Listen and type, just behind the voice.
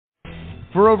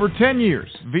For over 10 years,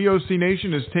 VOC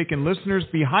Nation has taken listeners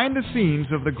behind the scenes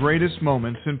of the greatest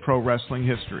moments in pro wrestling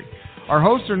history. Our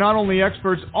hosts are not only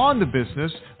experts on the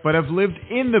business, but have lived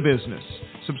in the business.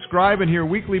 Subscribe and hear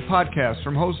weekly podcasts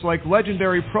from hosts like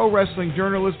legendary pro wrestling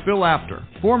journalist Bill Apter,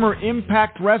 former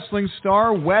Impact Wrestling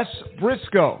star Wes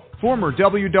Briscoe, former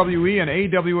WWE and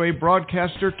AWA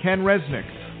broadcaster Ken Resnick,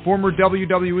 former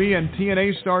WWE and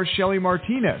TNA star Shelly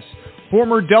Martinez,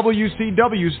 former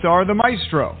WCW star The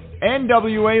Maestro,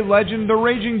 NWA legend The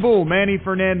Raging Bull Manny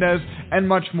Fernandez, and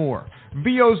much more.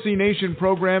 VOC Nation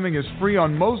programming is free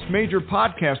on most major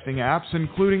podcasting apps,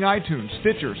 including iTunes,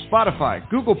 Stitcher, Spotify,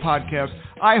 Google Podcasts,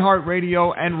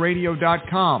 iHeartRadio, and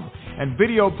Radio.com. And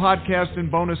video podcast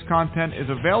and bonus content is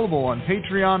available on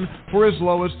Patreon for as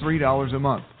low as $3 a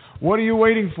month. What are you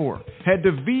waiting for? Head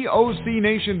to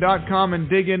VOCNation.com and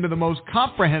dig into the most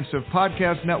comprehensive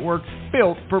podcast network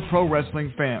built for pro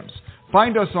wrestling fans.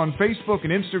 Find us on Facebook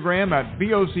and Instagram at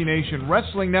VOC Nation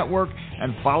Wrestling Network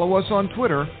and follow us on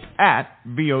Twitter at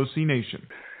VOC Nation.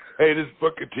 Hey, this is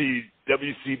Booker T,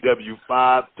 WCW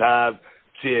 5-time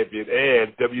champion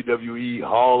and WWE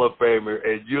Hall of Famer,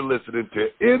 and you're listening to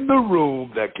In the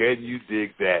Room. Now, can you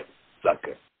dig that,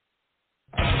 sucker?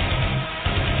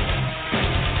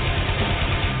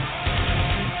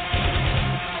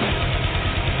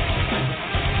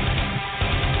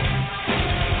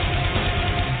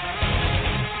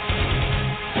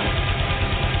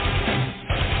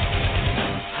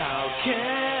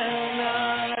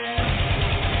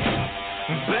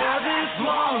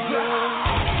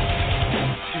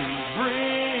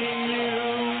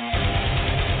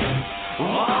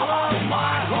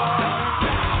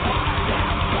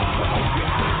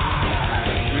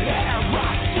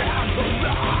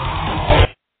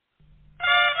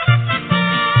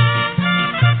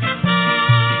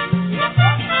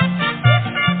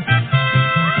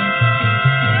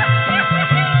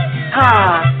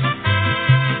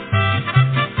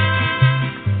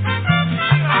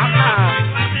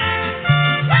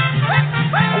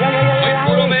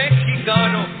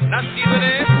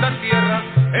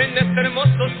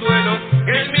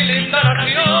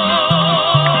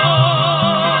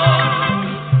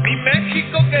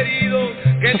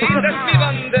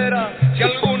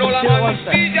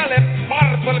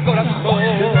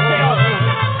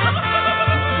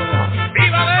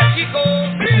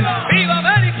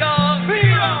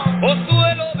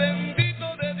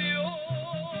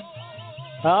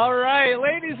 All right,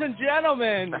 ladies and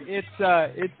gentlemen, it's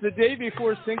the day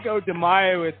before Cinco de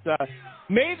Mayo. It's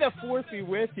May the 4th be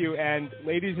with you, and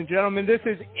ladies and gentlemen, this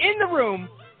is In the Room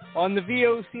on the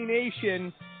VOC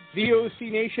Nation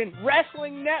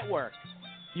Wrestling Network.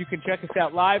 You can check us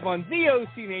out live on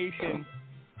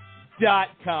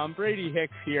VOCNation.com. Brady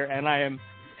Hicks here, and I am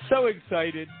so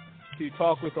excited to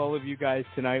talk with all of you guys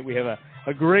tonight. We have a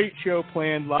great show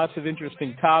planned, lots of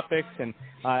interesting topics, and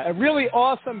a really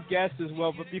awesome guest as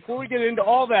well. But before we get into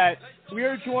all that, we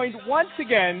are joined once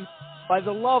again by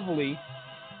the lovely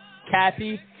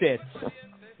Kathy Fitz.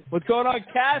 What's going on,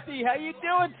 Kathy? How you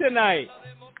doing tonight?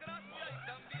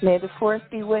 May the 4th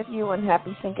be with you, and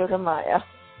happy Cinco de Mayo.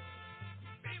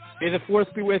 May the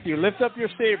 4th be with you. Lift up your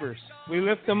sabers. We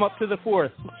lift them up to the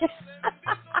 4th.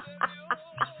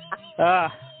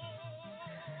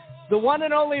 The one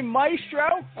and only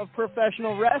maestro of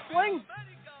professional wrestling,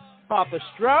 Papa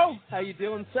Stro. How you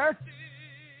doing, sir?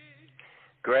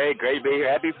 Great to be here.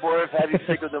 Happy 4th, happy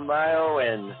Cinco de Mayo,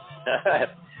 and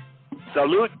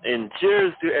salute and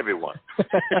cheers to everyone.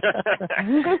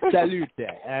 Salute.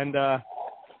 And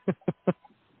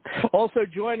also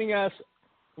joining us,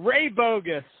 Ray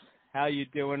Bogus. How you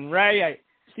doing, Ray? I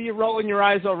see you rolling your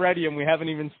eyes already, and we haven't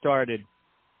even started.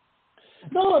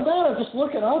 No, I'm just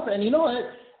looking up, and you know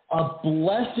what? A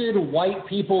blessed white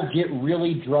people get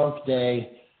really drunk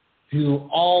day to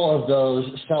all of those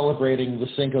celebrating the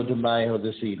Cinco de Mayo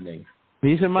this evening.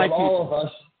 These are my people.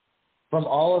 From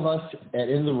all of us at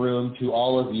In the Room to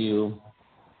all of you,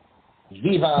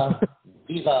 viva,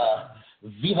 viva,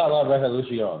 viva la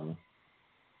revolucion.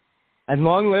 And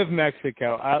long live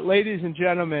Mexico. Ladies and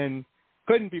gentlemen,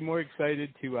 couldn't be more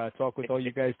excited to talk with all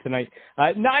you guys tonight.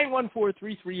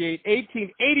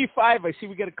 914-338-1885. I see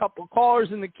we got a couple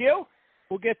callers in the queue.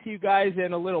 We'll get to you guys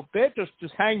in a little bit.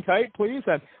 Just hang tight, please,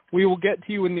 and we will get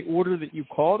to you in the order that you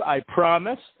called, I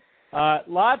promise.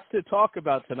 Lots to talk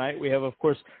about tonight. We have, of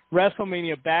course,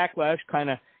 WrestleMania Backlash kind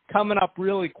of coming up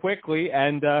really quickly,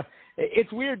 and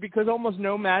it's weird because almost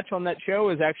no match on that show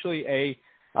is actually a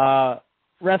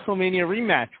WrestleMania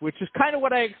rematch, which is kind of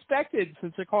what I expected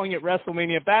since they're calling it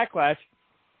WrestleMania Backlash,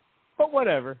 but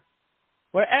whatever.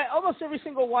 Well, almost every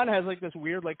single one has like this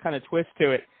weird like kind of twist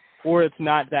to it, or it's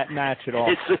not that match at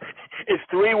all. It's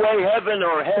three-way heaven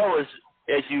or hell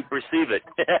as you perceive it.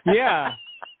 Yeah.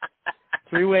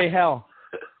 Three-way hell.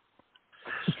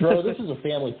 Stro, this is a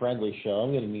family-friendly show.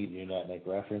 I'm going to need you not make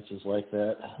references like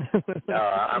that. No,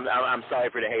 I'm sorry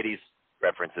for the Hades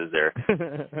references there.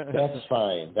 That's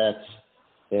fine. That's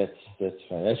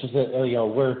fine. That's just that,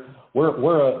 we're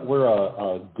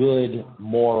a good,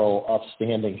 moral,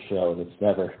 upstanding show that's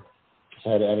never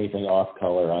had anything off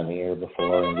color on the air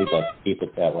before, and we'd like to keep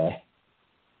it that way.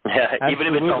 Yeah, even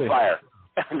if it's on fire.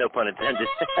 No pun intended.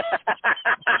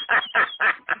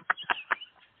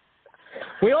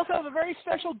 We also have a very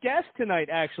special guest tonight,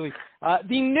 actually.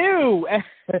 The new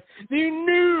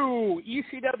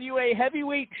ECWA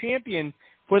heavyweight champion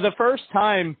for the first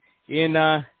time in,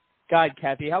 God,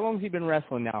 Kathy, how long has he been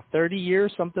wrestling now? 30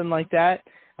 years, something like that?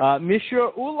 Monsieur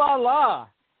Ulala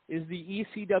is the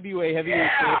ECWA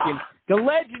heavyweight champion. The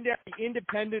legendary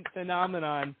independent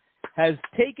phenomenon has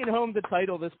taken home the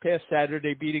title this past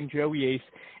Saturday, beating Joey Ace.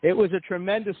 It was a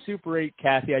tremendous Super 8,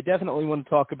 Kathy. I definitely want to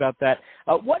talk about that.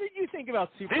 What did you think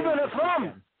about Super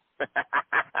 8?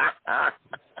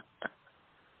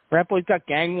 Brett Boy's got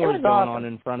gang wars going on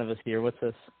in front of us here. What's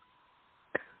this?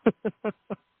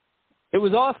 It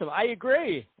was awesome. I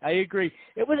agree.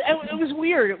 It was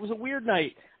weird. It was a weird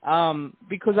night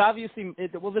because obviously,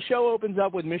 the show opens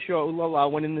up with Monsieur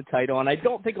Ulala winning the title, and I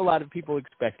don't think a lot of people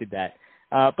expected that.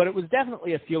 But it was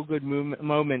definitely a feel-good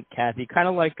moment, Kathy, kind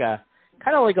of like a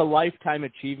lifetime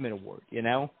achievement award, you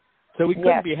know. So we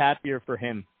couldn't be happier for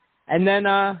him. And then,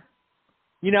 the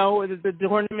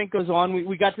tournament goes on.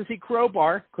 We got to see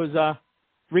Crowbar because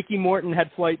Ricky Morton had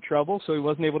flight trouble, so he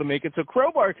wasn't able to make it. So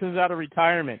Crowbar comes out of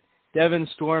retirement. Devin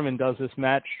Storm and does this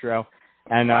match, Stro.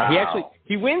 And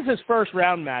he wins his first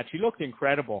round match. He looked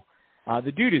incredible.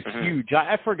 The dude is huge.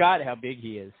 I forgot how big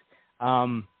he is.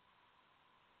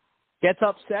 Gets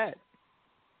upset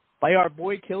by our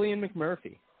boy Killian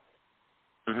McMurphy.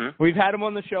 We've had him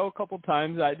on the show a couple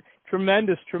times.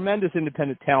 Tremendous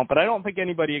independent talent, but I don't think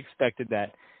anybody expected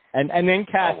that. And then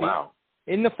Kathy,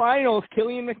 in the finals,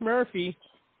 Killian McMurphy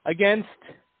against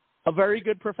a very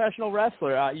good professional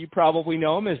wrestler. You probably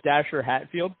know him as Dasher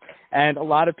Hatfield, and a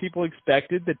lot of people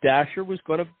expected that Dasher was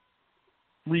going to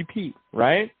repeat,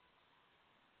 right?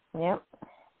 Yep.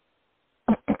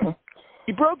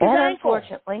 He broke his ankle.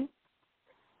 Unfortunately.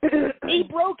 He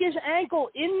broke his ankle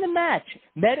in the match.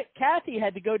 Kathy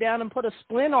had to go down and put a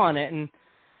splint on it, and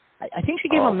I think she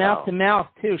gave him mouth-to-mouth,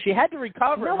 too. She had to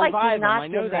recover and revive him. I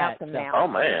know that. Oh,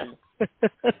 man.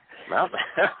 Wow.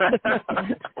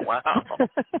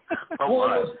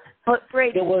 But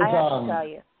Brady, I have to tell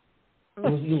you.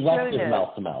 You left his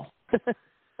mouth-to-mouth.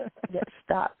 Yeah,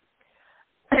 stop.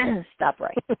 Stop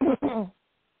right.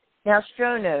 Now,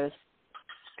 Stro knows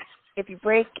if you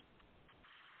break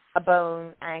a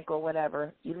bone, ankle,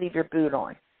 whatever, you leave your boot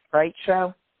on. Right,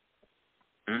 Stro?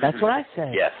 That's what I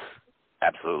said. Yes,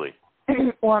 absolutely.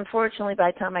 Well, unfortunately,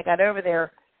 by the time I got over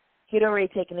there, he'd already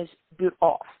taken his boot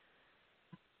off.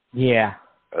 Yeah.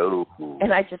 Oh.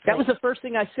 And I just that was the first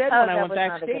thing I said when I went backstage.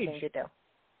 That was not a good thing to do.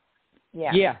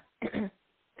 Yeah. Yeah.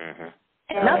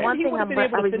 And one thing I was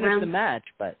able to finish the match,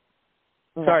 but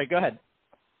sorry, go ahead.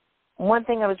 One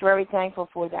thing I was very thankful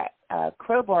for that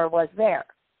Crowbar was there.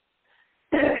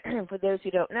 For those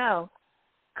who don't know,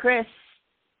 Chris,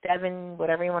 Devin,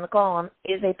 whatever you want to call him,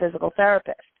 is a physical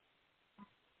therapist.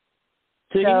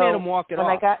 So he made him walk it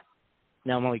off.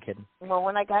 No, I'm only kidding. Well,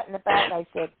 when I got in the back, I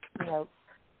said,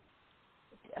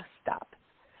 stop.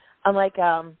 I'm like,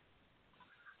 come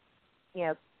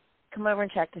over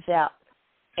and check this out.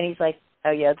 And he's like,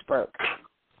 oh, yeah, it's broke.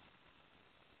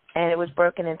 And it was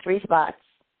broken in 3 spots.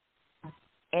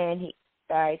 And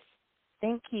I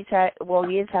think he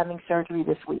is having surgery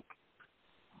this week.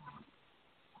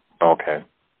 Okay.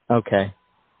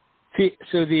 See,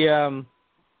 so the,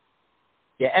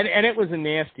 and it was a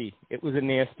nasty,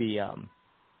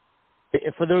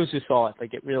 for those who saw it,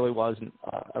 like it really wasn't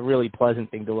a really pleasant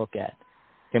thing to look at,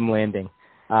 him landing.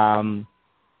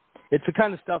 It's the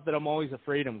kind of stuff that I'm always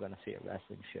afraid I'm going to see at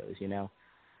wrestling shows, you know?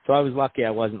 So I was lucky I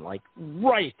wasn't like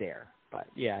right there, but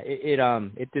yeah,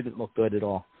 it didn't look good at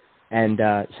all. And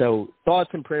so thoughts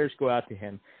and prayers go out to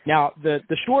him. Now, the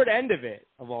short end of it,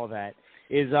 of all that,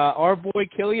 is our boy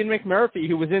Killian McMurphy,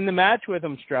 who was in the match with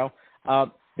him, Stro.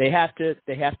 They have to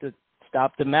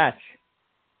stop the match.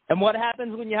 And what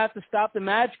happens when you have to stop the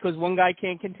match because one guy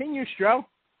can't continue, Stro?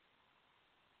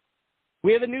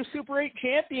 We have a new Super 8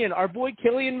 champion, our boy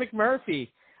Killian McMurphy.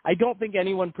 I don't think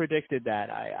anyone predicted that.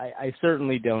 I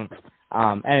certainly don't.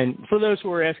 And for those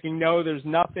who are asking, no, there's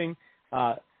nothing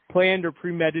planned or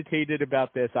premeditated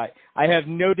about this. I have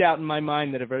no doubt in my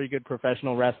mind that a very good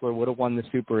professional wrestler would have won the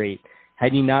Super 8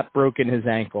 had he not broken his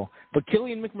ankle. But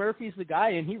Killian McMurphy's the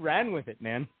guy, and he ran with it,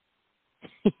 man.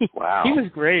 Wow. He was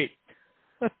great.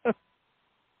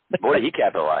 Boy, did he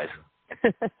capitalize.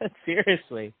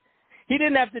 Seriously. He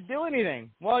didn't have to do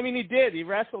anything. Well, I mean, he did. He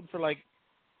wrestled for 5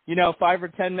 or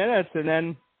 10 minutes, and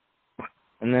then.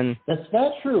 That's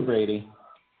not true, Brady.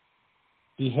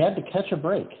 He had to catch a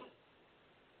break.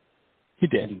 He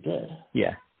did. And he did.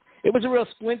 Yeah. It was a real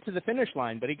splint to the finish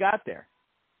line, but he got there.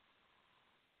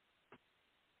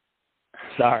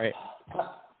 Sorry.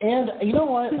 And you know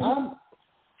what? You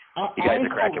guys are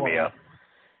cracking me up.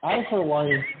 For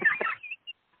one,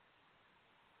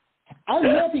 I'm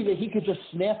happy that he could just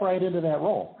snap right into that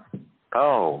role.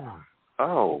 Oh.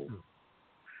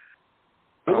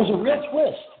 It was a real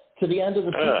twist to the end of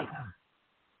the season.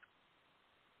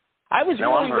 I was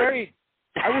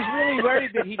really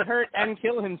worried that he'd hurt and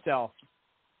kill himself.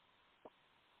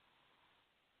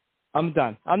 I'm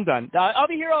done. I'll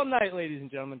be here all night, ladies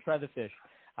and gentlemen. Try the fish.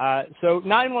 So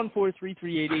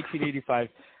 914-338-1885.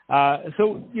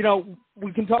 So,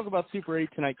 we can talk about Super 8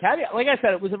 tonight. Caveat, like I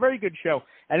said, it was a very good show.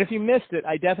 And if you missed it,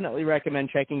 I definitely recommend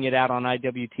checking it out on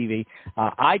IWTV.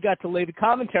 I got to lay the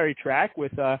commentary track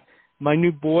with my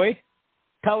new boy,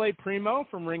 Pele Primo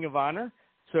from Ring of Honor.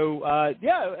 So,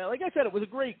 like I said, it was a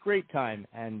great, great time.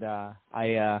 And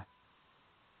I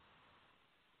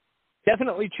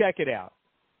definitely check it out.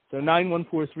 So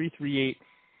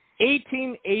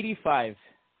 914-338-1885.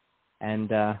 And,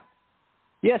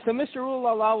 so Mr. Ooh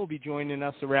La La will be joining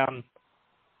us around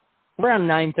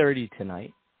 9:30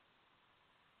 tonight.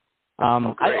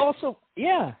 I also,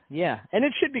 and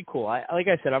it should be cool. Like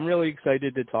I said, I'm really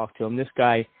excited to talk to him. This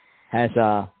guy has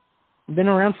been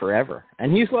around forever.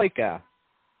 And he's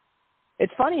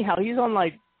it's funny how he's on,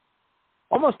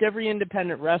 almost every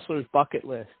independent wrestler's bucket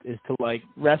list is to,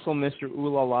 wrestle Mr. Ooh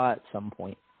La La at some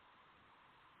point.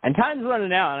 And time's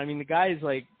running out. I mean, the guy's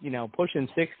pushing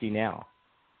 60 now.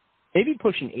 Maybe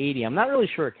pushing 80. I'm not really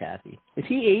sure, Kathy. Is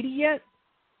he 80 yet?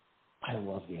 I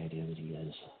love the idea that he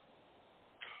is.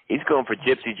 He's going for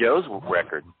Gypsy Joe's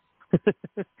record.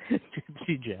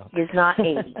 Gypsy Joe. He's not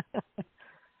 80.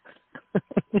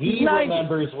 He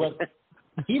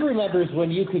remembers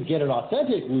when you could get an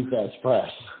authentic Luthez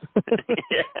press.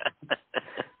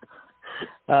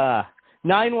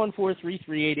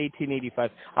 914-338-1885.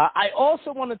 I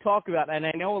also want to talk about, and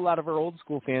I know a lot of our old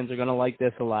school fans are going to like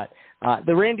this a lot,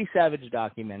 the Randy Savage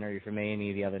documentary from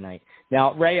A&E the other night.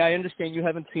 Now, Ray, I understand you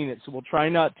haven't seen it, so we'll try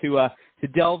not to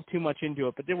delve too much into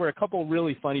it, but there were a couple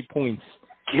really funny points.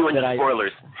 Cue in the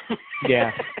spoilers.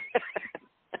 Yeah.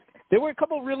 There were a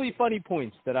couple really funny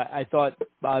points that I thought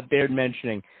bared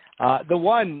mentioning. The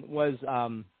one was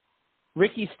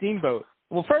Ricky Steamboat.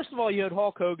 Well, first of all, you had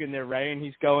Hulk Hogan there, Ray, and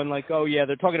he's going oh, yeah,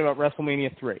 they're talking about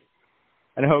WrestleMania 3.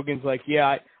 And Hogan's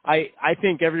yeah, I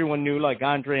think everyone knew,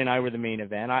 Andre and I were the main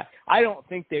event. I don't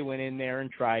think they went in there and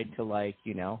tried to,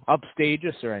 upstage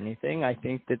us or anything. I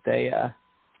think that they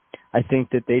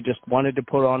just wanted to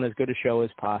put on as good a show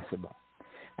as possible.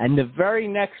 And the very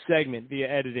next segment via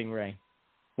editing, Ray,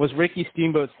 was Ricky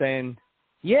Steamboat saying,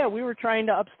 yeah, we were trying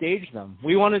to upstage them.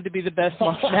 We wanted to be the best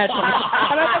match. And I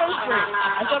thought it was great.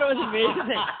 I thought it was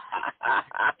amazing.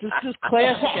 Just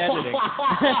classic editing.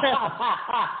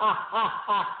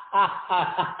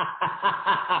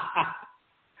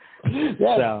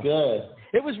 That's good.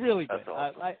 It was really good.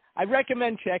 Awesome. I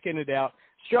recommend checking it out.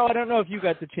 Joe, I don't know if you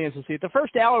got the chance to see it. The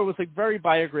first hour was very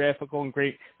biographical and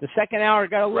great. The second hour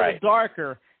got a little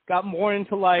darker, got more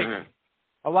into a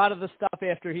lot of the stuff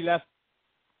after he left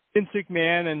Vince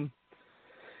McMahon and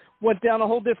went down a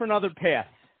whole different other path,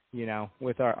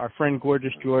 with our friend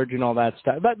Gorgeous George and all that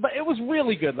stuff. But it was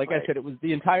really good. Like I said,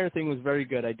 the entire thing was very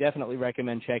good. I definitely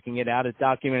recommend checking it out. It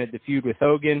documented the feud with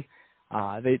Hogan.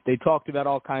 They talked about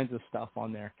all kinds of stuff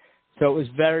on there. So it was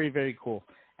very, very cool.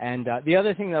 And the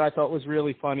other thing that I thought was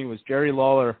really funny was Jerry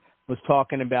Lawler was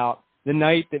talking about the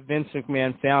night that Vince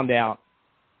McMahon found out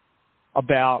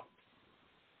about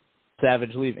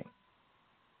Savage leaving.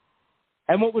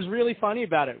 And what was really funny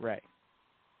about it, Ray,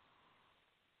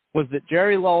 was that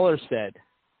Jerry Lawler said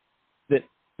that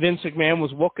Vince McMahon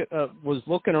was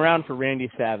looking around for Randy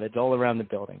Savage all around the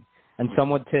building. And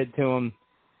someone said to him,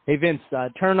 hey, Vince,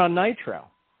 turn on Nitro.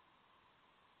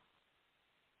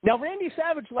 Now, Randy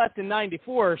Savage left in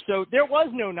 94, so there was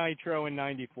no Nitro in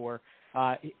 94.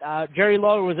 Jerry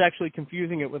Lawler was actually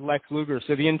confusing it with Lex Luger.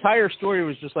 So the entire story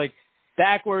was just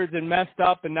backwards and messed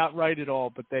up and not right at all.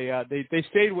 But they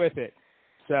stayed with it.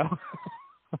 So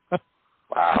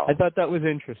wow. I thought that was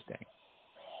interesting.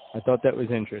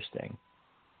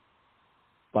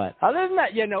 But other than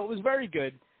that, it was very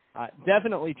good.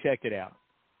 Definitely check it out.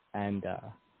 And,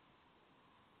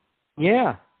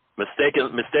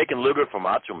 Mistaken Luger for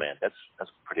Macho Man. That's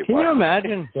pretty. Can wild. you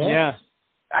imagine? Yeah.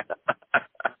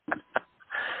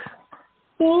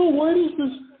 Oh, why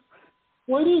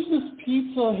does this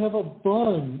pizza have a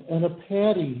bun and a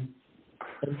patty?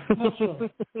 And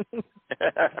ketchup?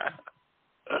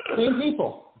 Same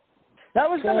people. That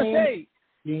was going to say.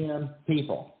 Damn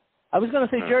people. I was going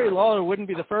to say Jerry Lawler wouldn't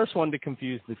be the first one to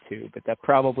confuse the two, but that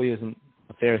probably isn't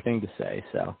a fair thing to say.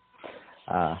 So,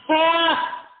 I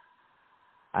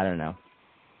don't know.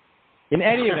 In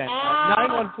any event,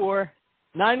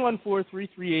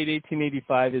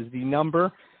 914-338-1885 is the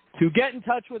number to get in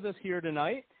touch with us here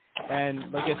tonight.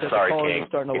 And like I said, sorry, the callers King. are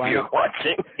starting to line if you're up.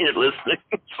 watching, you're listening.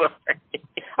 Sorry.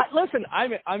 Listen,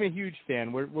 I'm a huge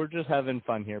fan. We're just having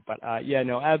fun here, but yeah,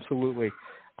 no, absolutely.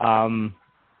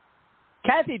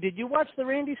 Kathy, did you watch the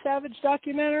Randy Savage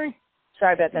documentary?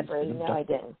 Sorry about that, Brady. No, I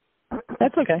didn't.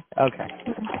 That's okay. Okay.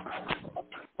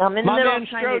 I'm in the My middle man of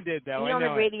trying Stro to did, though. be I on know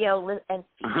the it. radio and.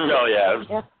 Oh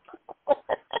yeah.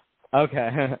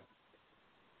 Okay.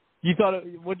 You thought?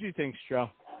 What did you think, Stro?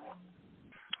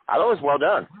 I thought it was well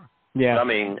done. Yeah. I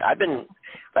mean, I've been,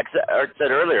 like I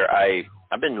said earlier, I've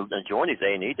been enjoying these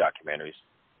A&E documentaries.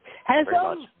 Has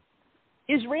very much.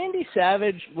 Is Randy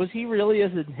Savage, was he really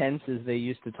as intense as they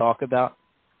used to talk about?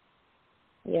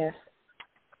 Yes.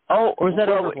 Oh, Or is that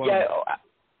well, overblown? yeah.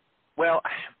 Well,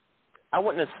 I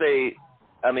wouldn't say.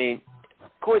 I mean, of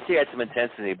course he had some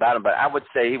intensity about him, but I would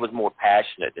say he was more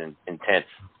passionate and intense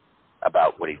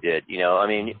about what he did. You know, I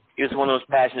mean, he was one of those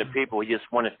passionate people. He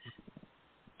just wanted to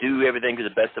do everything to the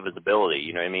best of his ability.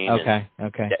 You know what I mean? Okay.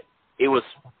 Okay. It was,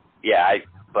 yeah.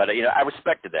 But you know, I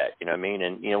respected that. You know what I mean?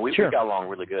 And you know, we Sure. got along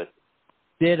really good.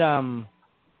 Did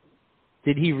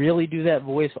he really do that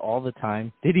voice all the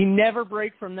time? Did he never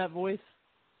break from that voice?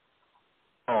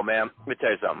 Oh man, let me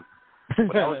tell you something.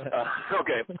 When I was,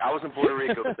 I was in Puerto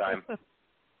Rico at the time.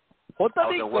 Puerto I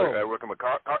was working with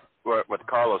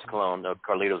Carlos Colon,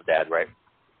 Carlito's dad, right?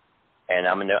 And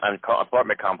I'm in an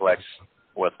apartment complex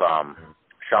with Sean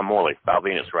Morley,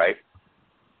 Balvinus, right?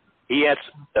 The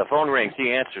phone rings,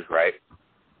 he answers, right?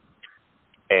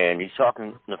 And he's talking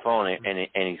on the phone, and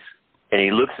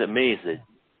he looks at me and says,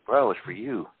 "Bro, it's for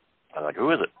you." I'm like, "Who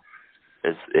is it?"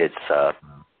 It's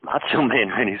Macho Man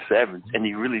Randy Savage, and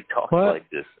he really talks like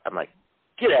this. I'm like,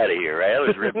 "Get out of here!" Right? That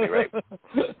was Ripley, right?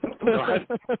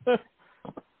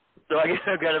 So I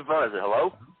got a phone. I said,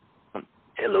 "Hello."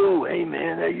 "Hello, hey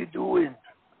man, how you doing?"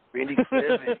 Randy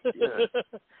Savage. Yeah.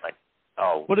 Like,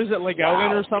 oh. What is it, like wow,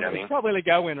 Owen or something? You know what I mean? It's probably like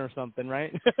Owen or something,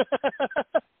 right?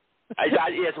 Yeah,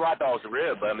 that's what I thought was the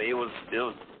rib, but I mean, it was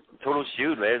total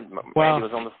shoot, man. Wow. Randy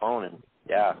was on the phone, and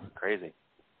yeah, crazy.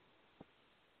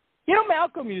 You know,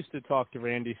 Malcolm used to talk to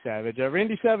Randy Savage.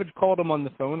 Randy Savage called him on the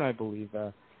phone, I believe.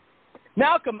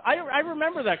 Malcolm, I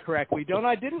remember that correctly, don't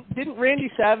I? Didn't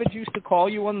Randy Savage used to call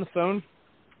you on the phone?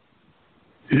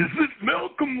 Is it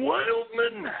Malcolm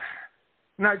Wildman?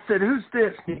 And I said, "Who's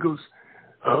this?" And he goes,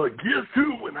 "Guess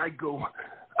who?" And I go,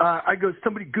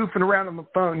 somebody goofing around on the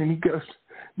phone, and he goes,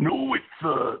 "No, it's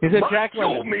Is it Jack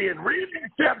Macho Lemmon? Man, Randy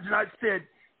Savage." And I said,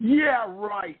 "Yeah,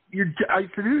 right." I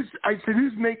said,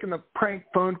 "Who's making the prank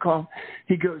phone call?"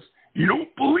 He goes, "You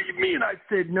don't believe me?" And I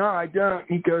said, "No, I don't."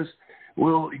 He goes,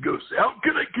 "How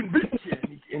can I convince you?"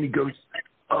 And he goes,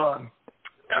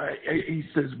 he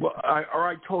says, "Well,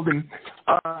 I told him,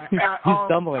 He's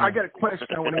stumbling. I got a question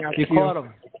I want to ask you." You caught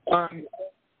him.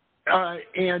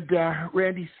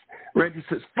 Randy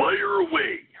says, "Fire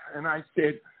away." And I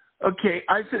said, "Okay."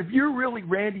 I said, "If you're really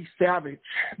Randy Savage,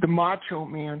 the Macho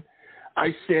Man,"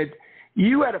 I said,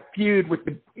 "you had a feud with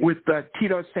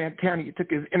Tito Santana. You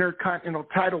took his Intercontinental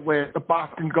title away at the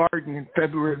Boston Garden in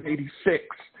February of '86,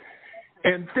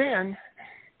 and then,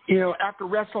 you know, after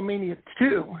WrestleMania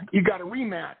 2, you got a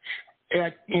rematch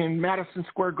in Madison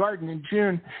Square Garden in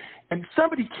June, and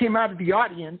somebody came out of the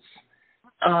audience."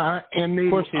 And they,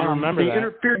 of course, you remember they that.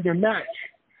 interfered in their match.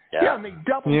 Yeah, and they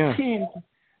double-teamed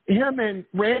him, and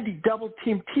Randy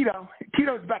double-teamed Tito.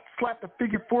 Tito was about to slap the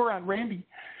figure 4 on Randy.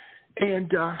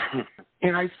 And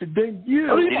I said, "Then you..."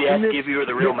 Did he ask if you were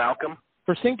the real Malcolm?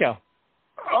 For Cinco.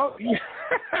 Oh, yeah.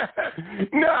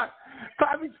 No,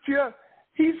 Bobby Joe,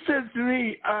 he says to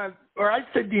me, or I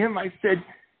said to him, I said,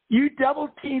 "You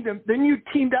double-teamed him, then you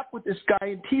teamed up with this guy,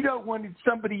 and Tito wanted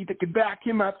somebody that could back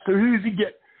him up, so who does he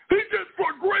get? He gets the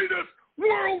greatest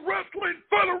World Wrestling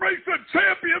Federation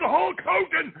champion, Hulk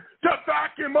Hogan, to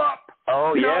back him up."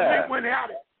 Oh, you know, yeah. they went at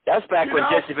it. That's back You when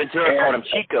know, Jesse Ventura called him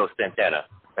Chico Santana.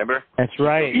 Remember? That's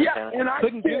right. Yeah, and I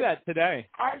Couldn't do said, that today.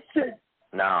 I said,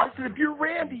 No. "If you're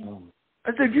Randy,"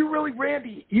 I said, "if you're really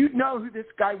Randy, you'd know who this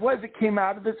guy was that came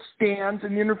out of the stands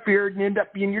and interfered and ended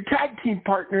up being your tag team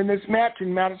partner in this match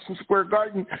in Madison Square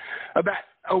Garden about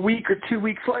a week or 2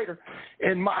 weeks later,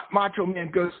 and Macho Man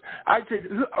goes, I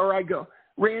go,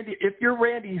 Randy, if you're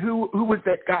Randy, who was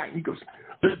that guy? And he goes,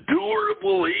 the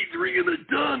adorable Adrian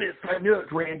Adonis. I knew it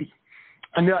was Randy.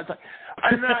 I knew it.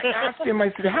 And then I asked him,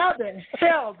 I said, how the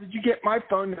hell did you get my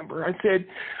phone number? I said,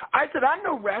 I'm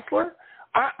no wrestler.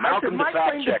 I said, my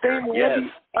claim to fame,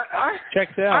 Randy.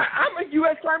 Checks out. I'm a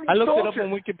U.S. Army soldier. I looked it up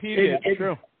on Wikipedia. It's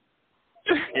true.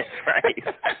 That's right.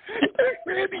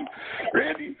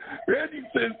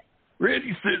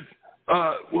 Randy says,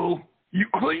 well, you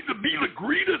claim to be the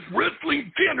greatest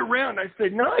wrestling fan around. I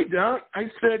said, no, I don't. I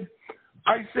said,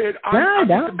 I'm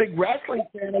just a big wrestling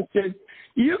fan. I said,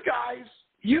 you guys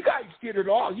did it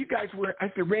all. You guys were.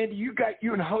 I said, Randy, you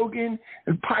and Hogan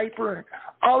and Piper and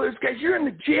all those guys. You're in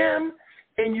the gym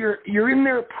and you're in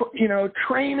there,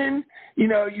 training.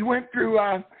 You went through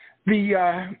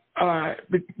the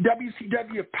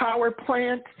WCW power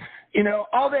plant.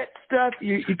 All that stuff.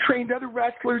 You trained other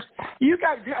wrestlers. You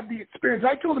guys have the experience.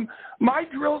 I told him, my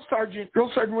drill sergeant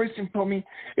Royston told me,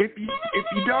 if you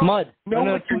don't know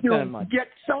what you're doing, get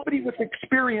somebody with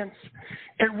experience.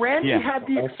 And Randy had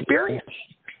the experience.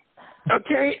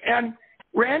 Okay, and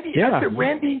Randy, I said,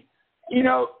 Randy,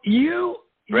 you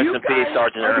Rest in guys peace,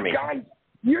 Sergeant are Ermey. the guys.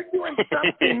 You're doing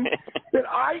something that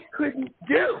I couldn't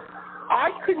do.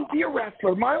 I couldn't be a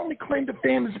wrestler. My only claim to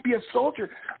fame is to be a soldier,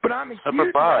 but I'm a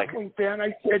huge wrestling fan.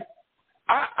 I said,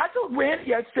 I told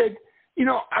Randy, I said,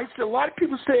 a lot of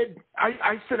people said,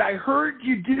 I said, I heard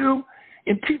you do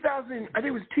in 2000, I think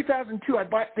it was 2002, I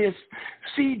bought this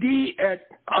CD at,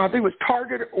 I think it was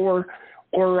Target or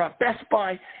Best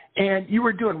Buy, and you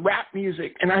were doing rap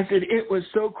music. And I said, it was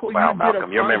so cool. Wow, you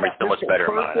Malcolm, your memory's so much better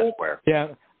than mine, I swear. Yeah.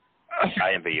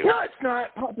 I envy you. No, it's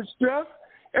not, Papa Stuff.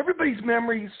 Everybody's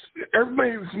memory's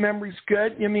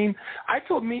good. I mean, I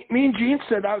told me and Gene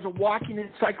said I was a walking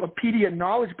encyclopedia of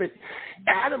knowledge, but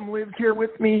Adam lived here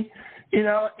with me,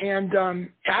 and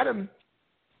Adam,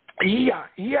 he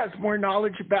has more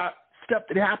knowledge about stuff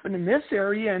that happened in this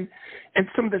area and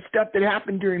some of the stuff that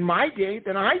happened during my day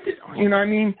than I did. I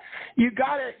mean, you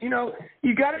gotta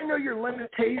know your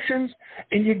limitations,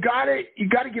 and you gotta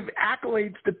give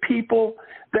accolades to people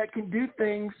that can do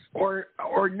things or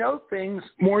know things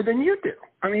more than you do.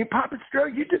 I mean, Papa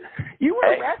Stro, you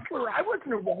were a wrestler. I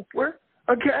wasn't a wrestler.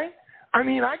 Okay. I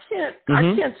mean, I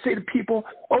can't say to people,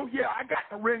 oh yeah, I got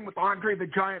in the ring with Andre the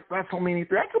Giant WrestleMania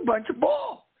 3. That's a bunch of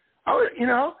bull.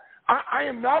 I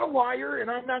am not a liar, and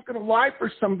I'm not going to lie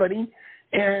for somebody.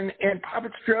 And Papa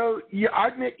Stro,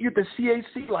 I met you at the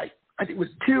CAC I think it was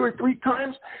 2 or 3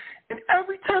 times. And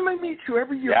every time I meet you,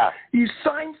 every year, you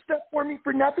sign stuff for me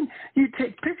for nothing. You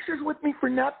take pictures with me for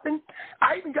nothing.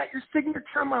 I even got your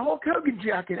signature on my Hulk Hogan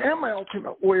jacket and my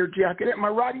Ultimate Warrior jacket and my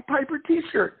Roddy Piper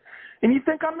T-shirt. And you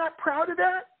think I'm not proud of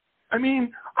that? I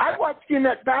mean, I watched you in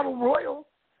that Battle Royal.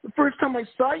 The first time I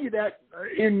saw you I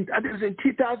think it was in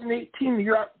 2018,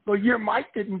 the year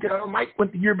Mike didn't go. Mike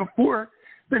went the year before.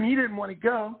 Then he didn't want to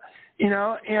go,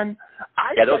 and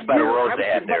those Battle Royals they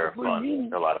had there are fun.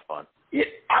 They're a lot of fun. Yeah,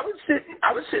 I was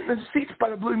sitting in the seats by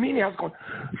the Blue Meanie. I was going,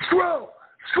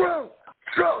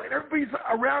 Stro, and everybody's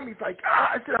around me. It's like,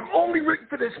 I said, I'm only rooting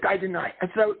for this guy tonight. I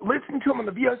said, listen to him on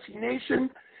the VOC Nation.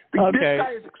 This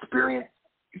guy has experience.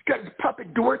 He's got his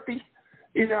puppet Dorothy.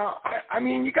 I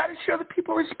mean, you got to show the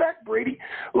people respect, Brady.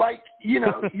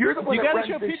 You're the one that runs this show. You got to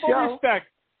show people respect,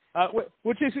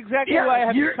 which is exactly why I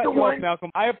have to cut you off,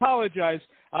 Malcolm. I apologize.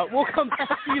 We'll come back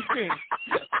to you soon.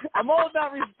 I'm all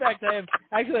about respect.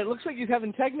 It looks like he's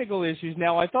having technical issues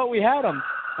now. I thought we had him.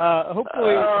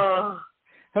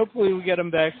 Hopefully we get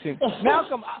him back soon.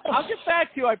 Malcolm, I'll get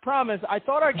back to you, I promise. I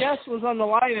thought our guest was on the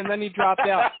line, and then he dropped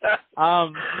out.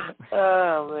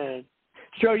 Oh, man.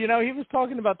 So, he was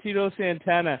talking about Tito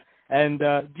Santana, and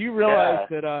do you realize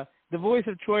that the voice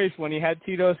of choice, when he had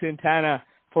Tito Santana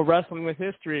for Wrestling with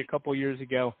History a couple years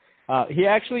ago, he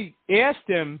actually asked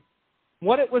him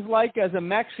what it was like as a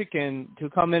Mexican to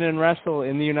come in and wrestle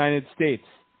in the United States.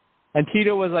 And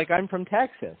Tito was like, I'm from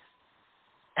Texas.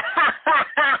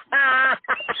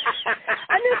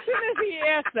 And as soon as he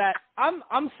asked that,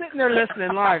 I'm sitting there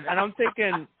listening live, and I'm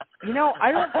thinking,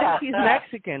 I don't think he's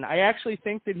Mexican. I actually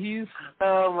think that he's...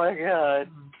 Oh, my God.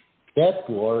 That's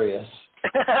glorious.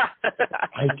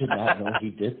 I did not know he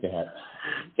did that.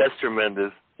 That's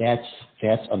tremendous.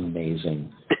 That's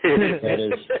amazing. That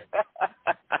is...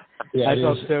 I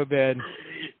felt so bad.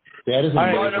 That is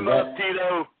amazing. Start him up,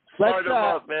 Tito. Start him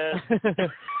up, man.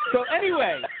 So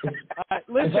anyway,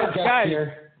 listen, guys.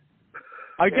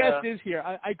 Our guest is here.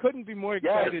 I couldn't be more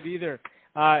excited either.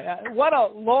 What a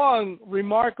long,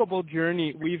 remarkable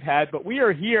journey we've had, but we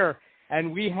are here,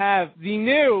 and we have the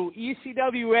new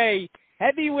ECWA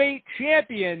heavyweight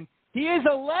champion, He is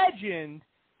a legend.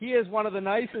 He is one of the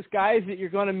nicest guys that you're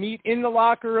going to meet in the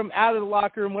locker room, out of the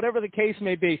locker room, whatever the case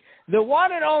may be. The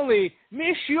one and only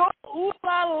Monsieur Ooh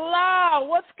La La.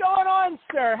 What's going on,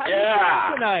 sir? How you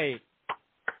doing tonight?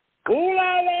 Ooh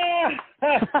La La!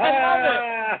 I love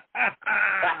it.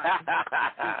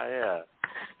 Yeah.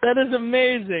 That is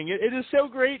amazing. It is so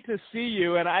great to see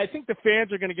you, and I think the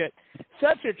fans are going to get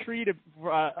such a treat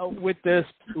with this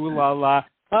Ooh La La.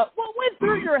 What went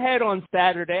through your head on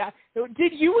Saturday?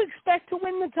 Did you expect to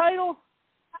win the title?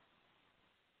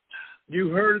 You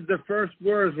heard the first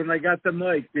words when I got the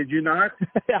mic, did you not?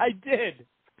 I did.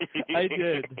 I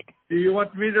did. Do you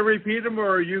want me to repeat them, or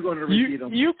are you going to repeat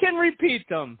them? You can repeat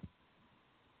them.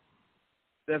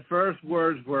 The first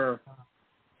words were,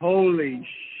 "Holy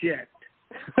shit."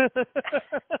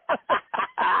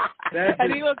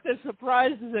 And he looked as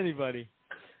surprised as anybody.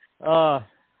 Well,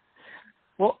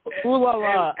 ooh la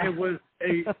la. It was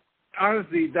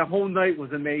honestly, the whole night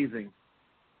was amazing.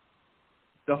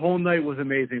 The whole night was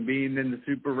amazing, being in the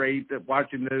Super 8,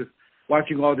 watching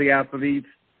all the athletes,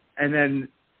 and then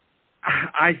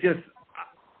I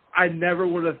never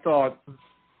would have thought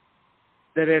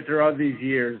that after all these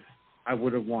years I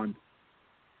would have won.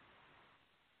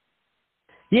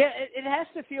 Yeah, it has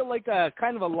to feel like a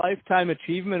kind of a lifetime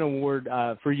achievement award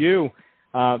for you,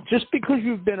 just because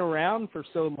you've been around for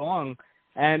so long.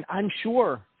 And I'm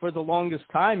sure for the longest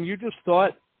time you just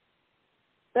thought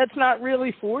that's not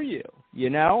really for you. You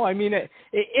know, I mean,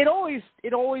 it always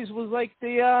was like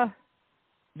the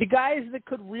guys that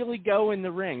could really go in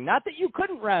the ring. Not that you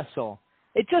couldn't wrestle.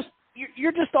 It just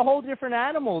you're just a whole different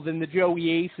animal than the Joey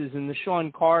Aces and the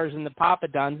Sean Carrs and the Papa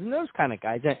Duns and those kind of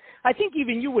guys. I think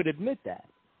even you would admit that.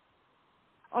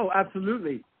 Oh,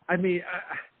 absolutely. I mean,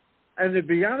 and to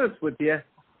be honest with you,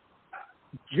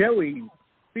 Joey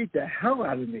beat the hell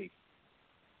out of me.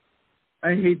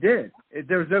 And he did.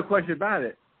 There's no question about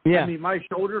it. Yeah. I mean, my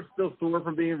shoulder's still sore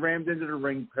from being rammed into the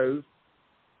ring post.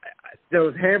 There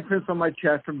was handprints on my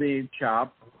chest from being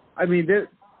chopped. I mean,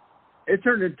 it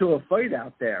turned into a fight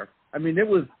out there. I mean,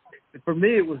 for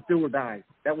me, it was do or die.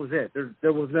 That was it.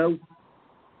 There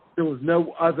was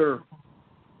no other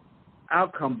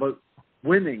outcome but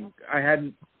winning.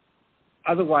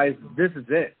 Otherwise, this is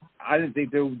it. I didn't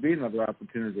think there would be another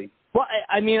opportunity. Well,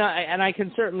 I mean, I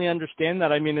can certainly understand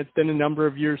that. I mean, it's been a number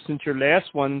of years since your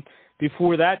last one.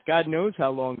 Before that, God knows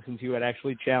how long since you had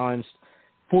actually challenged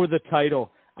for the title.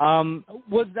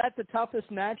 Was that the toughest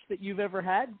match that you've ever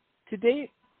had to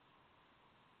date?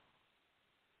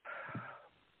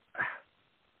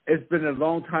 It's been a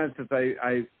long time since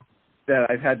I've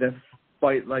had to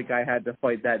fight like I had to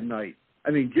fight that night.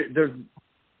 I mean, there's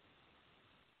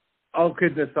all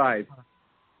kidding aside,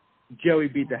 Joey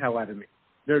beat the hell out of me.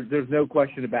 There's no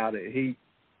question about it. He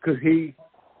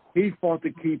fought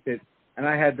to keep it, and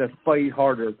I had to fight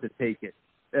harder to take it.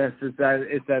 It's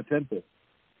that simple.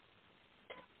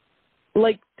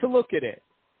 Like, to look at it,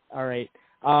 all right.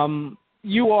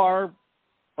 You are,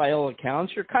 by all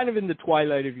accounts, you're kind of in the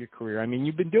twilight of your career. I mean,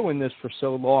 you've been doing this for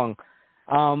so long.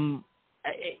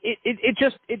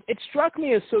 It struck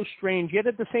me as so strange, yet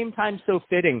at the same time so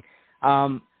fitting.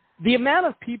 The amount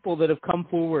of people that have come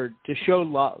forward to show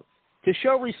love, to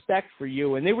show respect for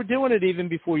you, and they were doing it even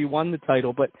before you won the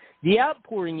title, but the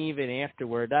outpouring even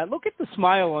afterward. Look at the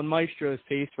smile on Maestro's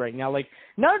face right now. Like,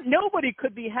 nobody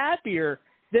could be happier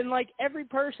than, like, every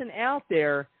person out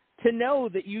there to know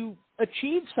that you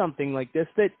achieved something like this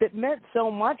that meant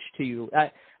so much to you.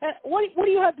 What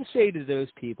do you have to say to those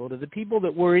people, to the people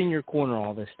that were in your corner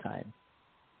all this time?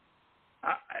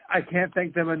 I can't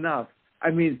thank them enough. I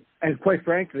mean, and quite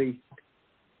frankly,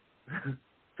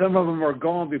 some of them are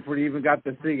gone before they even got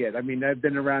to see it. I mean, they've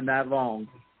been around that long.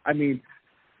 I mean,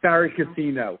 Barry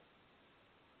Casino.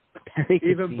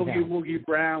 Even Boogie Woogie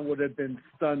Brown would have been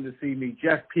stunned to see me.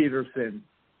 Jeff Peterson.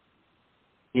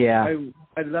 Yeah.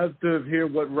 I'd love to hear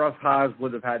what Russ Haas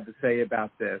would have had to say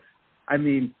about this. I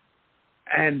mean,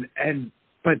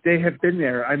 but they have been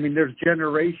there. I mean, there's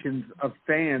generations of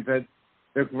fans that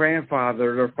their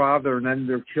grandfather, their father, and then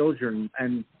their children,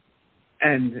 and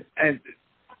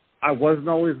I wasn't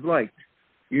always liked.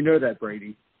 You know that,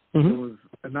 Brady. Mm-hmm. There was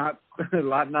a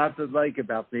lot not to like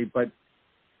about me, but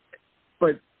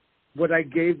what I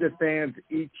gave the fans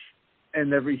each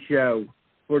and every show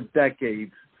for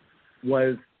decades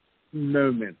was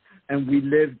moments, and we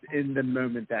lived in the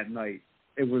moment that night.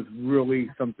 It was really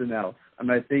something else, and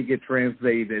I think it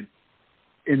translated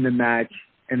in the match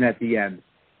and at the end.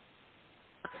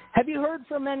 Have you heard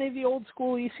from any of the old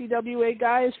school ECWA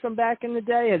guys from back in the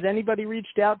day? Has anybody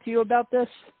reached out to you about this?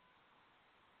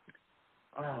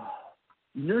 Oh,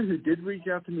 you know who did reach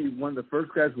out to me? One of the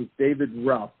first guys was David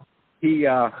Ruff, He's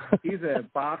a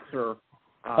boxer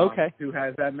Okay. who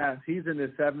has MS. He's in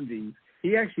his 70s.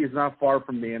 He actually is not far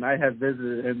from me, and I have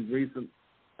visited him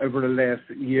over the last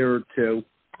year or two.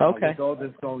 Okay. With all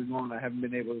this going on, I haven't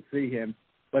been able to see him.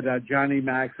 But Johnny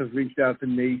Max has reached out to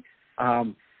me.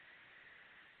 Oh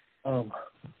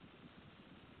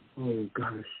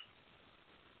gosh.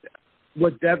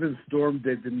 What Devin Storm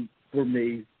did for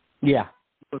me Yeah.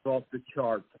 was off the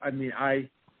charts. I mean,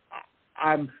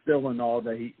 I'm still in awe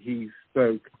that he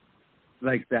spoke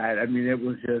like that. I mean, it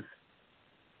was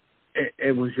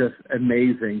just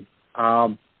amazing.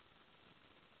 Oh,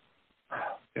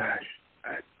 gosh,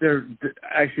 there's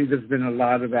been a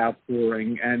lot of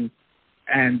outpouring, and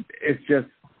it's just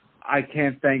I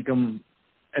can't thank them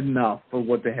enough for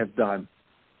what they have done.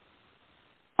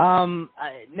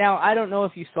 Now, I don't know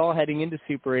if you saw heading into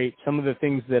Super 8 some of the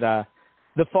things that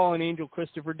the Fallen Angel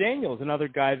Christopher Daniels, another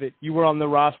guy that you were on the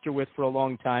roster with for a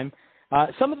long time,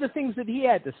 some of the things that he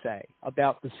had to say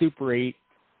about the Super 8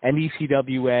 and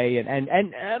ECWA, and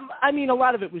I mean, a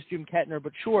lot of it was Jim Kettner,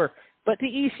 but sure, but the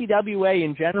ECWA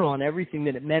in general and everything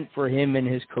that it meant for him and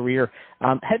his career.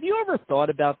 Have you ever thought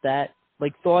about that?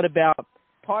 Like, thought about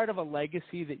part of a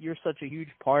legacy that you're such a huge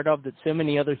part of, that so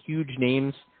many other huge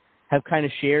names have kind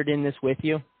of shared in this with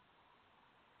you?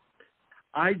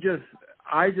 I just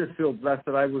feel blessed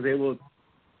that I was able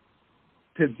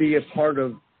to be a part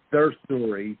of their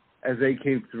story as they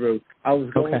came through. I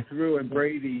was going through, and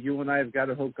Brady, you and I have got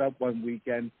to hook up one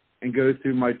weekend and go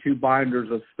through my 2 binders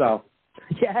of stuff.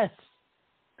 Yes.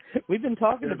 We've been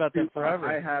talking about that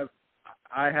forever.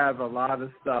 I have a lot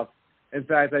of stuff. In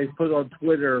fact, I put on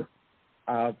Twitter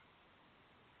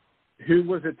who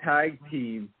was a tag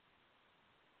team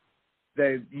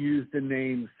that used the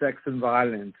name Sex and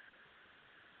Violence.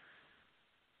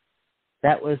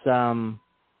 That was, I'm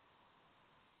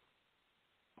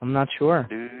not sure.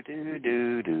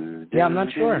 Yeah, I'm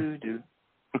not sure.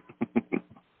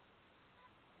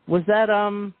 Was that,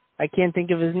 I can't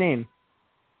think of his name.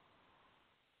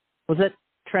 Was that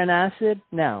Trent Acid?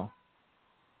 No.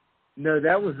 No,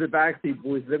 that was the Backstreet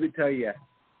Boys. Let me tell you,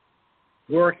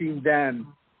 working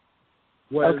them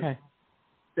was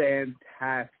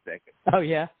fantastic. Oh,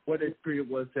 yeah? What a treat it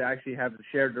was to actually have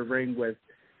shared the ring with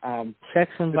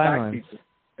Sex and Violence,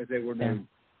 as they were known.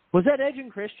 Was that Edge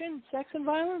and Christian, Sex and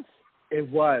Violence? It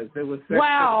was. It was Sex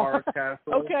wow. and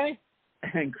Hardcastle Okay.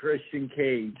 and Christian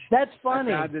Cage. That's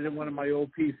funny. I found it in one of my old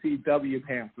PCW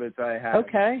pamphlets I had.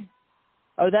 Okay.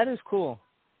 Oh, that is cool.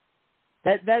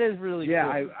 That is really cool.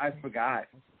 Yeah, I forgot.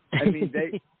 I mean,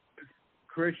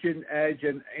 Christian, Edge,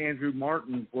 and Andrew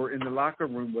Martin were in the locker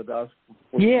room with us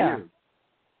for years.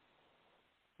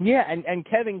 Yeah, and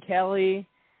Kevin Kelly,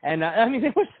 and I mean,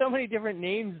 there were so many different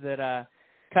names that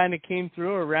kind of came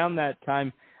through around that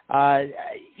time.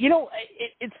 You know,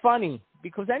 it's funny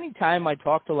because anytime I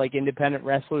talk to like independent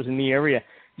wrestlers in the area,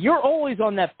 you're always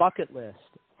on that bucket list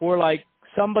for like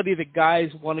somebody that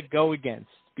guys want to go against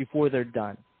before they're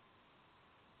done.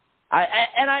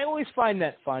 I always find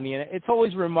that funny, and it's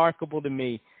always remarkable to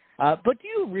me. But do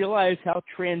you realize how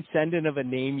transcendent of a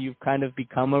name you've kind of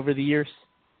become over the years?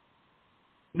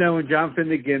 No, and John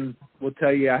Finnegan will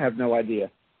tell you I have no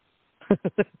idea.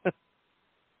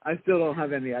 I still don't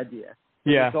have any idea.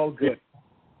 Yeah. It's all good.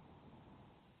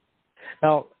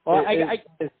 Well,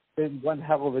 it's been one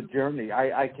hell of a journey.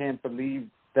 I can't believe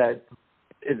that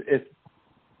it's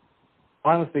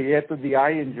honestly, after the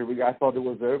eye injury, I thought it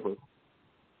was over.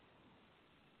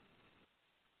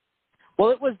 Well,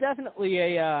 it was definitely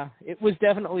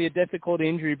a difficult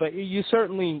injury, but you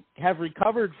certainly have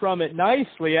recovered from it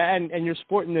nicely, and you're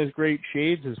sporting those great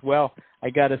shades as well,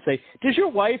 I got to say. Does your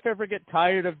wife ever get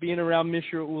tired of being around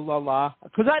Mr. Ooh La La?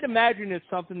 Because I'd imagine it's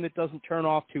something that doesn't turn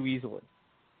off too easily.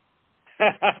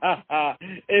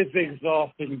 It's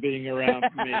exhausting being around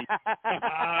me.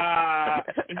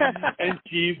 And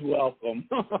she's welcome.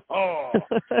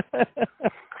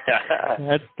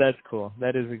 That's cool.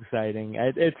 That is exciting.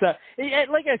 It's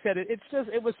like I said,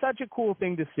 it was such a cool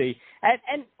thing to see,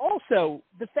 and also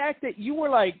the fact that you were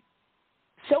like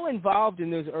so involved in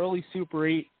those early Super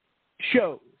 8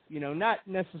 shows. You know, not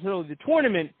necessarily the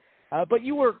tournament, but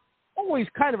you were always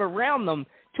kind of around them.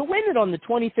 To win it on the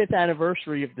 25th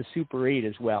anniversary of the Super 8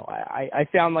 as well, I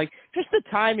found like just the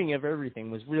timing of everything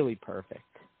was really perfect.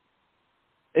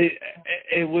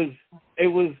 It was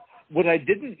what I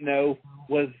didn't know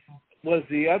was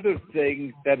the other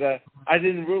thing that I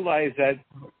didn't realize that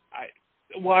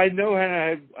I know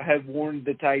I had won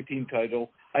the tag team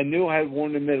title. I knew I had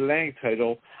won the Mid-Atlantic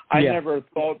title. I never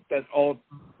thought that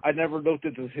I never looked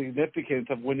at the significance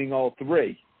of winning all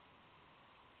three.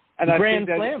 And Grand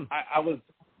Slam. I was.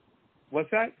 What's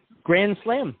that? Grand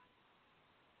Slam.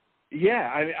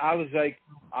 yeah, I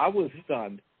was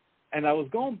stunned. And I was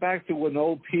going back to an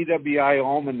old PWI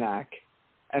almanac,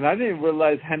 and I didn't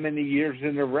realize how many years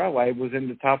in a row I was in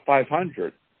the top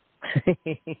 500.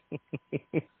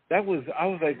 I was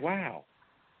like, wow.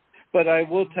 But I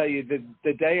will tell you,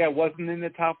 the day I wasn't in the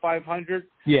top 500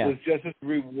 was just as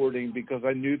rewarding because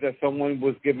I knew that someone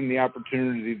was given the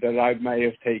opportunity that I may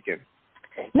have taken.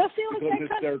 Now, see, like because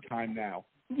it's their time now.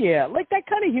 Yeah, like that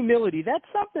kind of humility, that's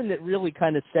something that really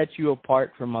kind of sets you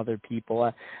apart from other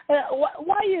people.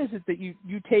 Why is it that you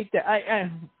take that?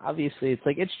 Obviously, it's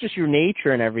like it's just your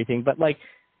nature and everything, but like,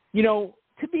 you know,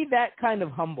 to be that kind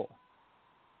of humble,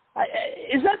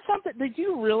 is that something, did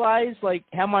you realize like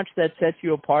how much that sets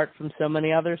you apart from so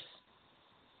many others?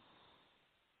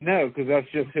 No, because that's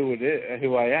just who it is,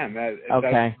 who I am. Okay.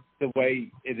 That's the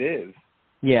way it is.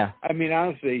 Yeah. I mean,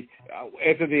 honestly,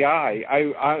 after the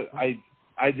I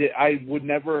would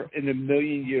never in a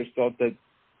million years thought that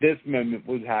this moment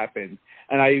would happen.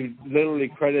 And I literally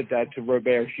credit that to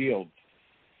Robert Shields.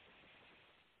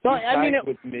 So, he backed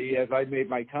with me as I made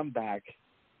my comeback.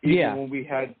 Even when we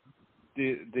had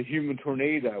the human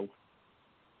tornado,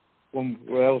 that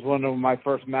was one of my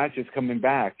first matches coming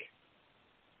back.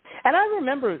 And I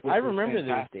remember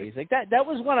those days. Like that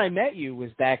was when I met you,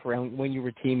 was back around when you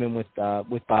were teaming with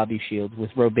Bobby Shields, with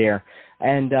Robert.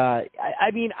 And I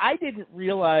mean, I didn't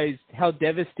realize how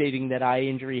devastating that eye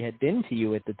injury had been to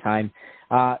you at the time.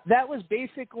 That was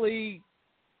basically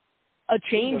a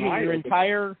change in your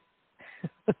entire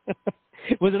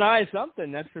it was an eye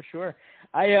something, that's for sure.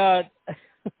 But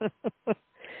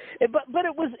it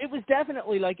was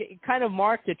definitely like it kind of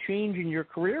marked a change in your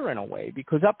career in a way,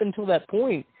 because up until that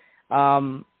point,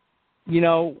 you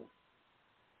know,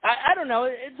 I don't know.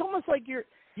 It's almost like your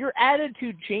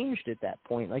attitude changed at that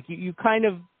point. Like you kind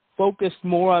of focused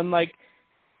more on like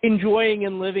enjoying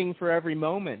and living for every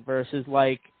moment versus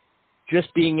like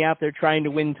just being out there trying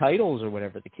to win titles or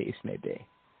whatever the case may be.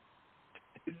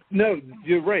 No,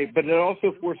 you're right. But it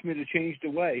also forced me to change the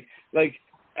way. Like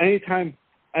anytime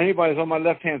anybody's on my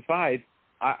left-hand side,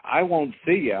 I won't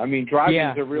see you. I mean,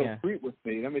 driving's a real treat with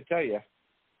me, let me tell you,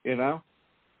 you know.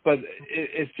 But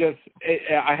it's just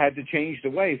I had to change the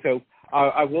way. So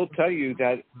I will tell you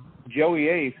that Joey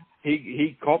Ace,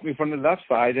 he caught me from the left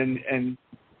side, and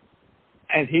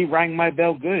he rang my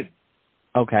bell good.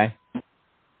 Okay.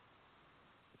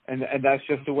 And that's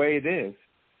just the way it is.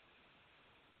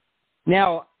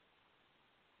 Now,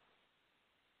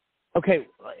 okay,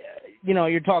 you know,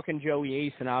 you're talking Joey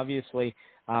Ace, and obviously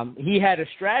he had a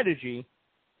strategy,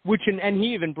 which and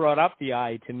he even brought up the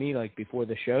eye to me, like, before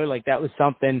the show. Like, that was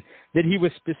something that he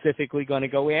was specifically going to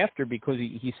go after because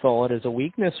he saw it as a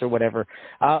weakness or whatever.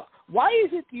 Why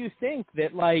is it, do you think,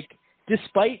 that, like,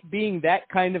 despite being that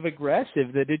kind of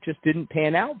aggressive, that it just didn't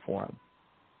pan out for him?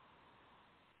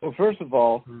 Well, first of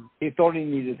all, he thought he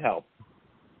needed help.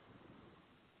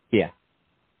 Yeah.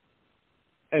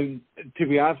 And to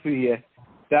be honest with you,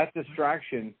 that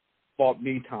distraction bought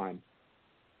me time.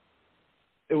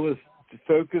 It was to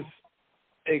focus.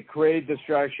 It created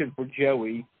distraction for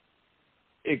Joey.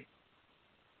 It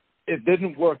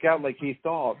didn't work out like he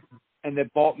thought, and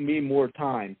it bought me more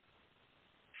time.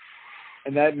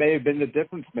 And that may have been the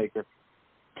difference maker.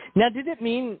 Now, did it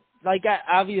mean, like,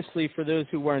 obviously for those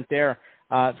who weren't there,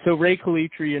 so Ray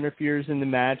Calitri interferes in the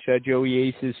match, Joey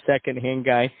Ace's second-hand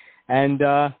guy, and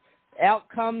out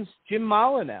comes Jim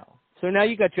Molyneux. So now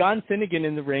you got John Finnegan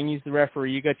in the ring. He's the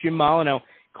referee. You got Jim Molyneux.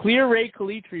 Clear Ray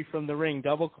Calitri from the ring,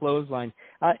 double clothesline.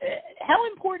 How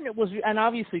important it was, and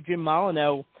obviously Jim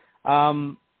Molyneux,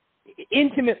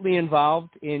 intimately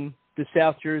involved in the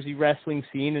South Jersey wrestling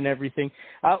scene and everything.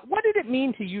 What did it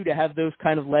mean to you to have those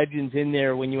kind of legends in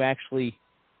there when you actually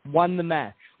won the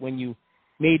match, when you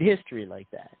made history like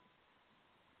that?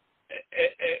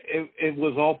 It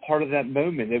was all part of that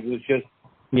moment. It was just...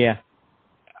 Yeah.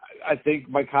 I think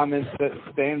my comments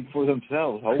stand for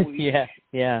themselves. Holy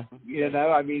yeah. You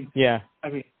know, I mean... Yeah. I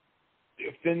mean,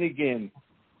 Finnegan,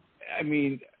 I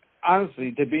mean,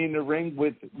 honestly, to be in the ring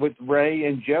with Ray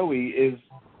and Joey is...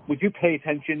 Would you pay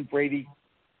attention, Brady?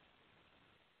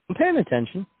 I'm paying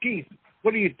attention. Jeez,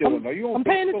 what are you doing? I'm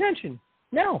paying attention.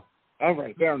 No. All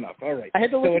right, fair enough. All right. I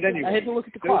had to look at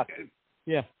the clock.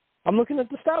 Yeah. I'm looking at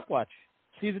the stopwatch.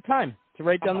 See the time to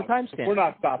write down the timestamp. We're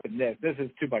not stopping this. This is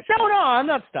too much. No, I'm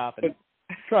not stopping.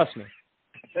 Trust me.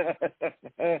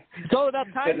 It's all about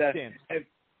timestamps.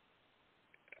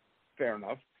 Fair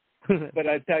enough. But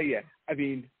I tell you, I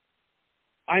mean,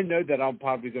 I know that I'm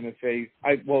probably going to say,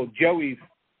 Joey's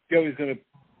going to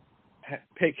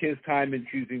pick his time in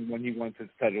choosing when he wants his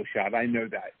title shot. I know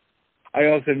that. I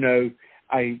also know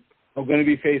I'm going to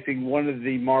be facing one of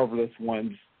the marvelous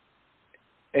ones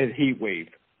and Heat Wave.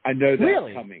 I know that's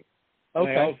Really? coming. Okay.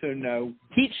 And I also know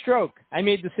Heat Stroke. I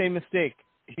made the same mistake.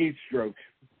 Heat Stroke.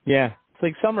 Yeah. It's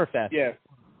like Summerfest. Yeah.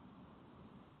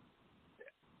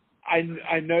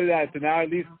 I know that, so now at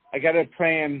least I got a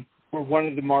plan for one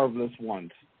of the Marvelous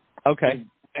ones. Okay.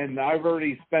 And I've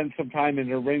already spent some time in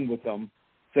the ring with them,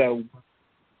 so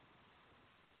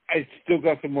I still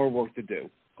got some more work to do.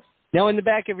 Now, in the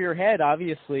back of your head,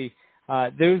 obviously,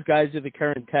 those guys are the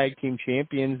current tag team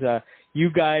champions.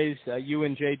 You guys, you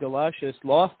and Jay DeLucious,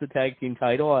 lost the tag team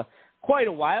title quite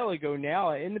a while ago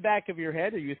now. In the back of your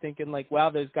head, are you thinking like, wow,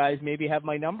 those guys maybe have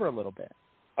my number a little bit?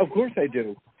 Of course I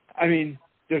do. I mean,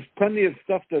 there's plenty of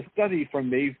stuff to study from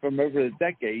me from over the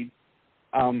decade.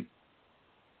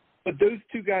 But those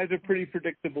two guys are pretty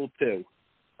predictable, too.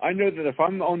 I know that if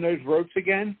I'm on those ropes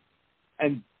again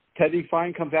and Teddy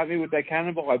Fine comes at me with that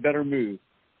cannonball, I better move.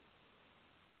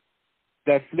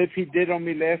 That flip he did on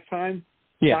me last time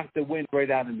knocked the wind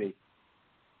right out of me.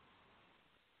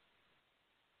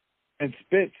 And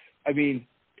Spitz, I mean,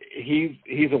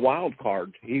 he's a wild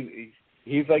card.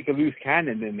 He's like a loose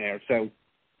cannon in there. So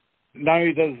not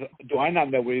only do I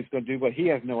not know what he's going to do, but he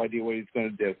has no idea what he's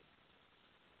going to do.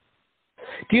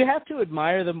 Do you have to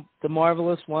admire the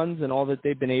Marvelous ones and all that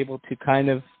they've been able to kind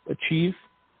of achieve?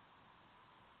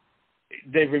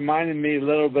 They reminded me a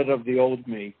little bit of the old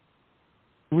me.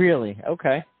 Really?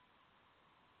 Okay.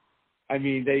 I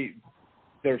mean,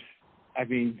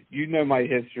 you know my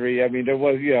history. I mean, there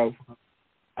was,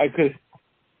 I could,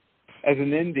 as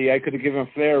an indie, I could have given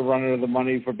Flair a run of the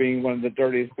money for being one of the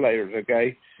dirtiest players.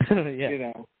 Okay.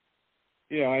 Yeah.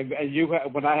 And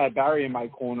when I had Barry in my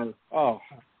corner,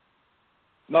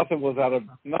 nothing was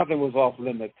off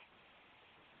limits.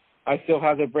 I still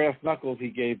have the brass knuckles he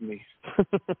gave me.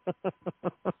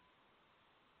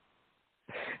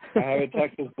 I have a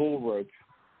Texas bull rope.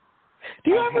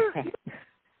 Do you ever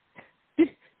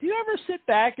sit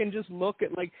back and just look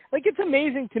at like it's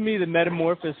amazing to me the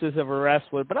metamorphosis of a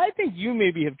wrestler, but I think you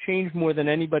maybe have changed more than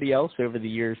anybody else over the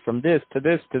years from this to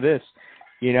this to this.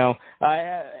 You're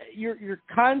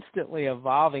constantly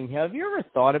evolving. Have you ever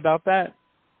thought about that?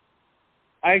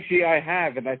 Actually, I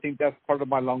have, and I think that's part of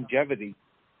my longevity.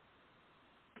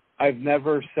 I've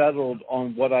never settled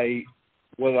on what I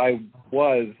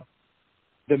was.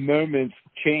 The moments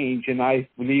change, and I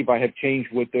believe I have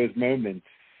changed with those moments.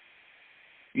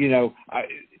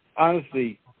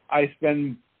 Honestly, I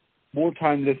spend more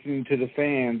time listening to the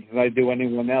fans than I do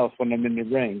anyone else when I'm in the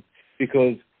ring,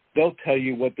 because they'll tell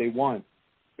you what they want.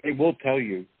 They will tell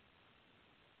you.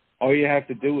 All you have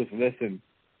to do is listen.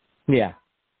 Yeah.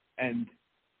 And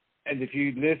if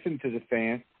you listen to the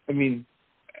fans, I mean,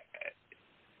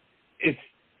 it's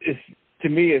to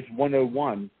me it's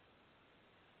 101.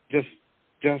 Just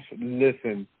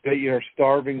listen. That you're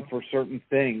starving for certain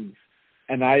things,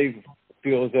 and I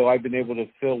feel as though I've been able to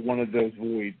fill one of those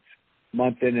voids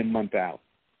month in and month out.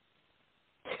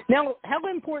 Now, how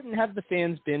important have the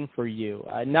fans been for you?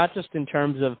 Not just in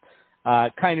terms of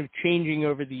kind of changing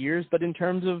over the years, but in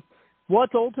terms of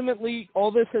what ultimately all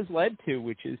this has led to,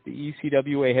 which is the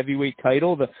ECWA heavyweight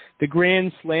title, the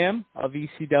Grand Slam of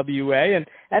ECWA,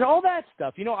 and all that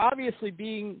stuff. Obviously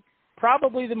being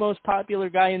probably the most popular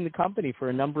guy in the company for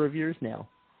a number of years now.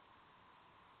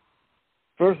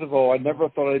 First of all, I never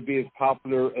thought I'd be as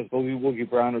popular as Boogie Woogie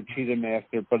Brown or Cheetah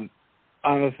Master, but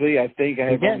honestly, I think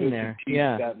I have almost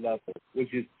achieved that level,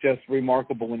 which is just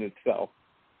remarkable in itself.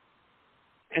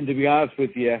 And to be honest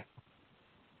with you,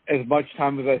 as much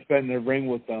time as I spend in the ring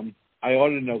with them, I ought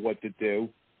to know what to do.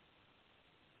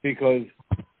 Because,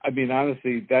 I mean,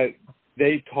 honestly, that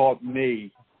they taught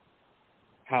me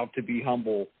how to be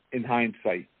humble in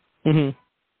hindsight. Mm-hmm.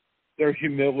 Their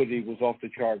humility was off the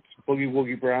charts. Boogie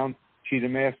Woogie Brown, Cheetah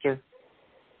Master,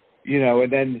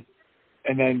 and then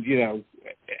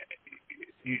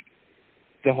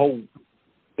the whole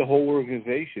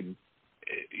organization,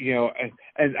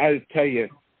 and I tell you,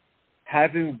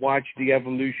 having watched the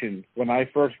evolution, when I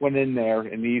first went in there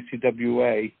in the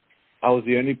ECWA, I was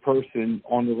the only person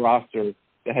on the roster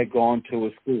that had gone to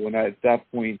a school. And at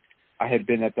that point, I had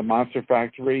been at the Monster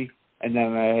Factory, and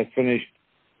then I had finished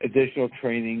additional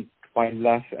training by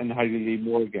Les and Heidi Lee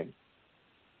Morgan.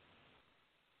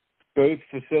 Both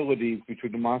facilities,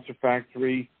 between the Monster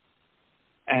Factory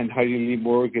and Heidi Lee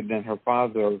Morgan and her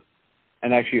father,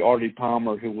 and actually Artie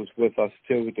Palmer, who was with us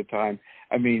too at the time,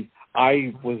 I mean,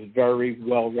 I was very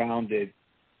well-rounded,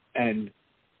 and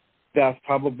that's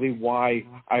probably why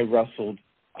I wrestled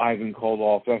Ivan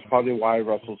Koloff. That's probably why I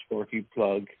wrestled Sparky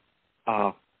Plug,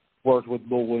 worked with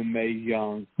Bull and Mae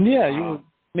Young. Yeah, you were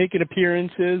making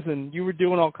appearances, and you were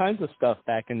doing all kinds of stuff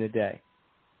back in the day.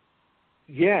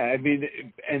 Yeah, I mean,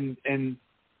 and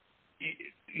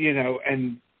you know,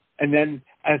 and then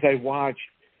as I watched,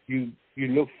 you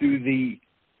look through the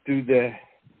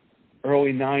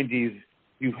early '90s,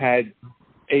 you had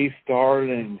Ace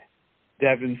Darlin,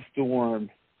 Devin Storm,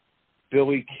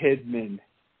 Billy Kidman.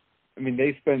 I mean,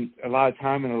 they spent a lot of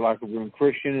time in the locker room.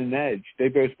 Christian and Edge, they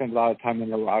both spent a lot of time in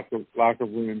the locker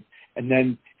room. And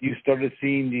then you started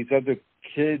seeing these other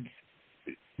kids.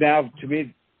 Now, to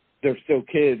me, they're still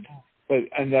kids. But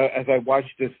as I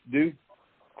watched this new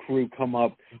crew come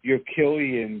up, your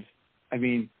Killians, I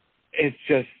mean, it's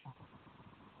just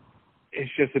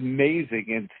amazing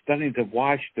and stunning to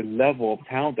watch the level of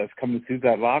talent that's coming through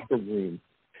that locker room.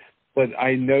 But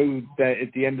I know that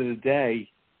at the end of the day,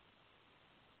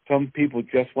 some people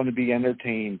just want to be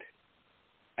entertained.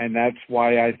 And that's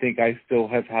why I think I still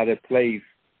have had a place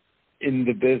in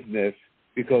the business,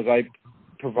 because I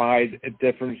provide a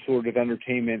different sort of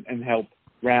entertainment and help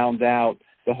round out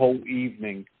the whole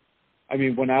evening. I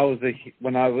mean, when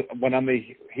I'm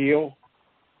a heel,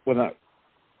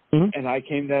 and I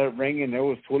came to that ring and there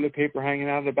was toilet paper hanging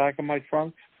out of the back of my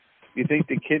trunk, you think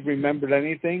the kid remembered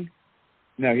anything?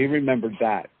 No, he remembered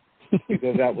that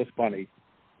because that was funny.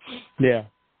 Yeah.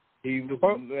 He was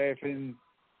laughing.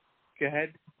 Go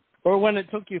ahead. Or when it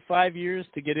took you 5 years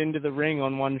to get into the ring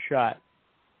on one shot.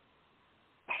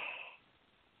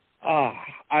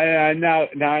 I now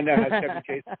I know how Chevy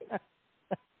Chase is.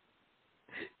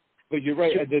 But you're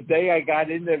right. The day I got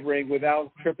in the ring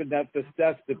without tripping up the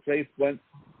steps, the place went,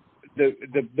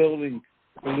 the building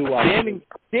blew up.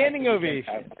 Standing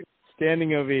ovation.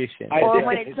 Standing ovation. Or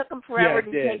when it took him forever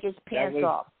to take his pants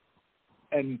off.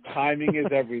 And timing is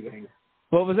everything.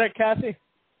 What was that, Kathy?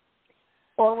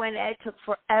 Or when it took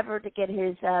forever to get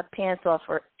his pants off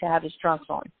to have his trunks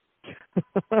on.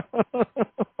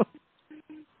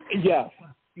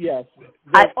 Yes.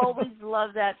 I always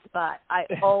love that spot. I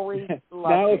always love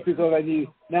now it. It's because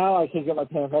now I can't get my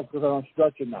pants off because I don't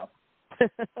stretch enough.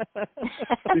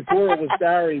 Before it was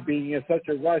Barry being in such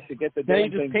a rush to get the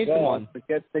damn thing going, to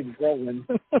get things rolling.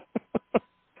 It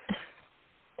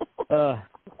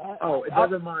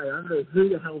doesn't matter. I don't know who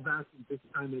the hell vacuums this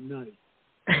time at night.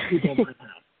 People in my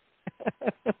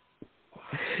house.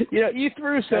 You know, you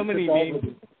threw so many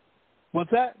names.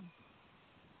 What's that?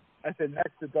 I said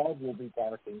next the dog will be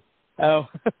barking. Oh,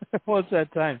 what's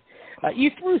that time?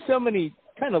 You threw so many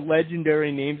kind of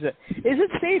legendary names. Is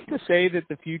it safe to say that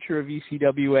the future of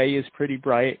ECWA is pretty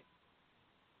bright?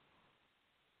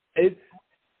 It's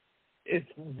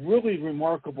really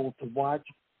remarkable to watch.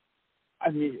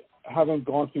 I mean, having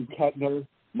gone through Kettner,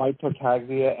 Mike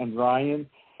Tartaglia, and Ryan,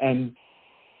 and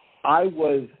I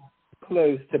was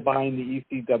close to buying the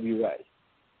ECWA.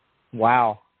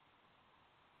 Wow.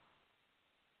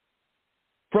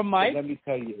 From Mike? So let me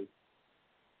tell you.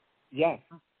 Yes.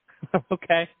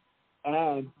 Okay.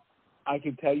 And I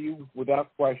can tell you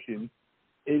without question,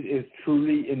 it is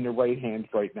truly in the right hands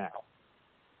right now.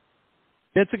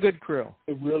 That's a good crew.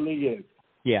 It really is.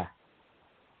 Yeah.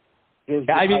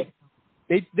 I mean,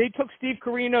 they took Steve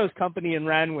Corino's company and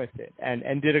ran with it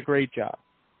and did a great job.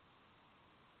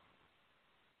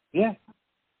 Yeah.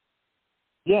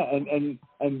 Yeah,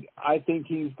 and I think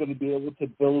he's going to be able to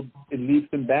build in leaps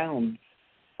and bounds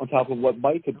on top of what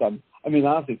Mike had done. I mean,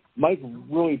 honestly, Mike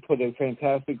really put a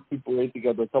fantastic Super 8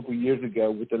 together a couple of years ago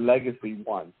with the Legacy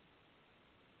one.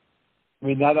 I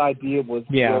mean, that idea was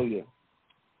brilliant.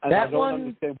 And I don't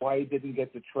understand why he didn't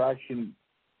get the traction.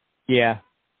 Yeah.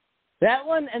 That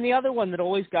one and the other one that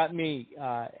always got me,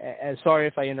 sorry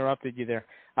if I interrupted you there,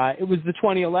 it was the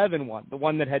 2011 one, the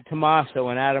one that had Tommaso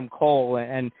and Adam Cole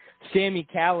and Sami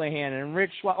Callihan and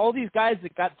Rich, all these guys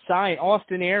that got signed,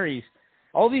 Austin Aries,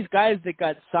 all these guys that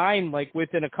got signed like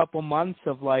within a couple months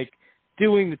of like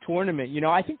doing the tournament. You know,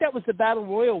 I think that was the Battle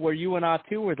Royal where you and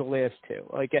Atu were the last two.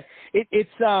 Like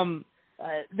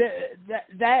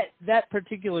that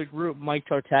particular group, Mike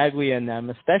Tartaglia and them,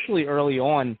 especially early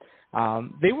on,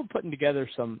 they were putting together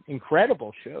some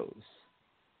incredible shows.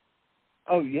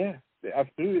 Oh yeah,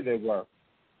 absolutely they were.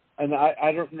 And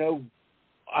I don't know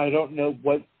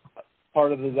what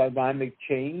part of the dynamic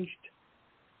changed,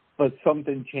 but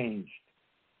something changed.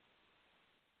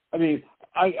 I mean,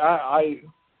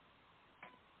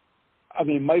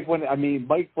 Mike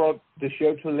brought the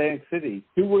show to Atlantic City.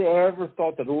 Who would have ever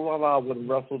thought that Ooh La La would have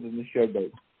wrestled in the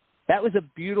Showboat? That was a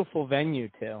beautiful venue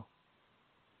too.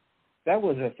 That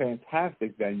was a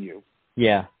fantastic venue.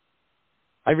 Yeah,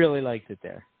 I really liked it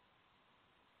there.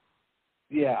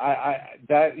 Yeah,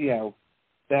 that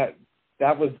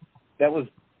was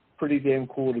pretty damn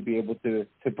cool to be able to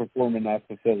perform in that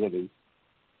facility.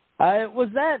 Was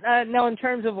that now in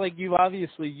terms of like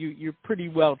you're pretty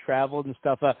well traveled and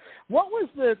stuff? What was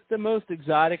the most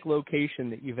exotic location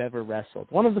that you've ever wrestled?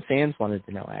 One of the fans wanted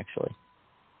to know actually.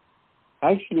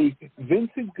 Actually,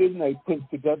 Vincent Goodnight put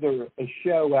together a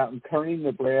show out in Kearney,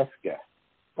 Nebraska.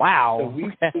 Wow. So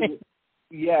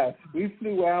we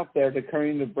flew out there to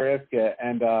Kearney, Nebraska,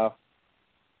 and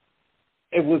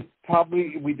it was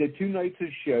we did 2 nights of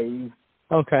shows.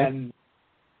 Okay. And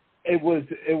it was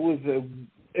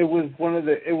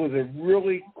a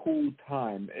really cool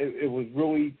time. It was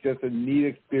really just a neat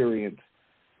experience.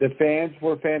 The fans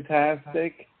were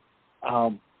fantastic.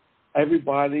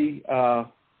 Everybody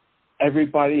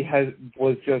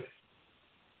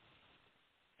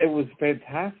it was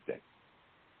fantastic.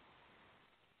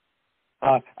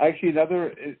 Actually,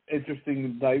 another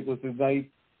interesting night was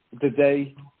the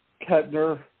day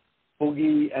Kettner,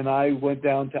 Boogie, and I went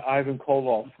down to Ivan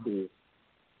Koloff's school.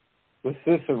 With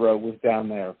Cicero was down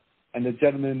there, and the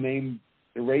gentleman named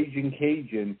the Raging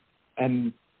Cajun,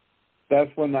 and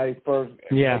that's when I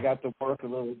got to work a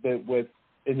little bit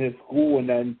in his school, and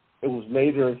then it was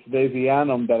later at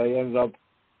Davianum that I ended up,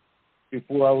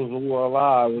 before I was a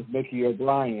I was Mickey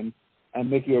O'Brien, and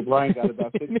Mickey O'Brien got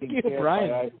about 15 cares by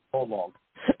Ivan Koloff.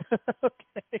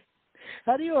 Okay.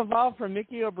 How do you evolve from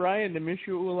Mickey O'Brien to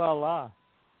Monsieur Ooh La La?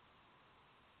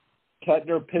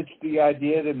 Kettner pitched the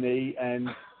idea to me, and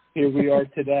here we are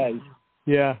today.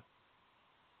 Yeah.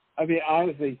 I mean,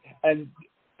 honestly, and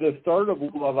the start of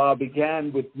Ooh La La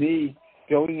began with me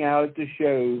going out to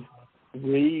shows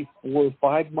 3, 4,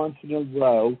 5 months in a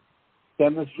row,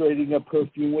 demonstrating a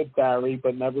perfume with Barry,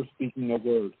 but never speaking a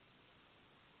word.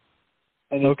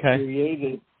 And it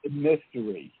created a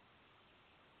mystery.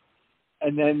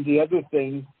 And then the other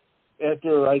thing,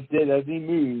 after I did any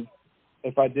move,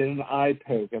 if I did an eye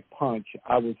poke, a punch,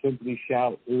 I would simply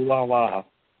shout, "Ooh la la."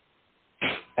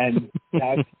 And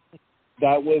that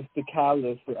was the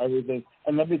catalyst for everything.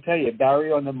 And let me tell you,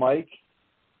 Barry on the mic,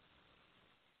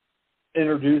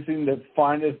 introducing the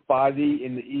finest body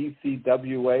in the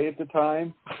ECWA at the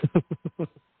time,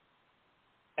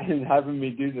 and having me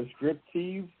do the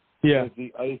striptease was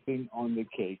the icing on the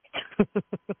cake.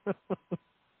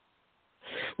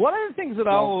 One of the things that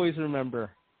I'll always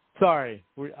remember. Sorry,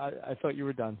 I thought you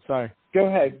were done. Sorry. Go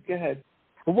ahead.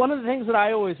 One of the things that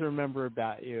I always remember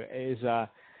about you is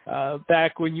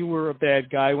back when you were a bad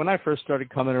guy, when I first started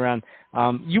coming around,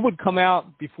 you would come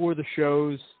out before the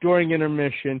shows, during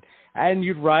intermission, and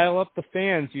you'd rile up the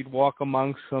fans. You'd walk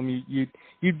amongst them.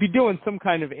 You'd be doing some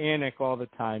kind of antic all the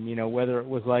time, whether it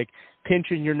was like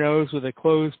pinching your nose with a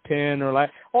clothespin or I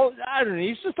don't know.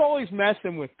 He's just always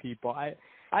messing with people.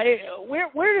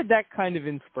 Where did that kind of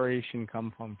inspiration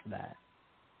come from for that?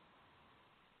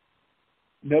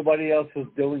 Nobody else was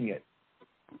doing it.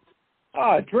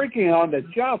 Drinking on the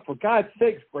job, for God's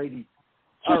sakes, Brady.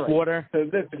 Just water. So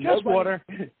listen, just water.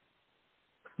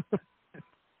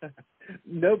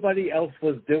 Nobody else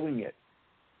was doing it.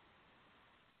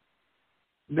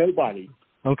 Nobody.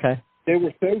 Okay. They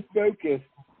were so focused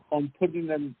on putting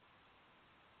them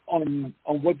on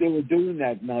what they were doing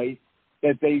that night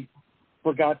that they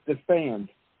forgot the fans.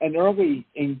 And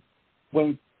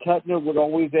when Kettner would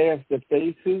always ask the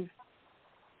faces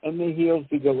and the heels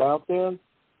to go out there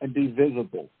and be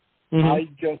visible, I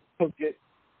just took it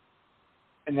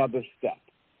another step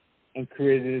and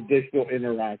created additional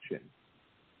interaction.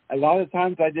 A lot of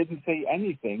times I didn't say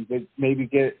anything, but maybe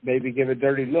give a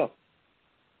dirty look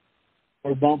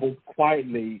or mumble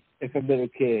quietly if a little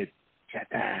kid.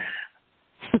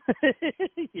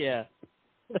 Yeah.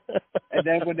 And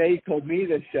then when they told me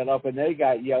to shut up and they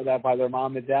got yelled at by their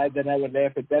mom and dad, then I would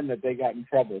laugh at them that they got in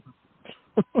trouble.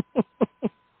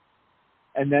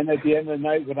 And then at the end of the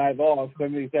night when I lost,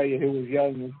 let me tell you who was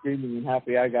yelling and screaming and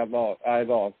happy I lost.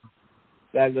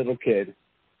 That little kid.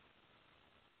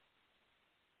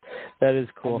 That is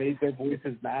cool. I made their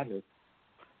voices matter.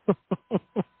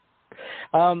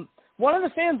 One of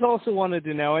the fans also wanted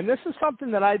to know, and this is something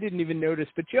that I didn't even notice,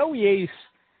 but Joey Ace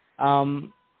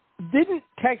didn't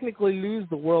technically lose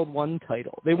the World 1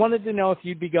 title. They wanted to know if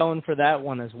you'd be going for that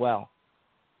one as well.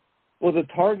 Well, the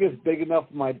target's big enough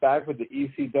in my back with the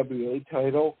ECWA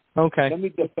title. Okay. Let me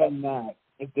defend that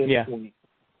at this point.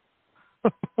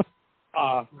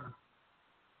 I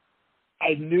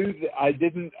knew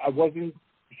that I wasn't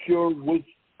sure which.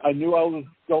 I knew I was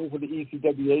going for the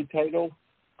ECWA title.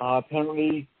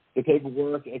 Apparently, the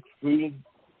paperwork excluded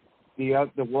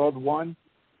the World 1.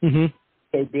 Mm-hmm.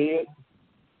 So be it.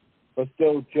 But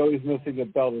still, Joey's missing a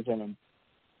belt in him.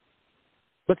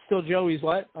 But still, Joey's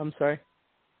what? I'm sorry.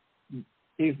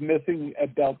 He's missing a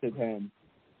belt in him.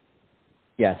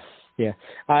 Yes.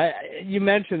 Yeah. You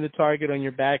mentioned the target on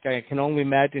your back. I can only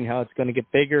imagine how it's going to get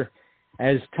bigger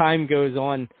as time goes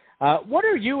on. What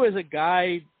are you as a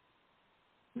guy?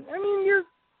 I mean, you're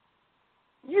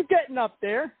getting up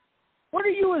there. What are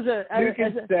you as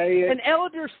an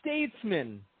elder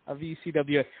statesman of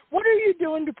ECWA? What are you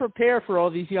doing to prepare for all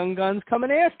these young guns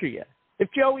coming after you? If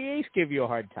Joey Ace gave you a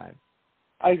hard time,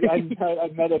 I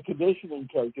met a conditioning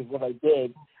coach is what I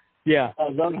did. Yeah. I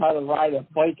learned how to ride a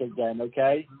bike again,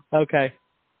 okay? Okay.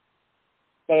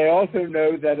 But I also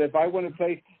know that if I want to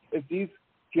play, if these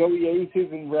Joey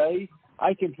Aces and Ray,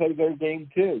 I can play their game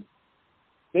too.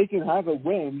 They can have a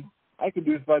win. I can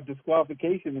do it by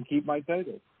disqualification and keep my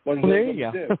title. What Well, there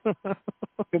you go.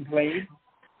 Complain?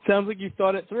 Sounds like you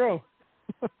thought it through.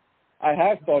 I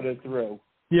have thought it through.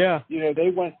 Yeah.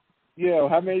 They went,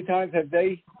 how many times have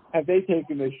they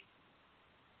taken the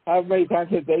How many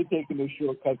times have they taken the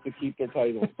shortcut to keep their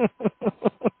title?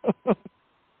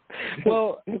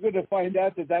 Well, you're going to find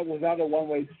out that was not a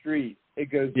one-way street.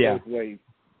 It goes both ways.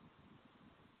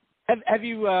 Have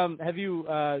you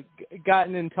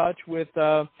gotten in touch with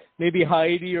maybe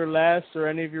Heidi or Les or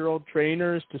any of your old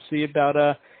trainers to see about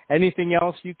anything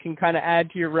else you can kind of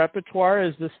add to your repertoire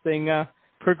as this thing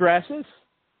progresses?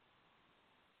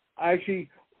 Actually,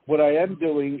 what I am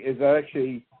doing is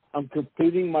I'm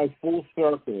completing my full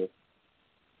circle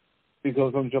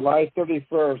because on July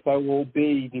 31st, I will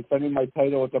be defending my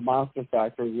title at the Monster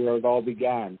Factory where it all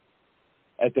began,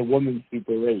 at the Women's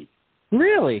Super 8.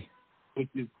 Really? Which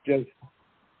is just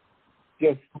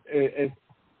it's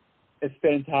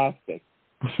fantastic.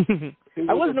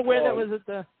 I wasn't aware that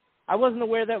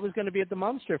was going to be at the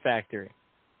Monster Factory.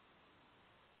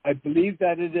 I believe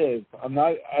that it is. I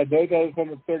know that it's on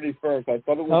the 31st. I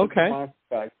thought it was at the Monster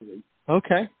Factory.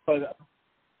 Okay. But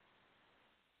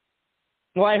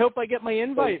well, I hope I get my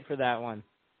invite for that one.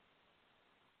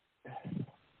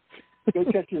 Go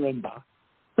check your inbox.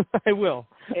 I will.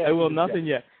 Yeah, I will. Nothing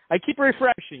yet. I keep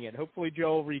refreshing it. Hopefully,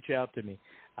 Joe will reach out to me.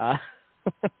 I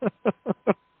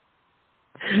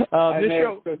may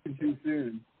have spoken too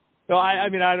soon. No, I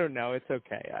mean, I don't know. It's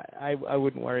okay. I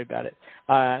wouldn't worry about it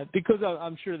because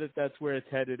I'm sure that's where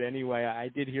it's headed anyway. I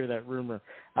did hear that rumor.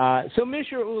 So,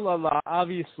 Mr. Ulala,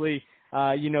 obviously,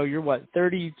 you're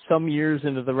 30-some years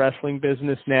into the wrestling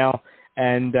business now,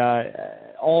 and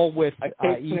all with I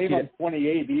can't claim I'm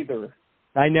 28 either.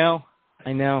 I know.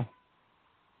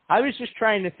 I was just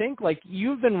trying to think, like,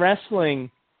 you've been wrestling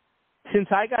since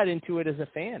I got into it as a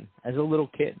fan, as a little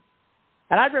kid.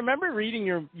 And I remember reading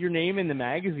your name in the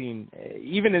magazine,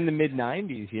 even in the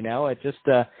mid-'90s, It just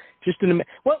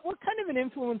what kind of an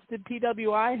influence did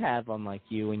PWI have on, like,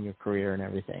 you and your career and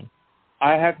everything?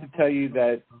 I have to tell you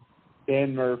that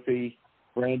Dan Murphy,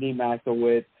 Randy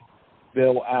Makowitz,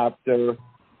 Bill Apter,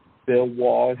 Bill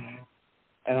Walsh,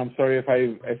 and I'm sorry if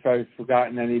I've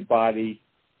forgotten anybody,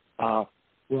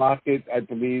 Rocket, I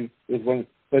believe, is one,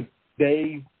 but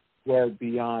they were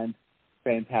beyond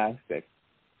fantastic.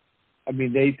 I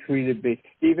mean, they treated me.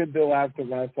 Even Bill Apter,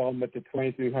 when I saw him at the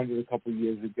 2300 a couple of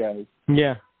years ago,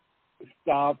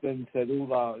 stopped and said,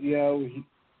 "Ula,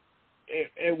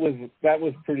 that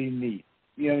was pretty neat."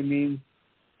 You know what I mean?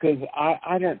 Because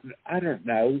I don't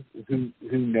know who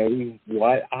knows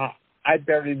what. I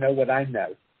barely know what I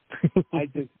know. I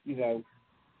just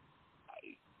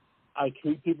I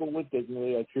treat people with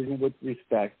dignity. I treat them with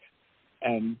respect,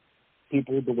 and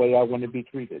people the way I want to be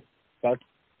treated. That's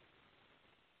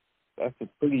a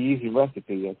pretty easy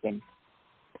recipe, I think.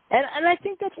 And I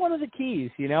think that's one of the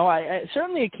keys. I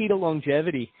certainly a key to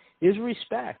longevity is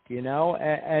respect.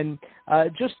 And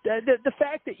just the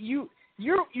fact that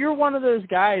you're one of those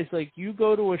guys, like, you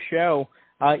go to a show,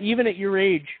 even at your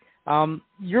age,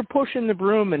 you're pushing the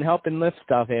broom and helping lift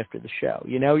stuff after the show.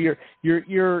 You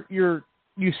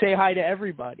say hi to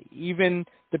everybody, even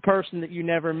the person that you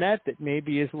never met that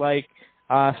maybe is like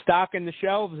stocking the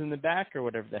shelves in the back or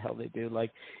whatever the hell they do.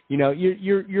 Like,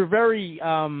 you're very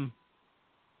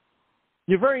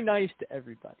nice to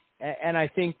everybody. And I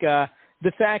think the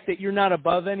fact that you're not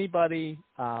above anybody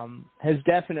has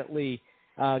definitely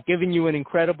given you an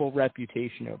incredible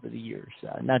reputation over the years,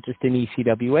 not just in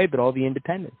ECWA, but all the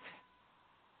independents.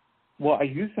 Well, I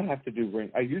used to do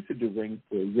ring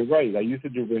crew. You're right. I used to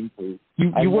do ring crew.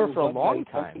 You were for a long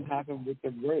time. Something happened with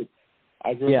the group.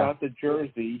 I drove out to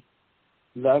Jersey.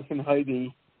 Les and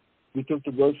Heidi, we took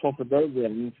the ropes off of their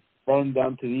rings, brought them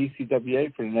down to the ECWA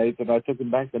for the night, and I took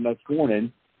them back the next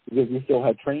morning because we still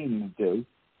had training to do.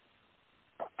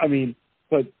 I mean,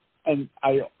 and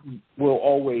I will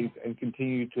always and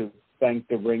continue to thank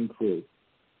the ring crew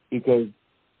because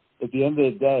at the end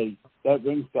of the day, that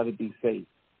ring's got to be safe.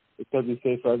 It's got to be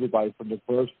safe for everybody from the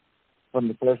first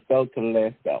belt to the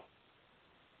last belt.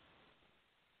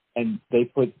 and they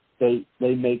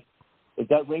make, if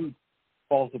that ring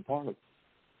falls apart,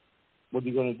 what are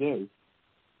you going to do?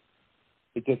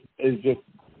 It just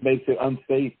makes it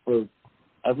unsafe for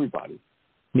everybody.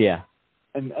 Yeah.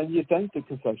 And you thank the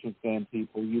concession stand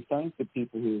people. You thank the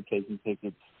people who are taking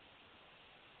tickets,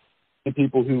 the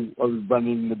people who are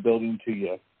running the building to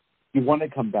you. You want to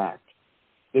come back.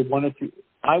 I want to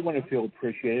feel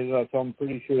appreciated, so I'm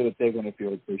pretty sure that they want to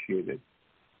feel appreciated.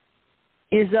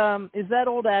 Is that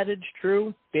old adage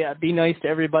true? Be nice to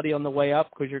everybody on the way up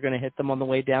because you're going to hit them on the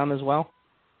way down as well?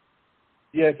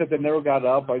 Yeah, except I never got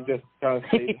up. I just kind of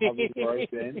stayed probably where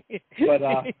I've been.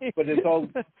 But it's all.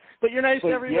 But you're nice to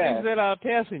everybody that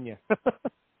passing you.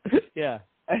 Yeah.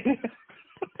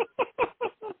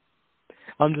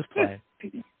 I'm just playing.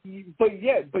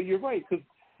 But you're right, because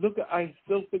look, I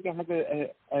still think I have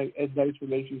a nice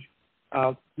relationship.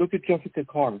 Look at Jessica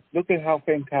Carter. Look at how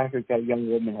fantastic that young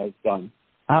woman has done.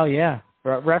 Oh, yeah.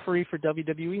 Referee for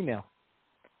WWE now.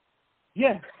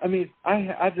 Yeah. I mean,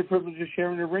 I had the privilege of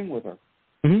sharing a ring with her.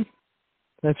 Mm-hmm.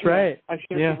 That's right. I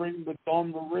shared the ring with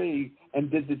Dawn Marie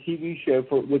and did the TV show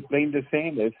with Lane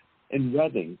DeSantis in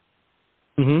Reading.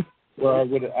 Mm-hmm. Where I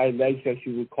alleged that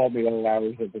she would call me all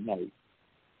hours of the night.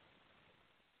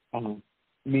 I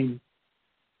mean,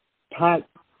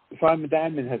 Simon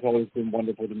Diamond has always been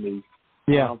wonderful to me.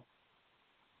 Yeah.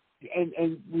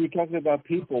 And we were talking about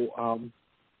people.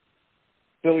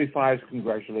 Billy Fives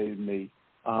congratulated me.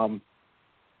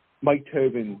 Mike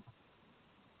Tobin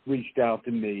reached out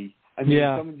to me. I mean,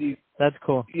 some of these. That's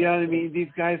cool. You know what I mean? These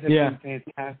guys have been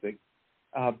fantastic.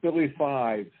 Billy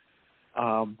Fives,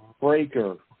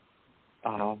 Breaker,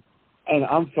 and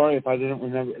I'm sorry if I didn't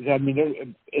remember. I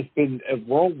mean, it's been a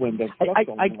whirlwind of stuff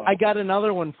going on. I got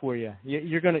another one for you.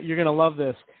 You're gonna love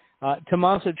this.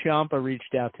 Tommaso Ciampa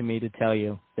reached out to me to tell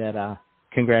you that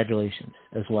congratulations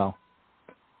as well.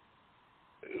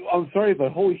 I'm sorry,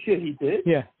 but holy shit, he did?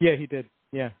 Yeah, he did.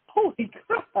 Yeah. Holy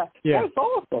crap. Yeah. That's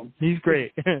awesome. He's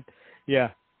great.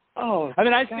 Yeah. Oh. I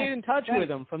mean, I stayed in touch with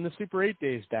him from the Super 8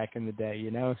 days back in the day,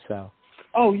 you know, so.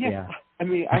 Oh, yeah. I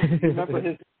mean, you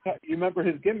remember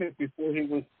his gimmick before he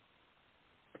was.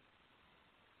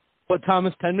 What,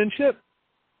 Thomas Penmanship?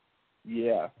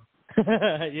 Yeah.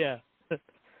 Yeah.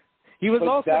 He was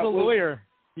also the lawyer.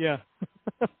 Yeah.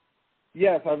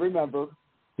 Yes, I remember.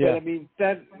 Yeah. But I mean,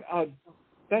 that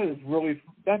is really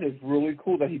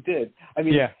cool that he did. I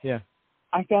mean, yeah.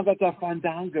 I found out that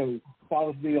Fandango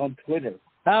follows me on Twitter.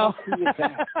 Oh, how cool is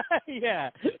that? Yeah,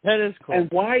 that is cool.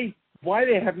 And why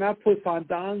they have not put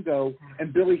Fandango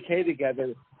and Billy Kay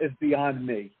together is beyond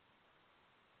me.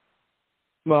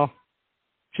 Well,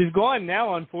 she's gone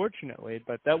now, unfortunately,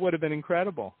 but that would have been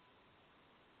incredible.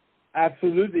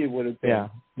 Absolutely, it would have been.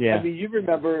 Yeah. I mean, you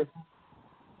remember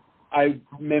I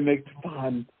mimicked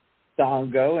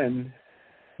Fandango and.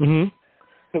 Mm-hmm.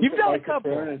 You've done a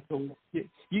couple.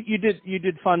 You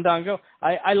did Fandango.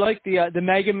 I like the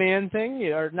Mega Man thing,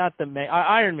 or not the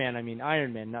Iron Man. I mean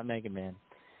Iron Man, not Mega Man.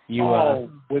 Yeah.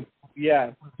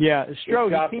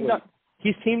 Stro.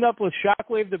 He's teamed up with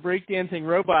Shockwave, the breakdancing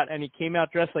robot, and he came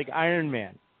out dressed like Iron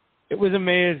Man. It was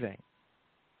amazing.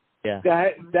 Yeah.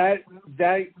 That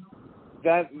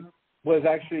was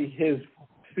actually his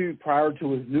suit prior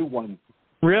to his new one.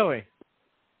 Really?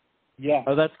 Yeah.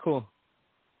 Oh, that's cool.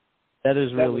 That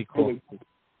is really cool. Really cool.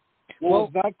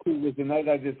 What's not cool was the night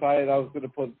I decided I was going to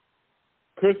put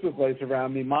Christmas lights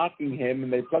around me, mocking him,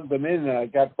 and they plugged them in, and I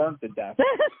got burnt to death.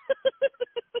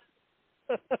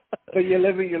 But you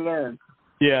live and you learn.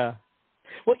 Yeah.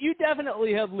 Well, you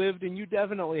definitely have lived and you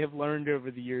definitely have learned over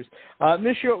the years.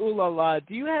 Mr. Ulala,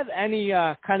 do you have any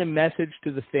kind of message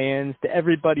to the fans, to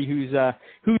everybody who's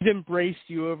embraced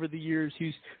you over the years,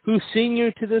 who's seen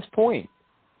you to this point?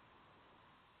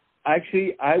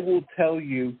 Actually, I will tell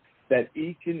you that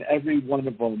each and every one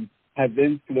of them have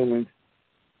influenced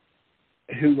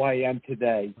who I am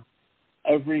today.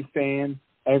 Every fan,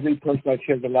 every person I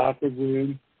share the locker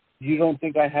room, you don't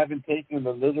think I haven't taken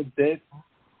a little bit?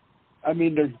 I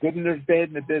mean, there's good and there's bad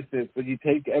in the business, but you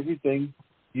take everything,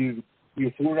 you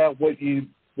sort out what you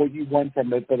want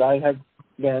from it. But I have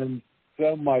learned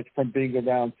so much from being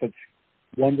around such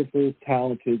wonderful,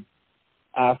 talented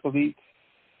athletes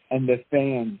and the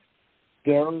fans.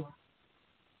 Their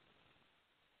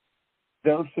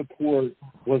support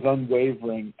was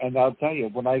unwavering, and I'll tell you,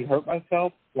 when I hurt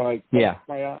myself, when I closed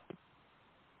my eyes,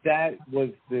 that was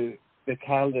the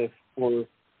catalyst for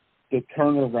the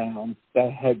turnaround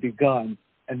that had begun,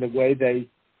 and the way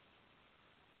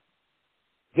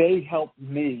they helped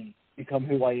me become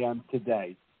who I am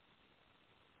today,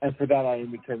 and for that I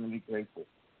am eternally grateful.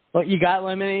 Well, you got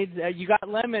lemonades. You got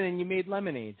lemon, and you made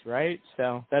lemonades, right?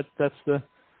 So that's the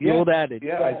The old adage.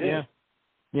 Yeah, I did.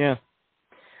 Yeah.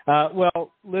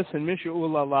 Well, listen, Mr. Ooh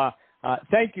La La,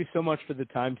 thank you so much for the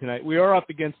time tonight. We are up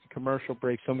against the commercial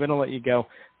break, so I'm going to let you go.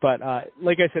 But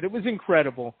like I said, it was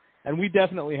incredible, and we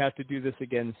definitely have to do this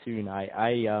again soon.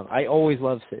 I always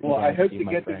love sitting down. Well, I hope with to you,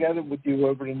 get my friend. together with you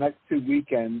over the next 2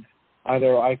 weekends.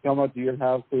 Either I come up to your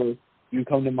house or you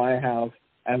come to my house,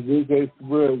 and we'll go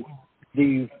through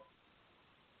these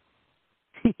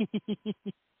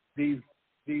the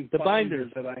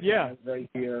binders that I yeah. have right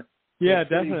here. Yeah,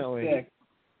 They're definitely. thick.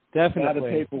 Definitely. A lot of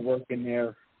paperwork in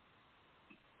there.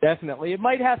 Definitely. It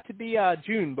might have to be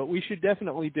June, but we should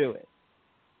definitely do it.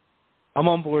 I'm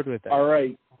on board with that. All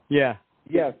right. Yeah.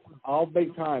 Yes, I'll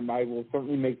make time. I will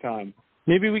certainly make time.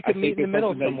 Maybe we could I meet think in the it's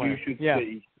middle something somewhere. That you should yeah.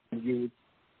 see.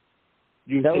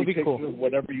 You that take would be pictures cool. of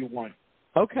whatever you want.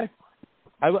 Okay.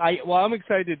 Well, I'm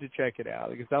excited to check it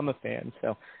out because I'm a fan.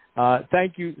 So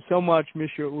thank you so much,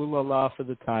 Mr. Ooh La La, for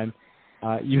the time.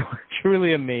 You are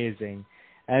truly amazing.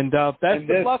 And best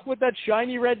of luck with that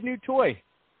shiny red new toy.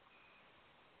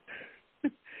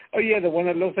 Oh, yeah, the one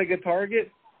that looks like a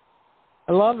target?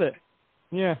 I love it.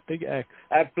 Yeah, big X.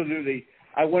 Absolutely.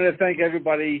 I want to thank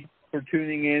everybody for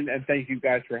tuning in, and thank you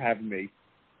guys for having me.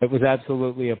 It was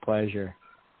absolutely a pleasure.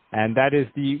 And that is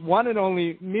the one and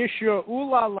only Monsieur Ooh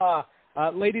La La.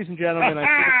 Ladies and gentlemen, I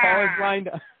see the callers lined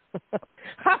up.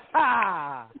 Ha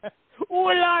ha!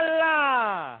 Ooh La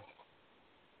La!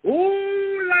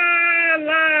 Ooh la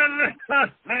la!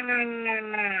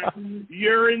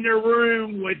 You're in the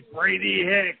room with Brady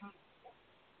Hicks.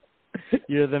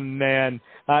 You're the man.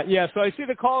 Yeah, so I see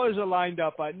the callers are lined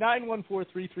up.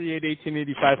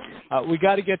 914-338-1885. We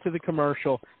got to get to the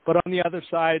commercial. But on the other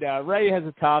side, Ray has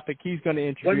a topic he's going to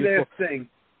introduce. One last thing.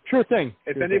 Sure thing.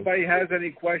 If anybody has any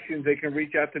questions, they can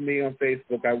reach out to me on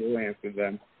Facebook. I will answer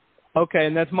them. Okay,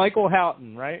 and that's Michael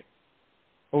Houghton, right?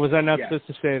 Or was I not supposed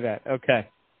to say that? Okay.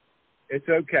 It's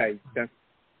okay.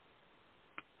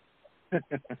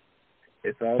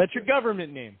 It's all That's your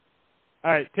government name.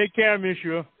 All right, take care,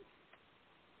 monsieur.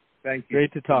 Thank you.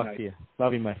 Great to talk to you.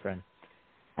 Love you, my friend.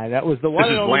 And that was the one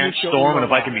This is and only Lance show. Storm, and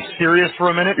if I can be serious for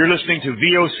a minute, you're listening to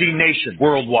VOC Nation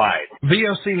Worldwide.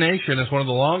 VOC Nation is one of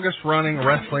the longest-running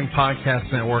wrestling podcast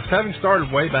networks, having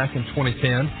started way back in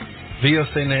 2010.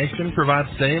 VOC Nation provides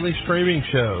daily streaming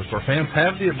shows where fans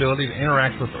have the ability to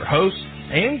interact with their hosts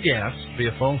and guests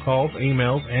via phone calls,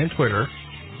 emails, and Twitter.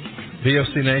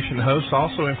 VOC Nation hosts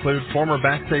also include former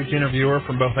backstage interviewer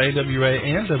from both AWA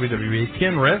and WWE,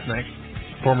 Ken Resnick,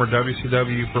 former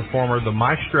WCW performer The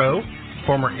Maestro,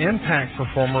 former Impact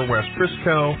performer Wes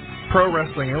Briscoe, Pro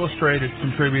Wrestling Illustrated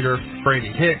contributor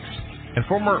Brady Hicks, and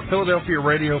former Philadelphia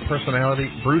radio personality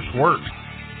Bruce Wirt.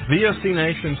 VOC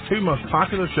Nation's two most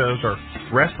popular shows are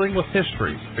Wrestling with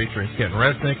History, featuring Ken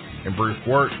Resnick and Bruce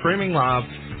Wirt, streaming live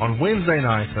on Wednesday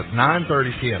nights at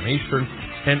 9:30 p.m. Eastern,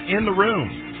 and In the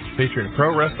Room, featuring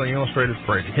Pro Wrestling Illustrated's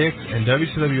Brady Hicks and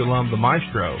WCW alum The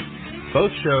Maestro.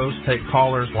 Both shows take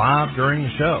callers live during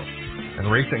the show,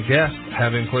 and recent guests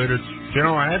have included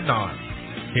General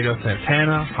Adnan, Tito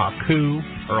Santana, Haku,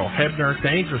 Earl Hebner,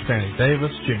 Dangerous Danny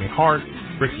Davis, Jimmy Hart,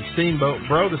 Ricky Steamboat,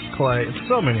 Brodus Clay, and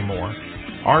so many more.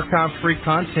 Archive-free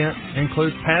content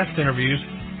includes past interviews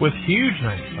with huge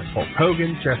names like Hulk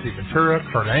Hogan, Jesse Ventura,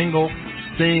 Kurt Angle,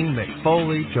 Sting, Mick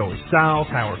Foley, Joey Styles,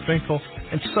 Howard Finkel,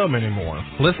 and so many more.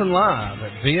 Listen live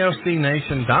at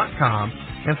VOCNation.com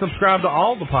and subscribe to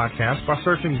all the podcasts by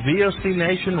searching VOC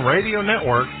Nation Radio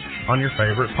Network on your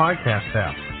favorite podcast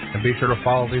app. And be sure to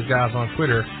follow these guys on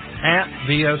Twitter at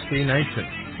VOC Nation.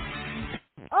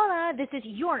 Hola, this is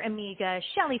your amiga,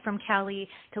 Shelly from Cali,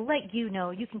 to let you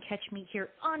know you can catch me here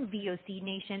on VOC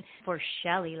Nation for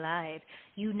Shelly Live.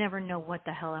 You never know what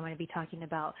the hell I'm going to be talking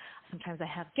about. Sometimes I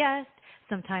have guests.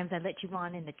 Sometimes I let you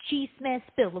on in the cheese-mess,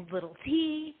 spill a little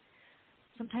tea.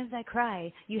 Sometimes I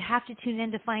cry. You have to tune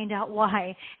in to find out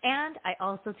why. And I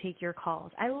also take your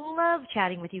calls. I love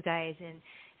chatting with you guys and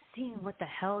seeing what the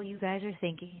hell you guys are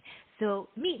thinking. So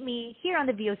meet me here on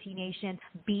the VOC Nation.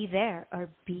 Be there or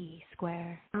be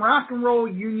square. Rock and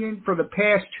Roll Union for the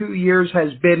past 2 years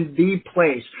has been the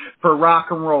place for rock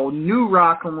and roll, new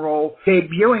rock and roll,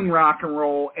 debuting rock and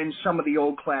roll, and some of the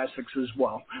old classics as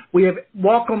well. We have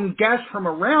welcomed guests from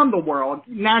around the world,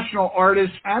 national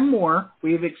artists, and more.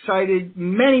 We have excited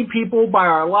many people by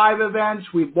our live events.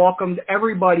 We've welcomed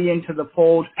everybody into the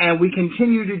fold, and we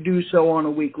continue to do so on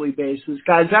a weekly basis.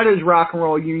 Guys, that is Rock and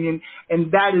Roll Union,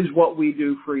 and that is what we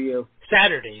do for you.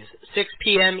 Saturdays, 6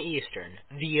 p.m. Eastern,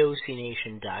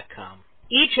 VOCNation.com.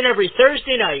 Each and every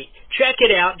Thursday night, check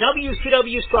it out,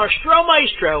 WCW star Stro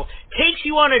Maestro takes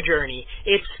you on a journey.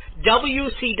 It's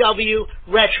WCW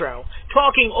Retro.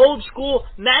 talking old school,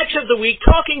 match of the week,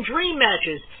 talking dream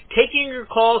matches, taking your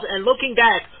calls and looking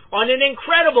back on an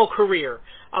incredible career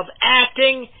of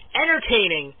acting,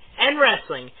 entertaining, and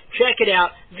wrestling. Check it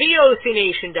out,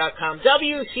 VOCNation.com,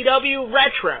 WCW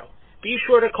Retro. Be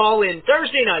sure to call in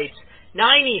Thursday nights,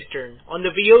 9 Eastern, on the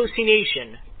VOC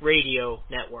Nation Radio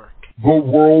Network. The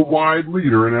worldwide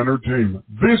leader in entertainment.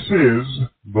 This is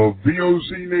the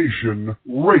VOC Nation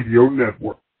Radio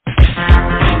Network.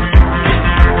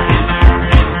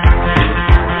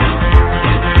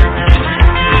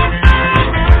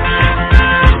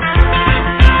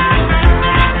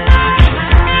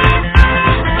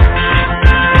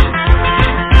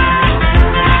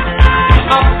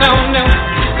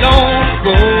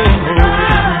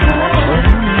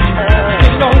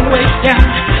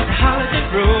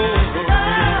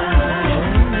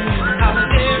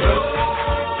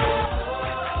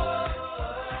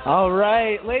 All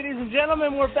right, ladies and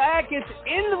gentlemen, we're back. It's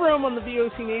In the Room on the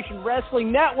VOC Nation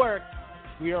Wrestling Network.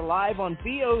 We are live on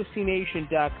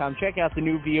VOCNation.com. Check out the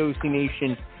new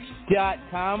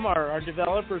VOCNation.com. Our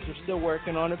developers are still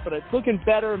working on it, but it's looking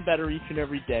better and better each and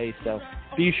every day, so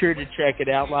be sure to check it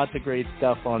out. Lots of great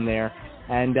stuff on there.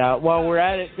 And while we're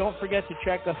at it, don't forget to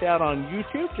check us out on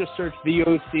YouTube. Just search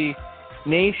VOC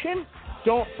Nation.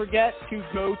 Don't forget to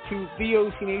go to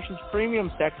VOC Nation's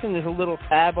premium section. There's a little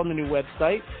tab on the new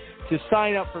website to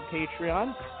sign up for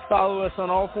Patreon. Follow us on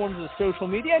all forms of social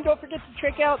media. And don't forget to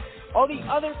check out all the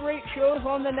other great shows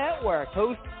on the network.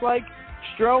 Hosts like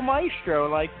Stro Maestro,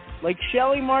 like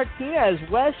Shelly Martinez,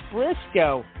 Wes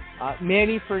Briscoe,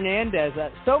 Manny Fernandez,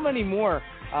 so many more.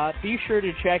 Be sure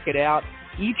to check it out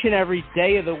each and every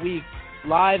day of the week.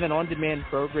 Live and on-demand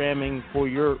programming for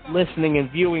your listening and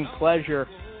viewing pleasure.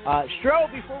 Stro,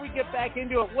 before we get back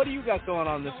into it, what do you got going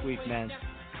on this week, man?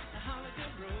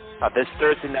 This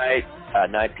Thursday night,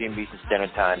 9 p.m. Eastern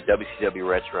Standard Time, WCW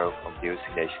Retro on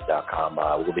VOCNation.com.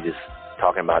 We'll be just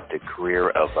talking about the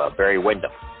career of Barry Windham.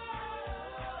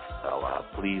 So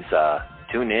please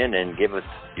tune in and give us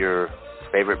your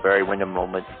favorite Barry Windham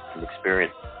moment and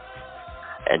experience.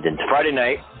 And then Friday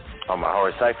night, on my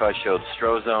Horror Sci-Fi show, The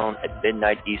Stro Zone, at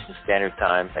midnight Eastern Standard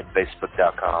Time at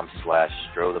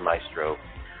Facebook.com/Stro the Maestro.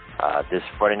 This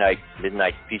Friday night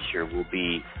midnight feature will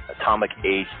be Atomic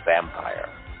Age Vampire.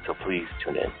 So please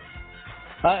tune in.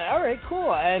 All right,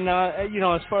 cool. And,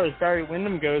 as far as Barry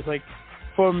Windham goes,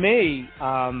 for me,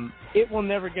 it will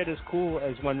never get as cool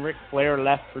as when Ric Flair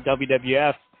left for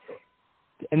WWF.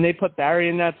 And they put Barry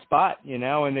in that spot, and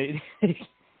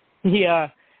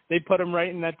they put him right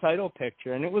in that title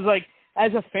picture. And it was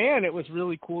as a fan, it was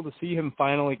really cool to see him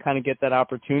finally kind of get that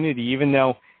opportunity, even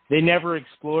though they never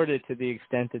explored it to the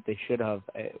extent that they should have.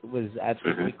 It was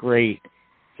absolutely great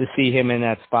to see him in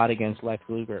that spot against Lex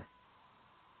Luger.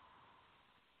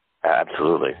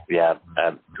 Absolutely. Yeah.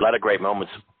 A lot of great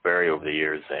moments with Barry over the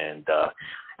years. And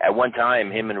at one time,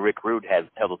 him and Rick Rude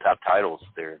held the top titles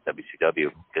there at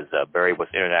WCW because Barry was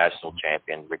international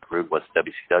champion. Rick Rude was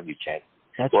WCW champion.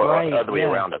 That's or right. The other way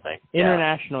around, I think.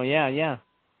 International, yeah.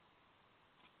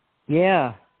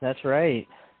 Yeah, that's right.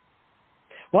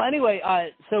 Well, anyway,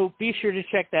 so be sure to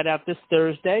check that out this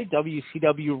Thursday,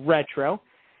 WCW Retro.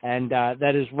 And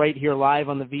that is right here live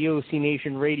on the VOC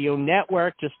Nation Radio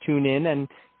Network. Just tune in, and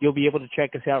you'll be able to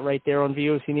check us out right there on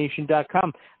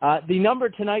VOCNation.com. The number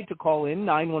tonight to call in,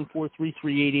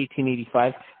 914-338-1885.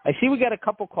 I see we got a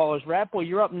couple callers. Ratboy,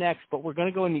 you're up next, but we're going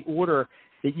to go in the order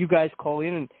that you guys call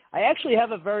in. And I actually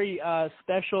have a very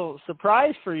special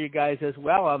surprise for you guys as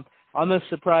well. I'm as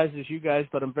surprised as you guys,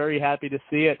 but I'm very happy to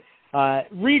see it.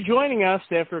 Rejoining us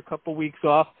after a couple weeks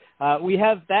off, we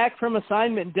have back from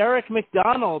assignment Derek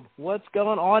McDonald. What's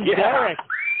going on, Derek?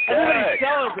 Everybody's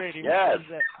celebrating. Yes.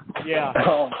 Yeah.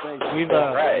 Oh, thank you.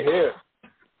 Right.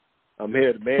 I'm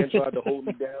here. The man tried to hold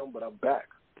me down, but I'm back.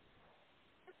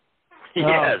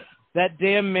 Yes. That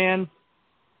damn man.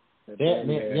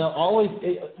 It's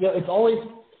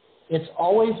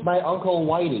always my Uncle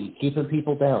Whitey keeping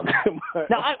people down.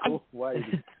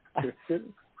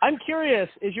 I'm curious,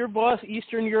 is your boss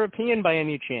Eastern European by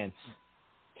any chance?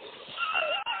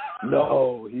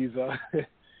 No, he's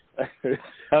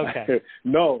okay.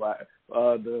 No,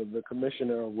 the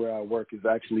commissioner where I work is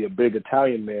actually a big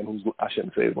Italian man who's, I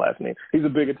shouldn't say his last name. He's a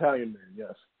big Italian man,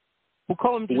 yes. We'll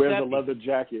call him Giuseppe. He wears a leather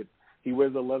jacket. He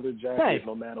wears a leather jacket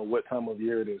no matter what time of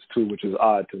year it is, too, which is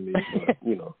odd to me, but,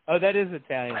 Oh, that is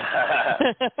Italian.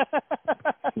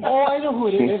 Oh, I know who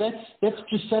it is. That's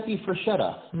Giuseppe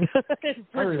Freshetta.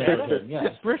 Freshetta? Yeah.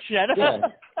 Freshetta? Yeah.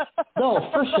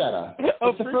 No, Freshetta. Oh,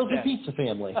 it's the frozen pizza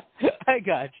family. I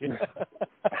got you.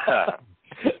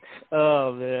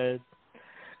 Oh, man.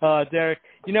 Derek,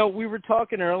 we were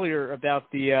talking earlier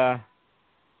about the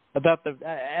about the,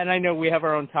 and I know we have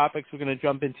our own topics we're going to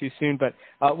jump into soon, but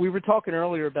we were talking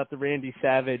earlier about the Randy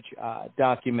Savage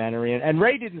documentary, and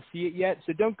Ray didn't see it yet,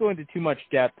 so don't go into too much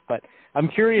depth, but I'm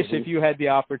curious if you had the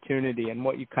opportunity and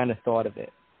what you kind of thought of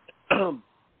it.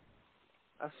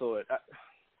 I saw it.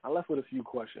 I left with a few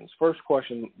questions. First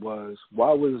question was,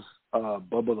 why was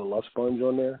Bubba the Love Sponge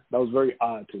on there? That was very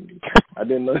odd to me. I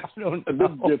didn't know. I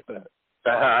didn't get that.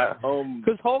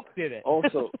 Because Hulk did it.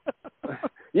 Also,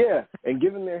 yeah, and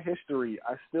given their history,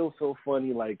 I still feel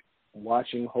funny, like,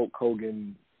 watching Hulk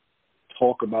Hogan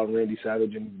talk about Randy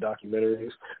Savage in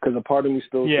documentaries, because a part of me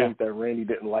still thinks that Randy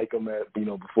didn't like him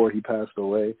before he passed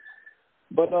away.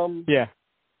 But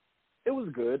it was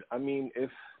good. I mean, if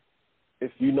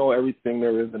you know everything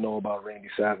there is to know about Randy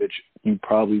Savage, you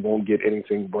probably won't get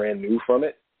anything brand new from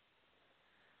it.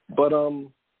 But I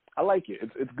like it.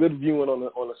 It's good viewing on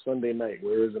a Sunday night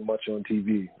where there isn't much on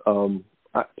TV.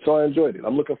 So I enjoyed it.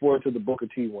 I'm looking forward to the Booker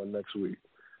T one next week.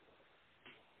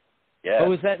 Yeah.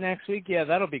 Oh, is that next week? Yeah,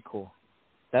 that'll be cool.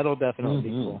 That'll definitely be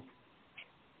cool.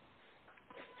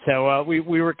 So we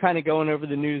were kind of going over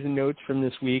the news and notes from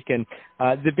this week, and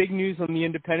the big news on the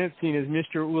independent scene is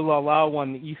Mr. Ooh La La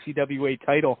won the ECWA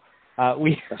title.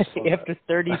 After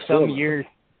 30-some years.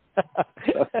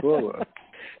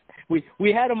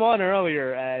 We had him on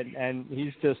earlier, and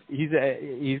he's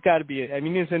got to be. I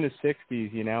mean, he's in his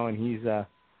 60s, you know, and he's no,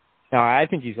 I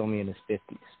think he's only in his 50s,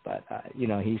 but you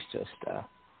know, he's just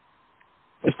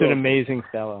an amazing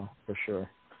fellow for sure.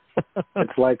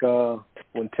 It's like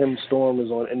when Tim Storm was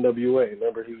on NWA.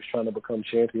 Remember, he was trying to become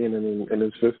champion in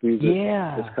his 50s.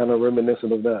 It's kind of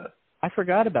reminiscent of that. I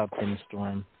forgot about Tim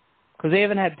Storm because they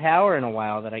haven't had Power in a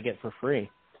while that I get for free.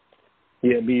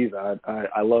 Yeah, me either.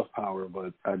 I love Power,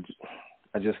 but I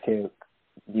just can't,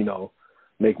 you know,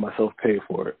 make myself pay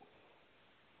for it.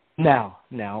 No,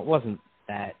 it wasn't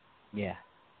that. Yeah.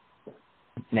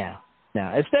 No,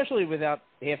 especially without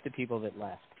half the people that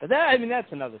left. But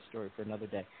that's another story for another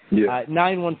day. Yeah.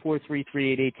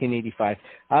 914-338-1885.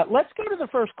 Let's go to the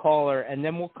first caller, and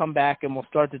then we'll come back and we'll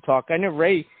start to talk. I know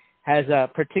Ray has a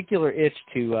particular itch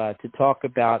to talk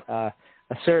about a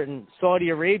certain Saudi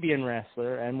Arabian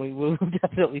wrestler, and we will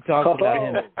definitely talk about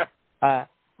him.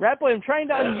 Ratboy, I'm trying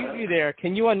to unmute you there.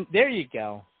 Can you there you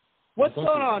go. What's going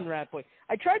on, Ratboy?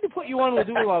 I tried to put you on with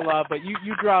Ooh La La, but you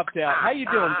dropped out. How you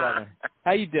doing, brother?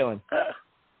 How you doing?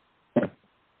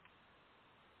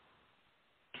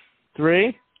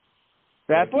 3?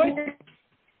 Ratboy?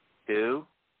 2.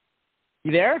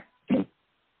 You there?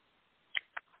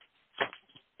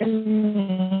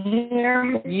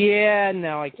 Yeah,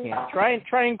 no, I can't. Try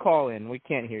and call in. We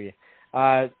can't hear you.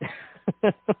 That's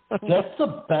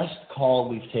the best call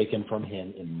we've taken from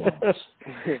him in months.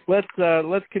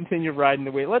 Let's continue riding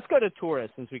the wave. Let's go to Tora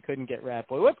since we couldn't get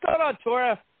Ratboy. What's going on,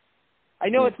 Tora? I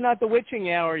know it's not the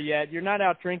witching hour yet. You're not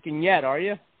out drinking yet, are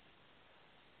you?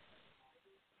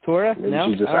 Tora? Maybe No?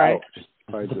 she's just all right. out.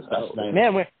 Probably just out.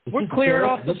 Man, we're clearing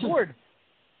off the board.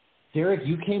 Derek,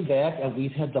 you came back, and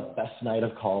we've had the best night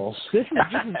of calls. This is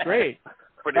great.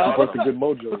 What's a good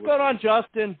mojo? What's going on,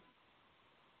 Justin?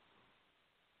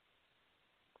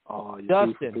 Oh, you're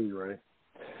Justin. me, right?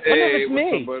 Hey, what's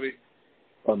me? up, buddy?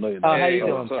 Oh, no, you're not. How you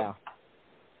doing, pal?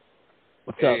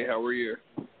 What's up? Hey, how are you?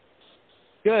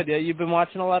 Good. You've been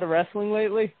watching a lot of wrestling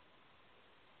lately?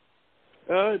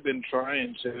 I've been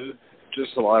trying to.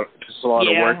 Just a lot of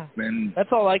work. Man.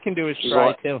 That's all I can do is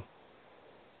try too.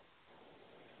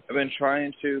 I've been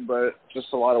trying to, but just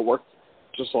a lot of work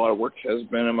has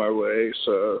been in my way,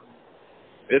 so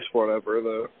it's whatever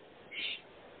though.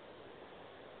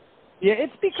 Yeah,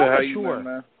 it's become so a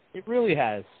chore. It really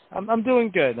has. I'm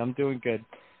doing good.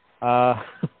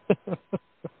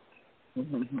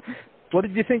 What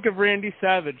did you think of Randy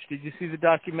Savage? Did you see the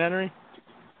documentary?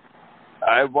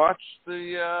 I watched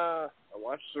the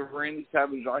Randy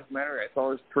Savage documentary. I thought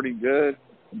it was pretty good,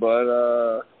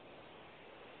 but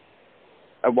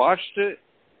I watched it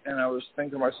and I was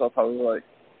thinking to myself, I was like,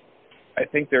 I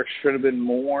think there should have been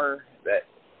more that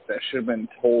should have been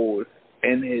told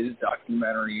in his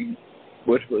documentary,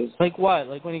 which was like what?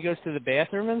 Like when he goes to the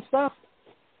bathroom and stuff?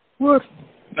 What?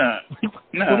 No. What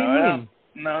do you mean?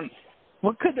 No.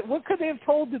 What could they have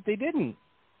told that they didn't?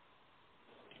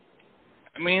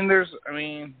 When I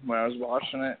was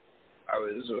watching it, I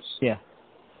was just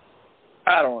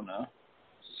I don't know.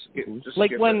 Just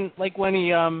like when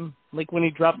he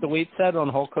dropped the weight set on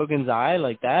Hulk Hogan's eye,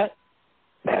 like that.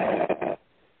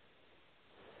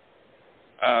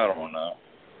 I don't know.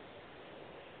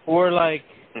 Or like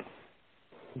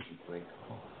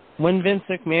when Vince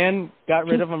McMahon got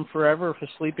rid of him forever for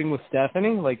sleeping with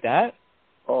Stephanie, like that.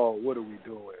 Oh, what are we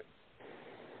doing?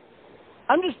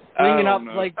 I'm just bringing up,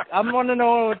 like, I want to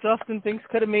know what Justin thinks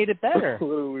could have made it better.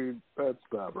 Literally, that's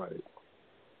not right.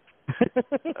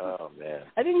 Oh, man.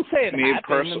 I didn't say it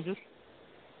happened.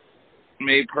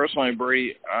 Me personally,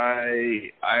 Bree,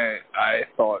 I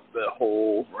thought the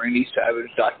whole Randy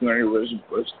Savage documentary was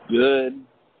good,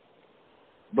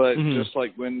 but just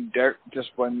like when Derek,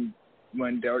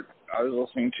 I was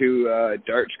listening to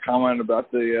Derek's comment about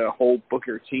the whole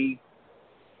Booker T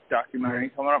documentary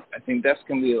coming up. I think that's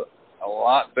going to be a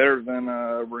lot better than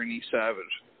Randy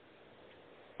Savage.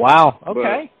 Wow.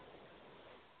 Okay.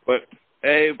 But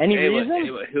any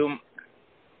reason?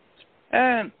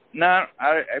 No,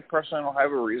 I personally don't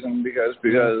have a reason because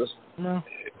no.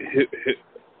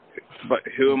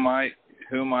 Who am I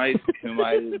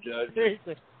to judge?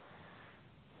 Seriously.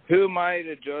 Who am I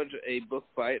to judge a book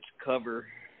by its cover?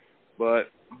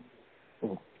 But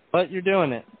you're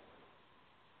doing it.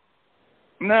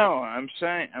 No, I'm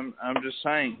just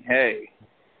saying, hey,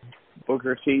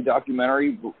 Booker T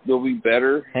documentary will be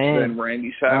better than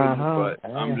Randy Savage, but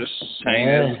I'm just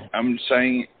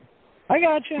saying I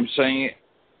got you. I'm saying it.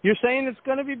 You're saying it's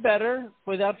going to be better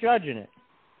without judging it.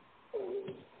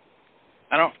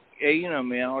 You know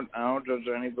me, I don't judge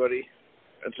anybody.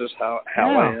 That's just how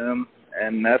I am,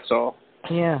 and that's all.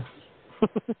 Yeah.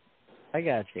 I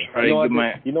got you.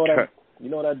 You know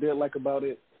what I did like about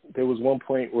it? There was one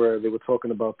point where they were talking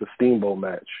about the Steamboat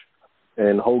match,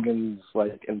 and Hogan's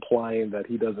like implying that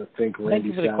he doesn't think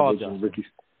Randy Savage and Ricky.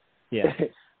 Yeah.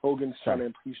 Hogan's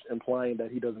implying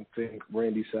that he doesn't think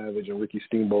Randy Savage and Ricky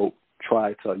Steamboat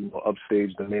tried to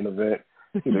upstage the main event.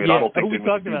 I don't think we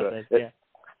talked about that. Yeah.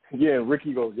 Yeah,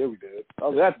 Ricky goes, yeah, we did. I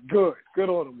was like, that's good. Good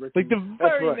on him, Ricky. Like the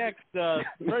very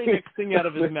next thing out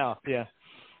of his mouth. Yeah.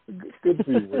 Good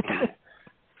for you, Ricky.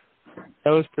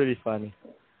 That was pretty funny.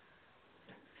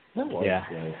 That was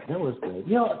good. That was good.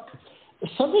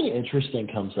 Something interesting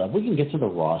comes up. We can get to the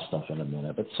Raw stuff in a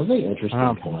minute, but something interesting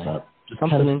comes up.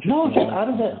 Out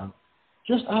of that.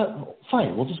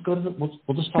 Fine. We'll just go to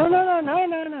we'll just talk. No. I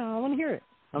want to hear it.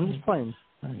 I'm just playing.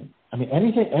 All right. I mean,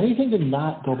 anything to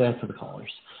not go back to the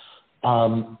callers.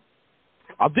 I'll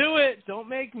do it. Don't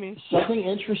make me. Something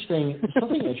interesting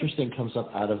comes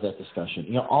up out of that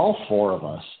discussion. All four of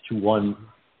us, to one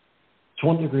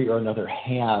degree or another,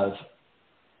 have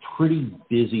pretty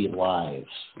busy lives,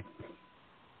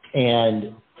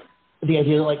 and the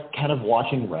idea that kind of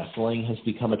watching wrestling has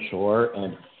become a chore.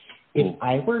 And if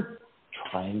I were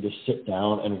trying to sit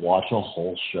down and watch a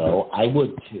whole show, I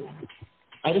would too.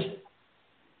 I just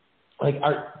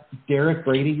Derek,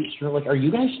 Brady, are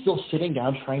you guys still sitting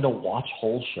down trying to watch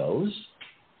whole shows?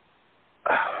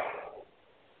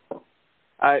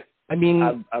 I've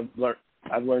done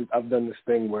this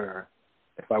thing where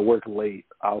if I work late,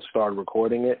 I'll start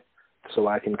recording it so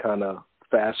I can kind of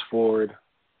fast forward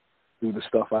through the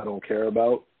stuff I don't care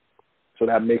about. So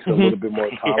that makes it a little bit more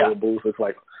tolerable.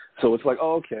 Yeah. So it's like,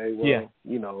 oh, okay, well,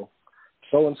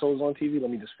 so and so's on TV.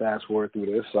 Let me just fast forward through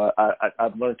this. So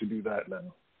I've learned to do that now.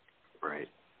 Right.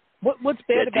 What's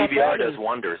bad about DVR that does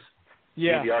wonders.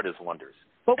 Yeah. DVR does wonders.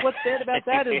 But what's bad about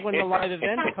that is when the live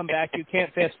events come back, you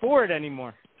can't fast forward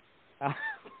anymore.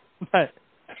 But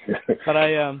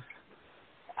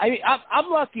I'm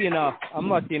lucky enough.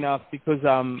 Because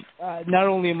not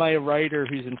only am I a writer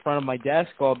who's in front of my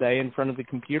desk all day, in front of the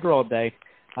computer all day,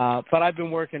 but I've been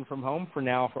working from home for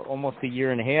almost a year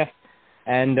and a half,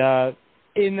 and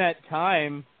in that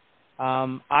time,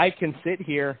 I can sit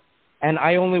here and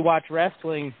I only watch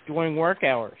wrestling during work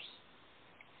hours.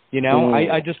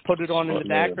 I just put it on in the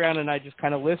background and I just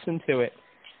kind of listen to it.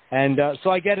 And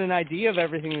so I get an idea of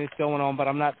everything that's going on, but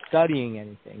I'm not studying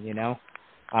anything,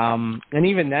 And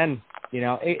even then,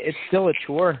 it's still a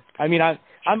chore. I mean, I'm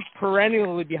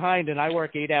perennially behind and I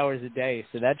work 8 hours a day,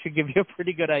 so that should give you a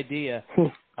pretty good idea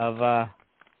of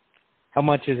how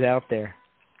much is out there.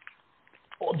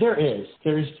 Well, there is.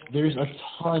 There's a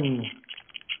ton.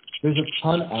 There's a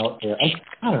ton out there.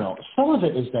 I don't know. Some of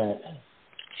it is that,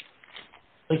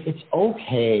 it's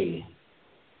okay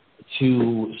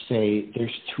to say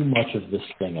there's too much of this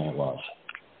thing I love.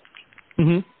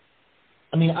 Mm-hmm.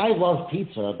 I mean, I love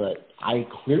pizza, but I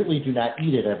clearly do not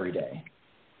eat it every day.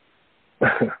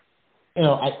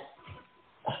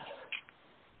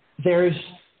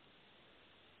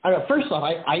 First off,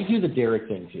 I do the Derek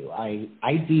thing too. I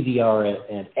DVR it,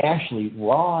 and actually,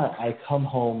 Raw, I come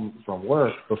home from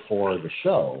work before the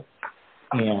show,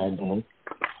 and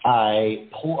I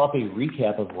pull up a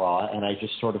recap of Raw, and I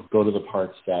just sort of go to the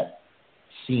parts that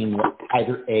seem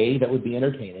either A, that would be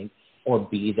entertaining, or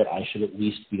B, that I should at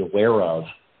least be aware of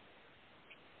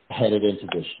headed into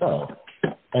this show.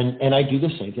 And I do the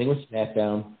same thing with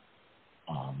SmackDown.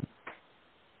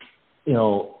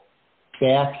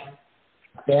 back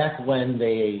when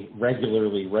they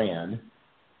regularly ran,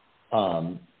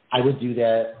 I would do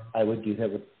that. I would do that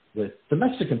with the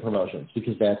Mexican promotions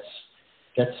because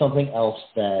that's something else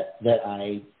that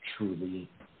I truly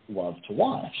love to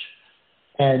watch.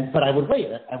 But I would wait.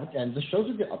 And the shows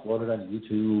would get uploaded on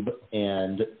YouTube,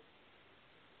 and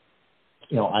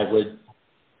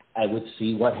I would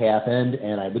see what happened,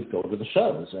 and I would go to the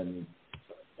shows, and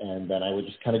then I would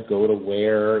just kind of go to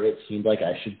where it seemed like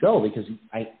I should go because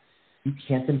you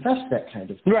can't invest that kind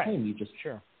of time. Right. You just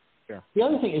Sure. The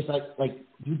other thing is like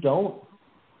you don't.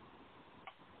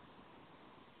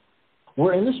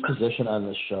 We're in this position on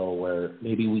this show where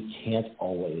maybe we can't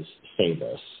always say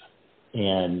this,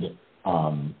 and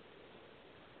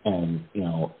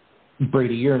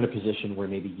Brady, you're in a position where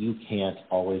maybe you can't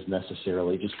always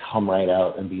necessarily just come right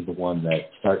out and be the one that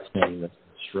starts saying this.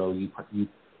 Stro,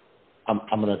 I'm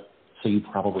going to say you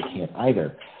probably can't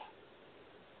either.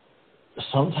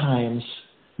 Sometimes,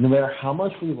 no matter how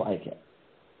much we like it,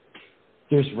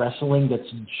 there's wrestling that's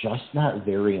just not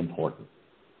very important.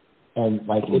 And,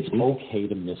 it's okay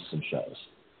to miss some shows.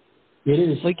 It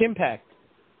is... Like Impact.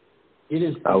 It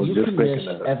is... You can miss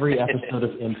every episode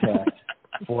of Impact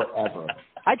forever.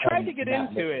 I tried to get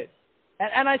into it,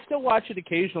 and I still watch it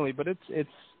occasionally, but it's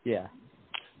yeah.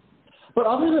 But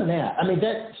other than that, I mean,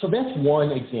 that's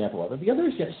one example of it. The other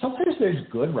is sometimes there's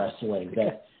good wrestling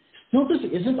that still just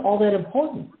isn't all that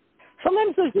important.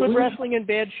 Sometimes there's good wrestling and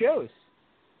bad shows.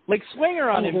 Like Swinger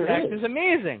on Impact is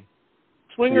amazing.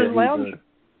 Swinger's Lounge.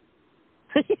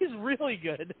 He's really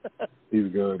good.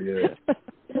 He's good, yeah.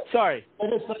 Sorry.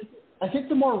 I think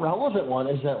the more relevant one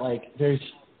is that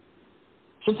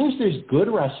sometimes there's good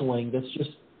wrestling that's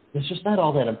just not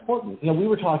all that important. We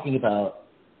were talking about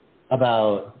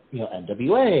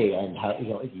NWA and how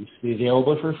it used to be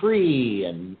available for free,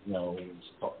 and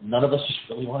none of us just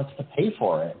really wanted to pay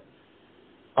for it.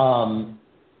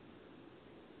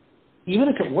 Even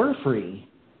if it were free,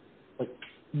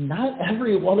 not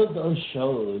every one of those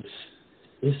shows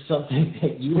is something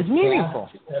that you would meaningful.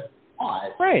 Have to have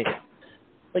bought. Right.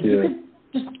 You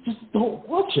could just don't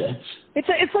watch it.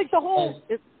 It's like the whole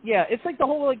it's like the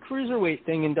whole cruiserweight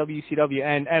thing in WCW,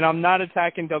 and I'm not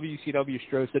attacking WCW,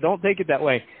 Stro, so don't take it that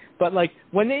way. But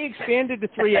when they expanded to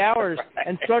 3 hours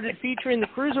and started featuring the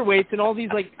cruiserweights and all these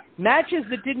matches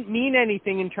that didn't mean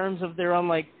anything in terms of their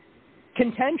own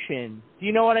contention, do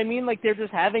you know what I mean? They're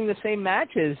just having the same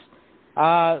matches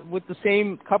with the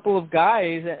same couple of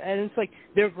guys, and it's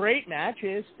they're great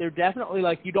matches. They're definitely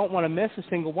you don't want to miss a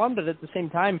single one, but at the same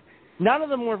time, none of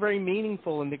them were very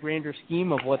meaningful in the grander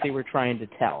scheme of what they were trying to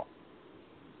tell.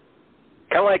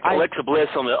 Kind of like Alexa Bliss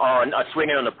on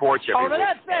swinging on the porch every week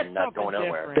that's and not going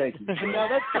nowhere. Thank you. No,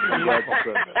 that's pretty beautiful.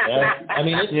 I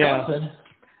mean, it's something.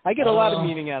 I get a lot of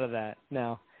meaning out of that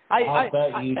now. I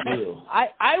bet you do.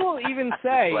 I will even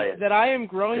say that I am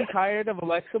growing tired of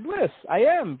Alexa Bliss. I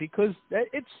am, because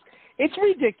it's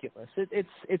ridiculous.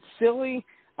 It's silly.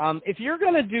 If you're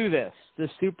going to do this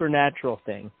supernatural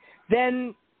thing,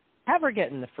 then have her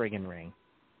get in the friggin' ring.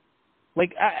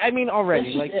 I mean,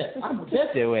 already.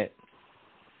 Just do it.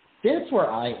 That's where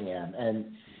I am,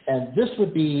 and this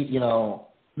would be,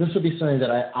 something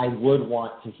that I would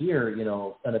want to hear,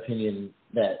 an opinion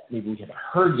that maybe we haven't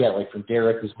heard yet, from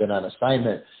Derek, who's been on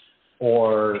assignment,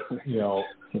 or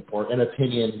or an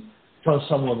opinion from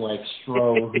someone like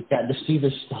Stro, who's gotten to see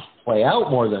this stuff play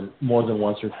out more than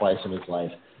once or twice in his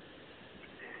life.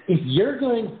 If you're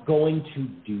going to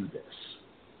do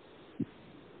this,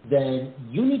 then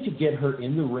you need to get her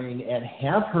in the ring and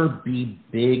have her be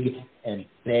big and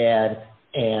bad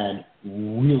and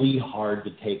really hard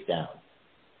to take down.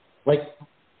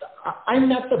 I'm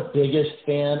not the biggest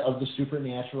fan of the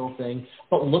supernatural thing,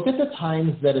 but look at the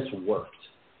times that it's worked.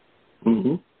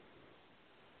 Mm-hmm.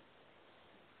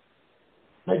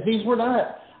 These were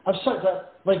not. I'm sorry,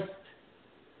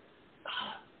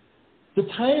 the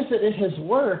times that it has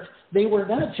worked, they were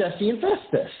not Jesse and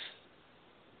Festus.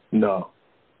 No,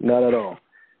 not at all.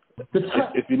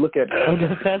 If you look at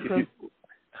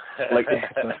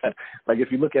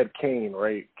if you look at Kane,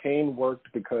 right? Kane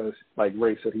worked because, like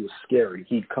Ray said, he was scary.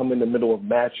 He'd come in the middle of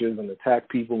matches and attack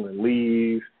people and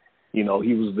leave. He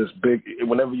was this big.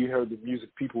 Whenever you heard the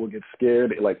music, people would get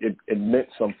scared. It meant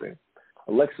something.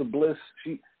 Alexa Bliss,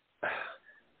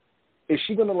 is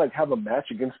she gonna have a match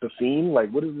against the Fiend?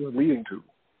 What is this leading to?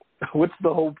 What's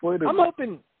the whole point of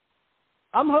it?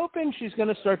 I'm hoping she's going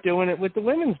to start doing it with the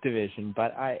women's division,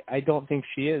 but I don't think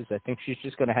she is. I think she's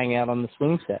just going to hang out on the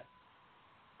swing set.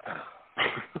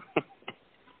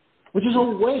 Which is a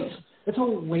waste. It's a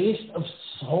waste of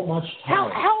so much time.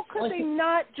 How could they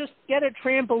not just get a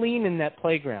trampoline in that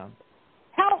playground?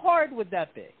 How hard would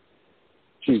that be?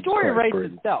 The story writes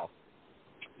itself.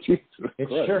 Jesus it's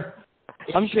Christ. sure.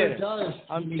 I'm sure kidding. Does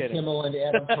I'm Jimmy kidding. Kimmel and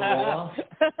Adam Carolla.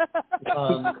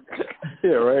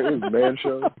 Yeah, right. It was a man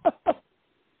show.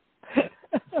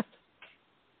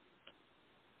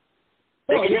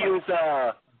 They could use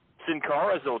Sin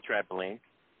Cara's old trampoline.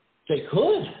 They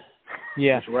could.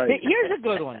 Yeah. That's right. Here's a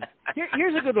good one.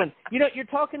 Here's a good one. You know, you're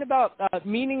talking about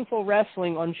meaningful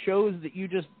wrestling on shows that you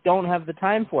just don't have the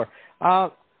time for.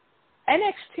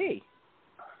 NXT,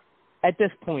 at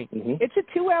this point, it's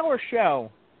a 2-hour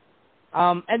show.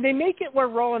 And they make it where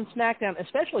Raw and SmackDown,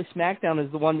 especially SmackDown,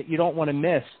 is the one that you don't want to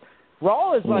miss.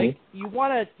 Raw is like, you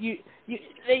want to,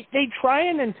 they try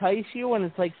and entice you, and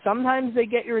it's like sometimes they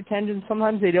get your attention,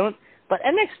 sometimes they don't. But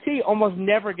NXT almost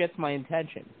never gets my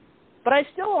attention. But I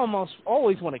still almost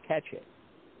always want to catch it.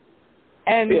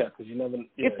 And because you never.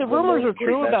 If the rumors are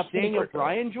true about Daniel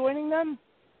Bryan joining them,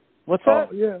 what's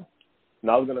that? that? Yeah.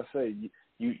 No, I was gonna say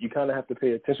you kind of have to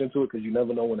pay attention to it because you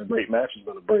never know when a great match is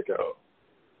gonna break out.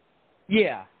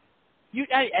 Yeah.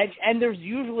 And there's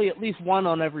usually at least one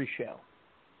on every show.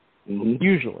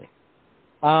 Usually.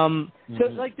 So,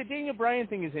 like, the Daniel Bryan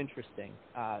thing is interesting,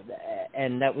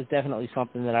 and that was definitely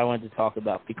something that I wanted to talk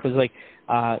about because, like,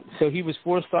 so he was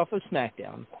forced off of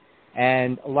SmackDown,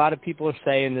 and a lot of people are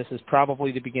saying this is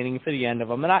probably the beginning for the end of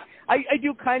him, and I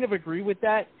do kind of agree with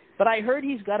that, but I heard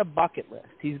he's got a bucket list.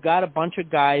 He's got a bunch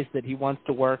of guys that he wants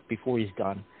to work before he's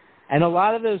done, and a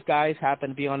lot of those guys happen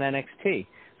to be on NXT.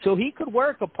 So he could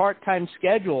work a part-time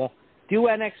schedule, do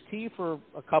NXT for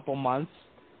a couple months,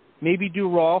 maybe do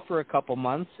Raw for a couple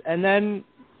months, and then,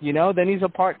 then he's a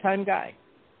part-time guy.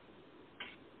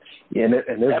 Yeah, and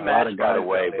there's that a match, lot of by guys the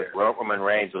way, out with there. Roman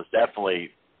Reigns was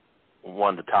definitely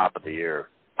one of the top of the year.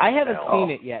 I haven't seen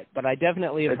it yet, but I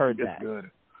definitely have heard that. It's good.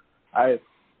 I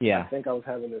Yeah. I think I was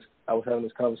having this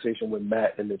conversation with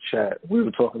Matt in the chat. We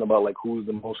were talking about like who's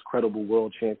the most credible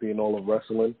world champion in all of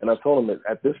wrestling, and I told him that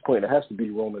at this point it has to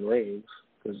be Roman Reigns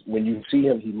because when you see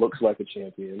him, he looks like a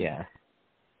champion. Yeah.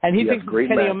 And he thinks it's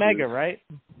Kenny Omega, right?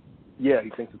 Yeah, he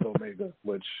thinks it's Omega,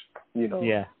 which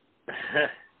Yeah.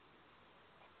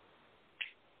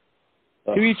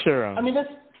 To each their own. I mean, that's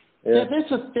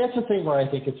a thing where I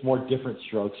think it's more different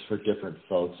strokes for different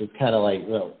folks. It's kind of like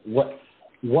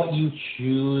what you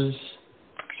choose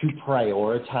to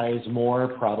prioritize more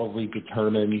probably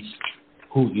determines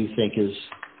who you think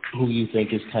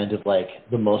is kind of like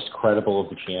the most credible of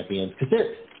the champions. Because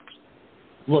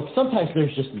look, sometimes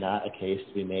there's just not a case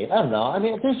to be made. I don't know. I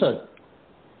mean,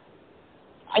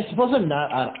 I suppose I'm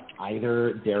not on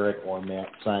either Derek or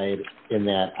Matt's side in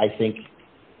that I think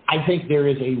there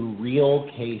is a real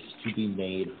case to be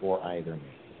made for either man.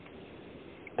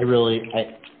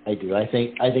 I do. I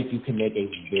think you can make a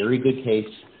very good case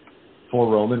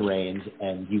for Roman Reigns,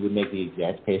 and you would make the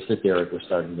exact case that Derek was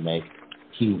starting to make.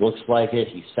 He looks like it.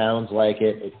 He sounds like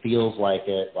it. It feels like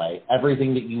it. Like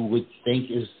everything that you would think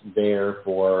is there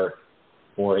for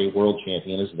a world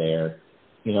champion is there.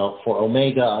 For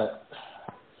Omega,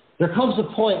 there comes a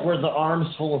point where the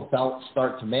arms full of belts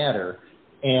start to matter,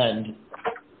 and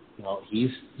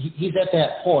he's at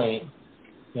that point.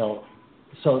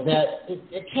 So that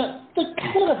it can't.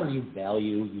 Whatever you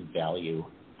value, you value.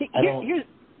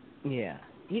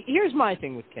 Here's my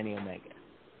thing with Kenny Omega,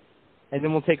 and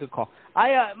then we'll take a call.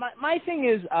 My thing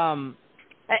is, and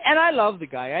I love the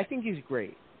guy. I think he's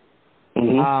great. But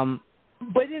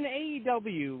in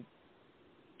AEW,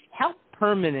 how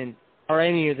permanent are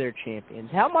any of their champions?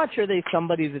 How much are they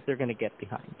somebody that they're going to get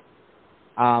behind?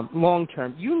 Long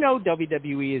term,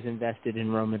 WWE is invested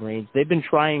in Roman Reigns. They've been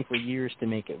trying for years to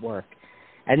make it work,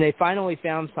 and they finally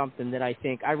found something that I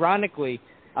think, ironically,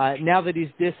 now that he's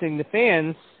dissing the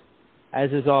fans,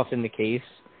 as is often the case,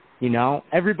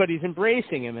 everybody's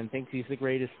embracing him and thinks he's the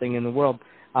greatest thing in the world.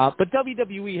 But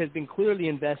WWE has been clearly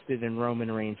invested in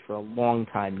Roman Reigns for a long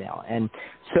time now, and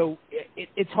so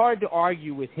it's hard to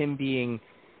argue with him being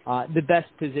the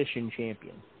best position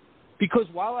champion. Because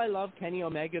while I love Kenny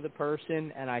Omega, the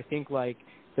person, and I think, like,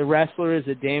 the wrestler is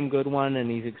a damn good one and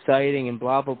he's exciting and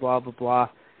blah, blah, blah, blah, blah,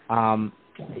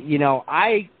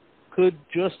 I could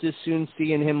just as soon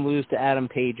see him lose to Adam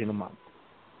Page in a month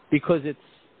because it's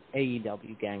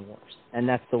AEW Gang Wars, and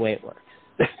that's the way it works.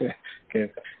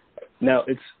 Okay. Now,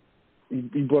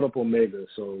 you brought up Omega,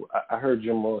 so I heard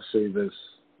Jim Ross say this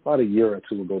about a year or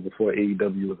two ago before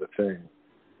AEW was a thing.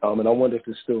 And I wonder if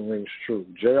this still rings true.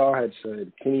 JR had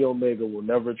said Kenny Omega will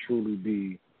never truly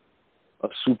be a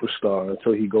superstar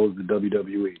until he goes to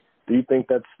WWE. Do you think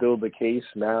that's still the case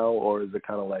now, or is it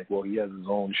kind of like, well, he has his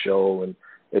own show and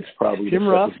it's probably the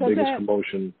biggest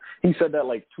promotion? He said that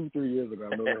like 2-3 years ago. I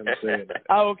remember him saying that.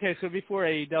 Oh, okay, so before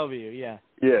AEW, yeah.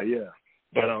 Yeah.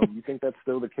 But you think that's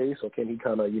still the case, or can he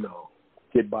kind of,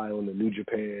 get by on the New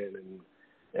Japan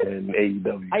and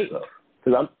AEW stuff?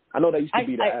 Because I know that used to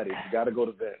be the adage. You got to go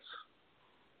to Vince.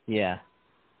 Yeah.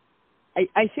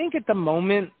 I think at the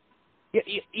moment,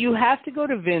 you have to go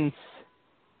to Vince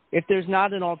if there's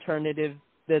not an alternative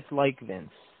that's like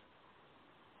Vince.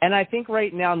 And I think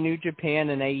right now New Japan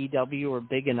and AEW are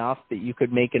big enough that you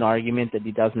could make an argument that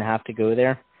he doesn't have to go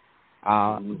there.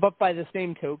 But by the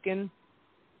same token,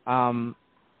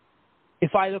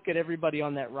 if I look at everybody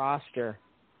on that roster,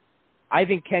 I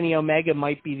think Kenny Omega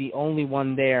might be the only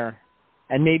one there,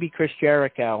 and maybe Chris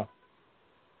Jericho,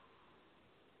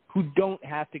 who don't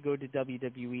have to go to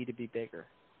WWE to be bigger.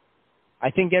 I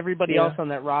think everybody else on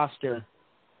that roster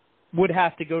would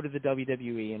have to go to the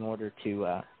WWE in order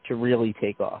to really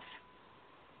take off.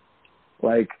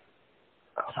 Like,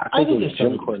 I think it was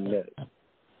Jim Cornette.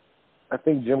 I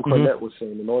think Jim Cornette was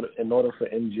saying in order for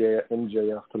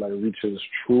MJF to like reach his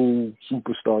true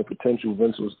superstar potential,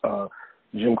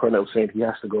 Jim Cornette was saying he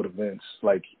has to go to Vince.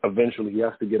 Like, eventually he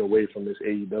has to get away from this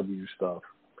AEW stuff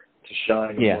to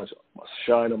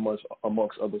shine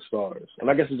amongst other stars. And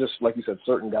I guess it's just like you said,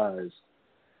 certain guys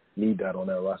need that on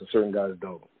that roster, certain guys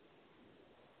don't.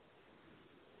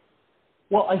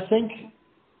 Well, I think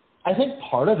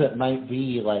part of it might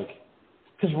be like,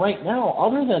 because right now,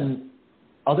 other than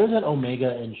Omega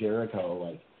and Jericho,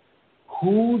 like,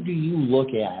 who do you look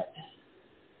at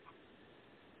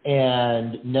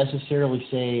and necessarily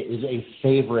say is a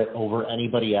favorite over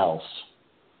anybody else?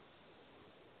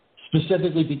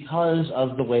 Specifically because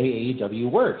of the way AEW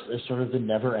works, it's sort of the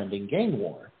never-ending gang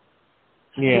war.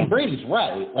 Yeah, and Brady's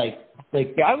right.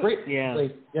 Brady,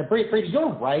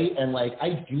 you're right, and like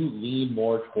I do lean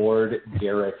more toward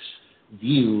Derek's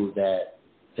view that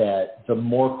the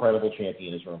more credible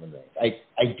champion is Roman Reigns.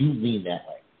 I do lean that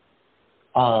way.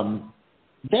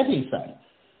 That being said,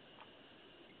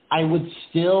 I would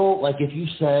still like if you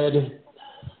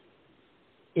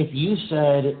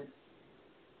said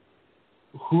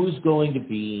who's going to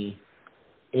be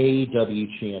AEW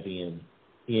champion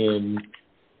in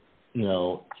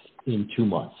 2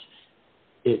 months.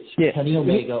 It's Kenny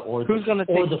Omega or the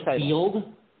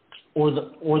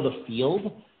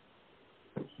field.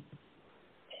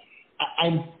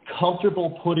 I'm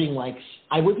comfortable putting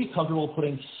I would be comfortable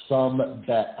putting some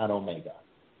bet on Omega.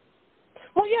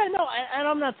 Well, yeah, no, and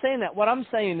I'm not saying that. What I'm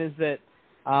saying is that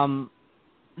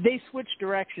they switch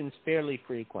directions fairly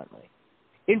frequently.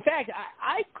 In fact,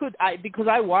 because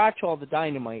I watch all the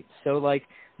Dynamite, so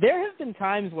there have been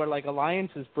times where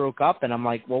alliances broke up, and I'm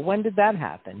like, well, when did that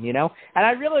happen? And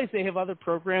I realize they have other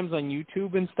programs on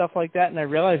YouTube and stuff like that, and I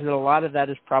realize that a lot of that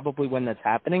is probably when that's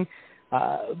happening.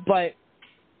 But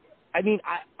I mean,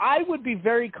 I would be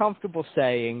very comfortable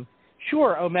saying,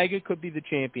 sure, Omega could be the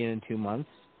champion in 2 months,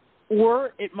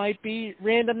 or it might be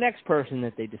random next person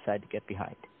that they decide to get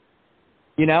behind.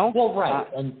 Well, right,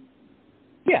 and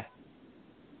yeah.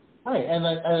 All right, and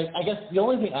I guess the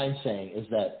only thing I'm saying is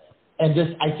that,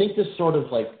 and I think this sort of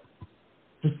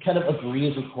this kind of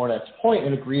agrees with Cornette's point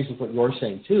and agrees with what you're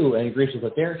saying too, and agrees with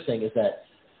what Derek's saying is that,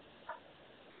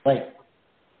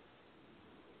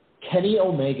 Kenny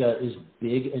Omega is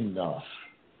big enough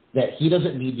that he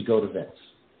doesn't need to go to Vince.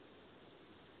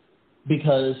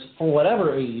 Because for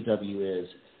whatever AEW is,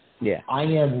 I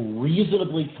am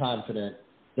reasonably confident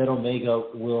that Omega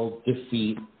will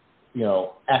defeat,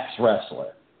 X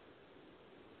wrestler.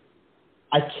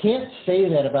 I can't say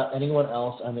that about anyone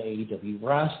else on the AEW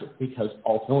roster because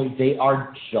ultimately they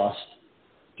are just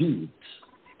dudes.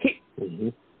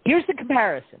 Here's the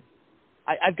comparison.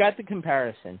 I've got the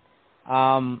comparison.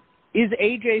 Is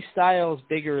AJ Styles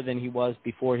bigger than he was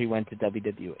before he went to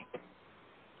WWE?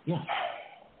 Yeah.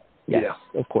 Yes,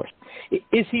 of course.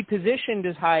 Is he positioned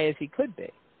as high as he could be?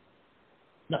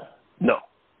 No.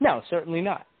 No, certainly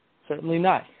not. Certainly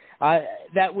not.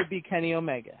 That would be Kenny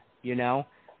Omega, He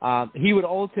would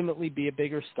ultimately be a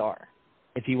bigger star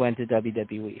if he went to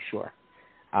WWE, sure.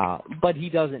 But he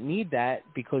doesn't need that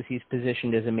because he's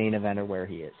positioned as a main eventer where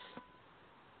he is.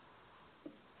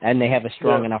 And they have a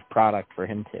strong enough product for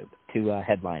him to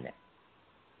headline it.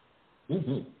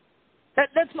 Mm-hmm.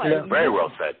 That's my opinion. Very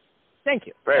well said. Thank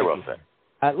you. Very well said.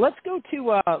 Let's go to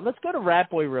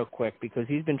Ratboy real quick because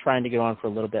he's been trying to get on for a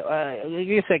little bit.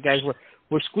 Like I said, guys,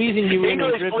 we're squeezing you in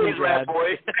and dripping you, Brad.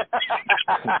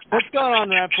 What's going on,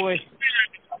 Ratboy?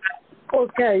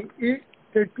 Okay,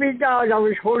 the three guys I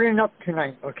was holding up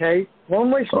tonight. Okay,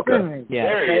 one was Finley. Yeah,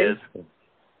 there he is.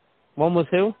 One was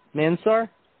who? Mansoor?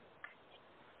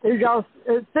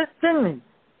 Finley.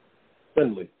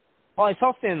 Finley. Oh, I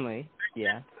saw Finley.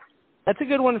 Yeah, that's a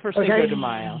good one for Cinco de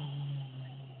Mayo.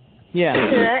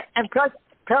 Yeah. And plus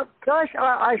Plus,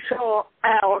 I saw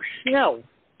Al Snow.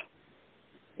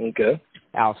 Okay.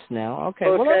 Al Snow. Okay.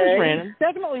 Well, that was random.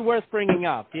 Definitely worth bringing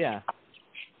up. Yeah.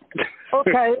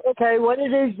 Okay. What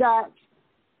it is that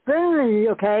Finley,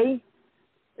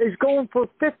 is going for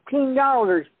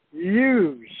 $15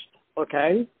 used.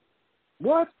 Okay.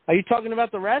 What? Are you talking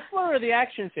about the wrestler or the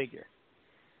action figure?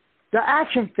 The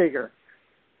action figure.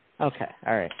 Okay.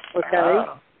 All right. Okay.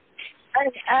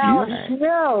 And Al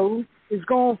Snow is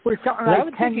going for something I like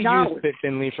would think $10. you used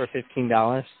Finley for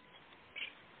 $15.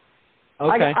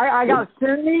 Okay. I got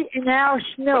Finley and Al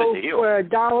Snow for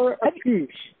 $1 a piece.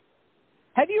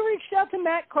 Have you reached out to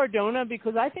Matt Cardona?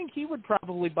 Because I think he would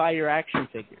probably buy your action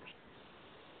figures.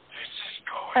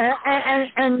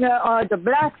 And the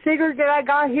black figure that I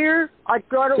got here, I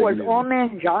thought it was Old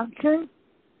Man Johnson.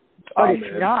 But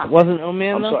it's not. Wasn't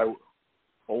Oman, I'm though? sorry.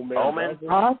 Oman?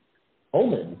 Huh?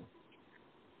 Oman.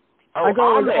 Oh, I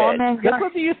thought it was Ahmed. Old Man Johnson. That's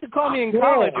what they used to call me in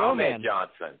college, Ahmed Oman.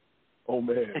 Johnson. Oh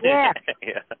man. Yeah.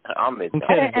 Ahmed And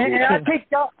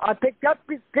Johnson. I picked up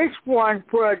this one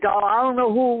for $1. I don't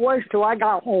know who it was till I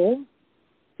got home.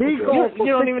 He's going for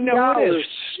You don't even know who it is.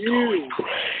 $50.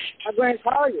 I'm going to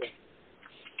tell you.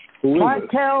 Who is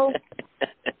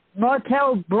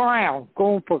Martel Brown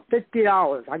going for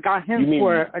 $50. I got him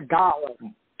for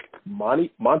 $1.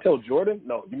 Montel Jordan?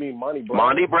 No, you mean Monty Brown?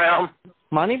 Monty Brown?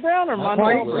 Monty Brown or Monty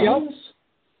Brown?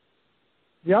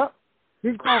 Yep.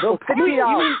 He's going for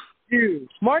 $50.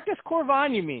 Marcus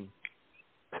Corvan, you mean?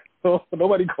 Oh,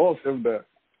 nobody calls him that.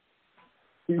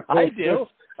 I do.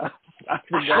 I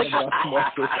forgot about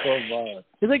Marcus Corvan.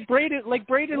 He's like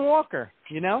Braden Walker,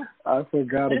 you know? I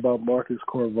forgot about Marcus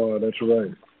Corvan. That's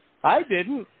right. I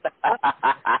didn't.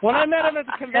 When I met him at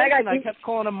the convention, I kept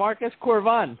calling him Marcus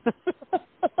Corvan.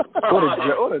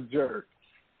 What a jerk.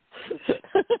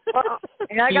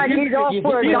 And I got these all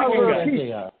for $1 a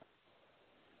piece.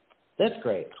 That's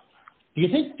great. Do you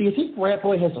think Rat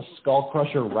Boy has a Skull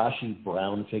Crusher Rashi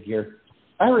Brown figure?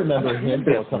 I remember him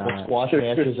for a couple squash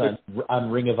matches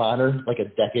on Ring of Honor like a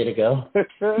decade ago.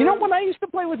 You know, when I used to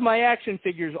play with my action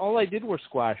figures, all I did were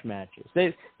squash matches.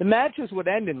 The matches would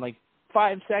end in like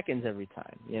 5 seconds every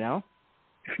time, you know?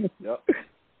 Yep.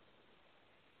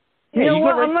 You know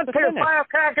what? I'm going to put a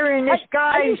firecracker in this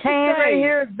guy's hand right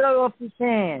here and blow up his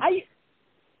hand.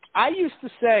 I used to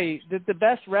say that the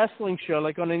best wrestling show,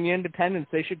 like on the Independence,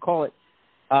 they should call it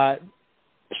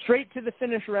straight to the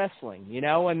finish wrestling, you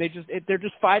know, and they're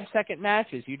just 5-second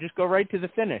matches. You just go right to the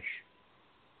finish.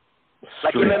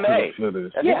 Like MMA.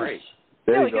 That's great.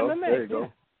 There you go. MMA. There you go. Yeah.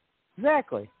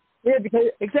 Exactly. Yeah, because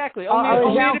exactly.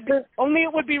 Only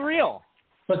it would be real.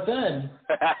 But then,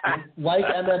 like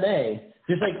MMA,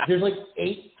 there's like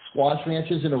 8 squash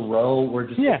matches in a row where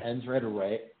it ends right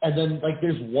away. And then like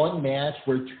there's one match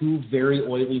where 2 very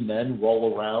oily men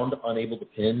roll around unable to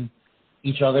pin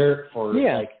each other for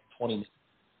like 20 minutes.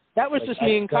 That was just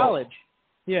me in college.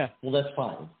 Yeah. Well, that's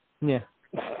fine. Yeah.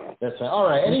 That's fine. All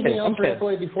right. Anything else, Rat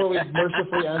Boy, before we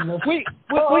mercifully end this? Would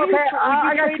you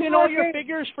trade in all your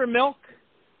figures for milk?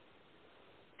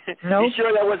 No. You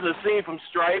sure that wasn't a scene from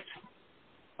Stripes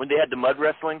when they had the mud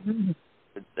wrestling?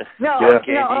 No.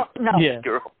 Yeah.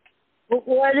 Girl.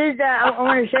 What is that? I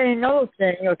want to say another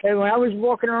thing, okay? When I was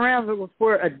walking around looking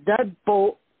for a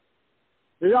deadbolt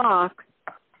lock,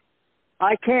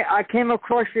 I came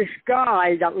across this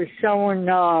guy that was selling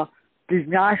these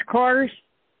NASCARs.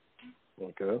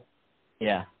 Okay.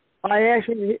 Yeah. I asked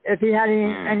him if he had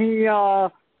any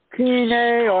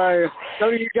TNA or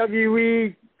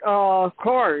WWE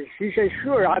cars. He said,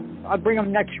 sure, I'll bring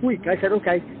them next week. I said,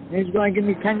 okay. And he's going to give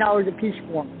me $10 a piece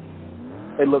for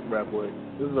them. Hey, look, Rat Boy.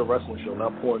 This is a wrestling show,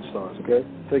 not porn stars, okay?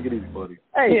 Take it easy, buddy.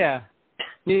 Hey. Yeah.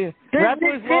 Rat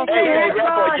Boy's Rat Boy,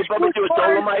 did you bump into a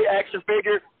Dolomite action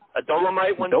figure? A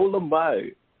Dolomite one?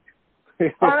 Dolomite.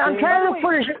 I'm trying to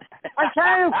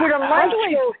put a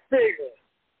Maestro figure.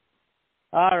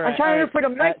 All right. I'm trying to put a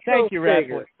Maestro Thank you, Rat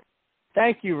figure. Boy.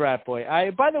 Thank you, Rat Boy.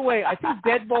 By the way, I think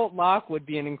Deadbolt Lock would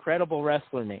be an incredible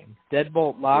wrestler name.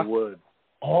 Deadbolt Lock. It would.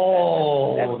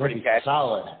 Oh, that's pretty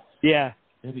solid. Yeah.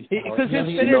 Because his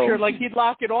finisher, like he'd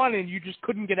lock it on and you just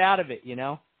couldn't get out of it, you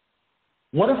know?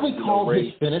 What if we called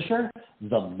his finisher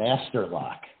the Master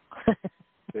Lock?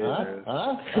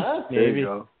 Maybe.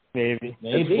 Maybe.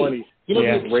 It's funny. You know,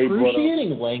 the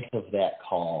excruciating length of that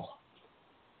call.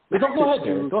 Go ahead,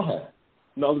 Derek. Go ahead.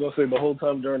 No, I was going to say, the whole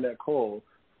time during that call,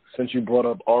 since you brought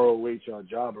up ROH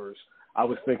jobbers, I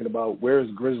was thinking about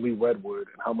where's Grizzly Redwood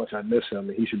and how much I miss him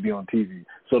and he should be on TV.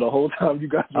 So the whole time you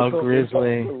guys were talking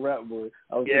Grizzly. about Rat Boy,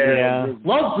 I was yeah. thinking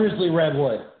Love Grizzly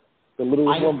Redwood. The little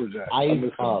lumberjack. I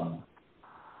miss him.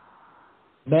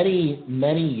 Many,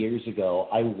 many years ago,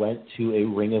 I went to a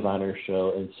Ring of Honor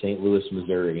show in St. Louis,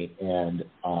 Missouri, and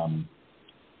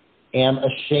am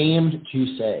ashamed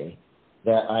to say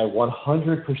that I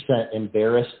 100%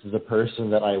 embarrassed the person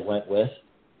that I went with,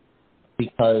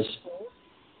 because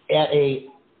at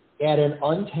an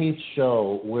untaped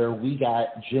show where we got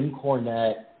Jim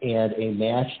Cornette and a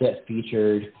match that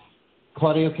featured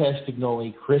Claudio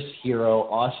Castagnoli, Chris Hero,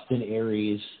 Austin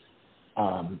Aries,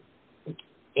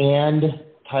 and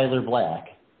Tyler Black.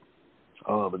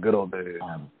 Oh, the good old days.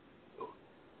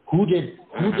 Who did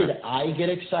I get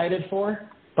excited for?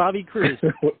 Bobby Cruz.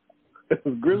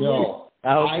 No,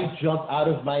 I jumped out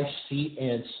of my seat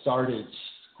and started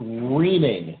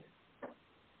screaming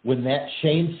when that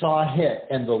chainsaw hit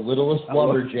and the Littlest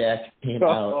Lumberjack came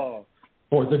out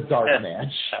for the dark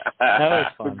match. That was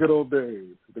fun. The good old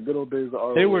days. The good old days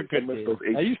of They were good days.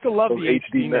 I used to love the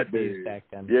HD Net days back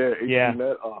then. Yeah, HD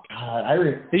Net. Oh. God,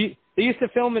 they used to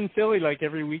film in Philly like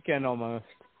every weekend almost.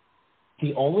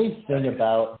 The only thing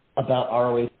about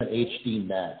ROH and HD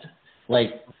Net,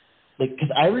 like, because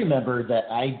I remember that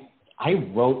I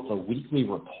wrote the weekly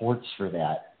reports for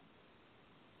that.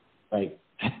 Like,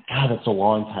 God, that's a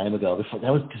long time ago.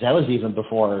 That was even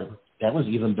before.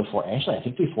 Actually, I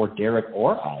think before Derek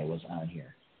or I was on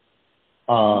here.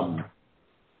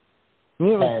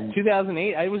 And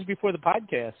 2008. I was before the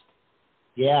podcast.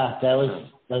 Yeah,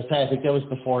 I think that was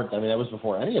before. I mean, that was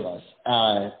before any of us.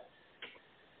 I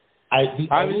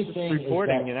was just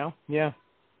reporting, Yeah.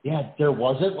 Yeah, there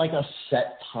wasn't like a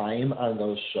set time on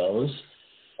those shows,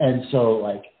 and so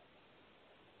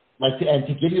and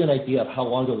to give you an idea of how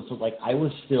long ago this was, like I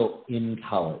was still in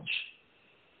college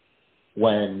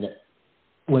when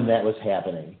that was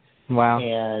happening. Wow.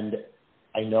 And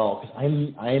I know because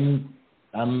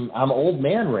I'm old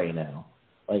man right now.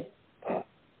 Like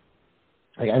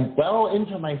I'm well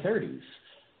into my 30s.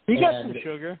 You got some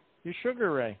sugar. You're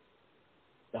Sugar Ray.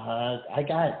 I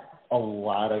got a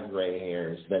lot of gray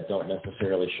hairs that don't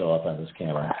necessarily show up on this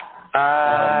camera.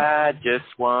 I just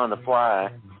want to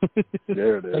fly.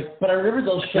 There it is. But I remember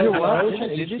those shows.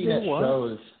 HDNet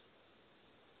shows.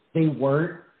 They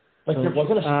weren't like there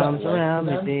wasn't a arms around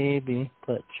me, baby.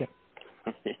 Put check.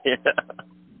 Yeah.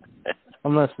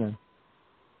 I'm listening.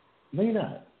 No, you're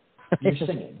not. You're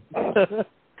singing.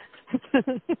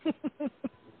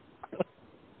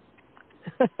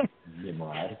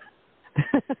 Nimrod.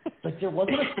 Like there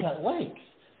wasn't a set length.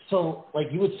 So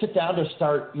like you would sit down to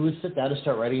start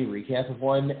writing a recap of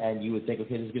one, and you would think,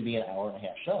 okay, this is gonna be an hour and a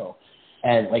half show,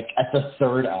 and like at the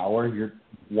third hour, you're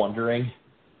wondering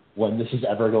when this is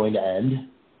ever going to end.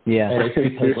 Yeah. And it's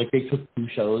because like they took two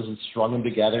shows and strung them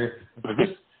together. This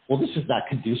is not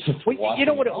conducive to watching. You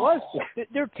know what it was?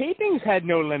 Their tapings had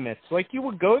no limits. Like you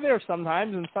would go there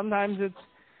sometimes, and sometimes it's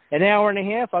an hour and a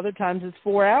half. Other times it's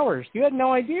 4 hours. You had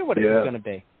no idea what it was going to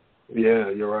be. Yeah,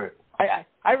 you're right.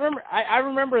 I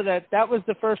remember that was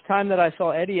the first time that I saw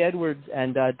Eddie Edwards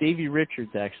and Davey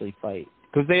Richards actually fight,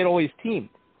 because they had always teamed,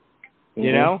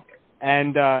 you know.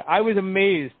 And I was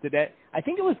amazed that I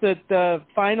think it was the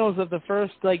finals of the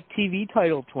first like TV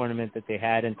title tournament that they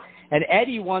had, and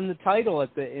Eddie won the title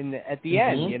at the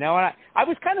end, you know. And I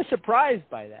was kind of surprised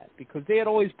by that, because they had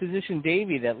always positioned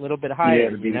Davey that little bit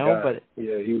higher, you know. But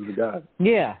yeah, he was the guy.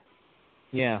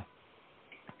 Yeah.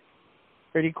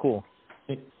 Pretty cool.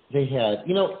 They had,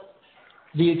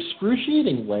 the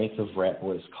excruciating length of Rat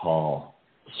Boy's call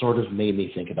sort of made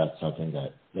me think about something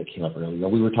that came up earlier.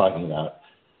 We were talking about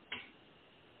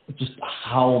just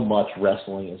how much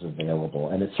wrestling is available,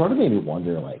 and it sort of made me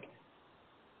wonder, like,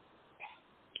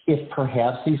 if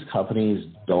perhaps these companies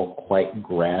don't quite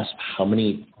grasp how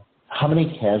many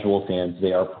casual fans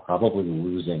they are probably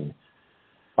losing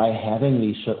by having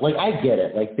these shows. Like, I get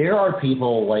it. Like, there are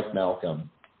people like Malcolm,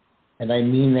 and I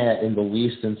mean that in the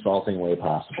least insulting way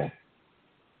possible.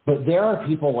 But there are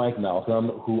people like Malcolm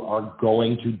who are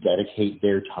going to dedicate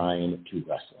their time to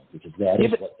wrestling, because that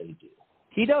is what they do.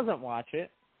 He doesn't watch it.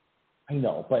 I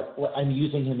know, but I'm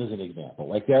using him as an example.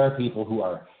 Like, there are people who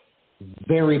are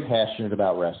very passionate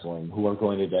about wrestling who are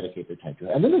going to dedicate their time to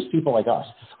it. And then there's people like us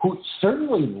who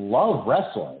certainly love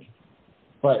wrestling,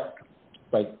 but,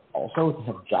 like, also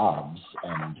have jobs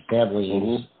and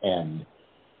families and,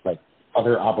 like,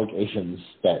 other obligations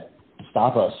that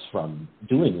stop us from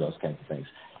doing those kinds of things.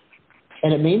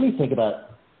 And it made me think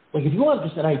about, like, if you want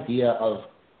just an idea of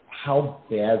how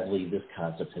badly this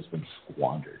concept has been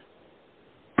squandered.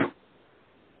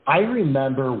 I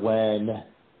remember when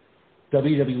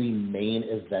WWE Main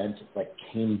Event, like,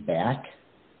 came back.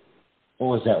 What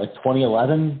was that, like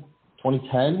 2011,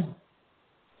 2010?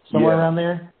 Somewhere around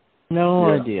there? No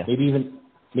idea.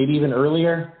 Maybe even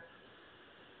earlier.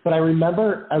 But I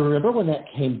remember when that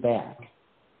came back,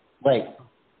 like,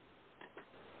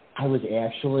 I was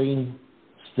actually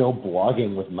still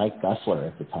blogging with Mike Gessler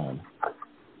at the time.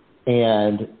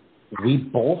 And we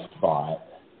both thought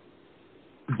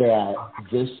that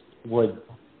this would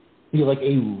be like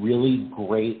a really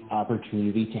great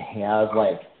opportunity to have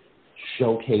like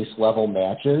showcase level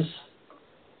matches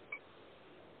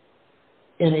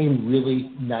in a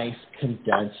really nice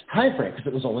condensed time frame because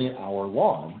it was only an hour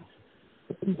long.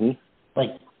 Mm-hmm.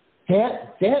 Like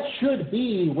that should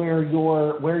be where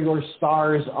your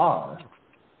stars are.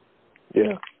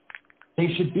 Yeah.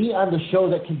 They should be on the show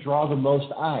that can draw the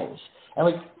most eyes.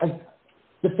 And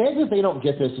the fact that they don't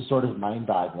get this is sort of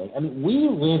mind-boggling. I mean, we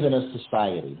live in a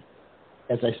society,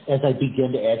 as I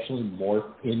begin to actually morph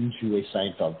into a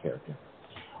Seinfeld character,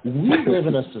 we live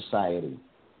in a society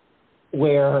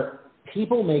where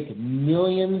people make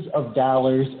millions of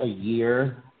dollars a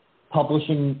year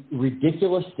publishing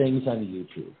ridiculous things on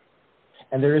YouTube.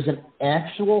 And there is an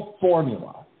actual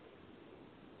formula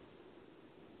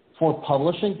for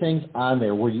publishing things on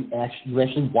there where you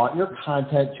actually want your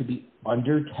content to be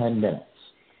under 10 minutes.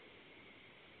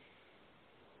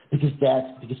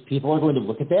 Because people are going to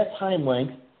look at that time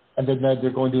length and then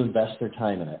they're going to invest their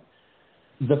time in it.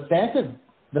 The fact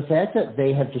that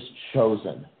they have just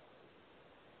chosen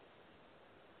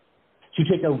to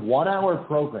take a 1-hour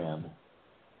program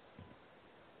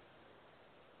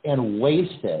and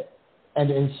waste it and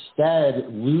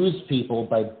instead lose people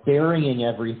by burying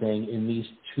everything in these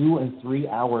 2 and 3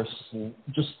 hour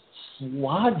just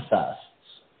slog fests,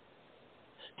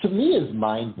 to me is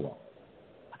mind-blowing.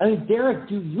 I mean, Derek,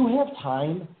 do you have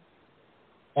time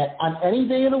on any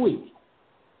day of the week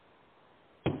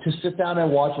to sit down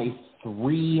and watch a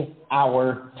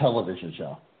 3-hour television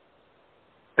show?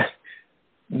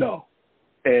 No.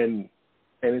 And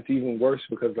it's even worse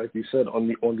because, like you said, on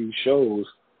these shows,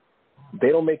 they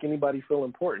don't make anybody feel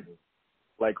important.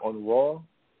 Like on Raw,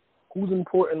 who's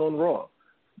important on Raw?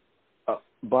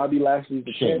 Bobby Lashley's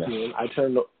the champion. I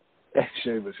turned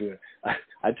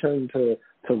to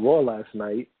Raw last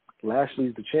night.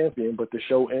 Lashley's the champion, but the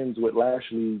show ends with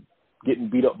Lashley getting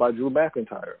beat up by Drew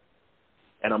McIntyre.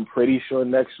 And I'm pretty sure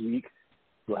next week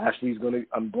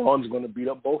Braun's gonna beat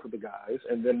up both of the guys,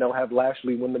 and then they'll have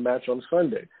Lashley win the match on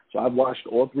Sunday. So I've watched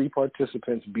all 3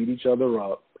 participants beat each other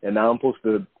up, and now I'm supposed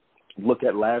to look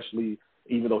at Lashley,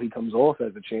 even though he comes off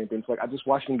as a champion. It's like I just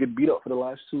watched him get beat up for the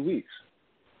last 2 weeks.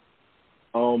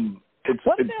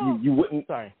 You wouldn't.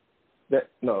 Sorry.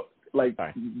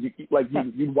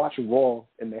 You'd watch Raw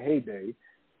in the heyday,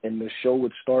 and the show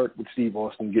would start with Steve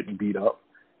Austin getting beat up,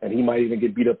 and he might even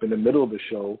get beat up in the middle of the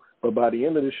show. But by the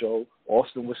end of the show,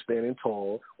 Austin was standing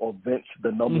tall, or Vince,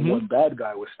 the number one bad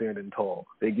guy, was standing tall.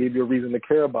 They gave you a reason to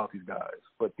care about these guys.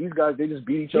 But these guys, they just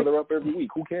beat each other up every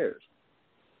week. Who cares?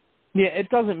 Yeah, it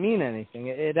doesn't mean anything.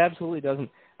 It absolutely doesn't.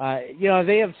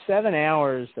 They have 7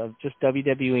 hours of just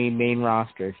WWE main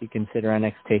roster, if you consider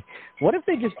NXT. What if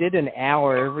they just did an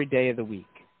hour every day of the week?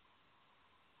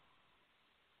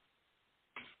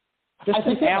 Just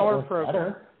an hour for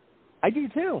better. I do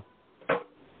too.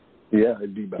 Yeah,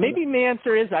 it'd be better. Maybe my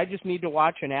answer is I just need to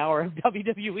watch an hour of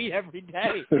WWE every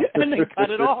day and then cut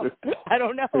it off. I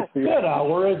don't know.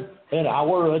 An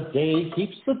hour a day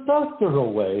keeps the doctor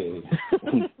away.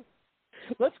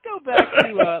 Let's go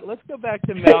back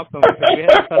to Malcolm because we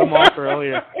had to cut him off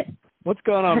earlier. What's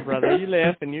going on, brother? You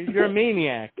laughing? You're a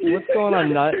maniac. What's going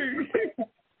on, nut?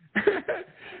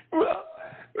 Well,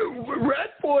 Red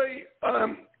Boy,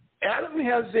 Adam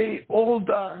has a old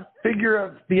figure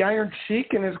of the Iron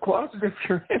Sheik in his closet. If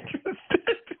you're interested.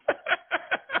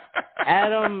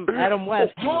 Adam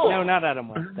West. No, not Adam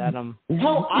West. Adam.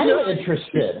 No, I'm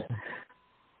interested.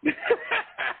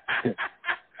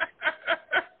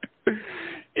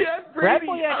 Yeah, Brad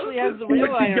Boy actually has the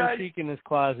real Iron Sheik in his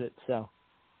closet, so.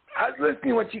 I was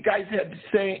listening to what you guys had to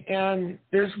say, and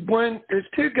there's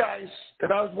 2 guys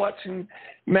that I was watching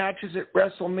matches at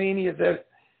WrestleMania that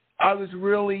I was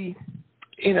really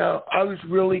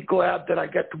glad that I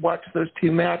got to watch those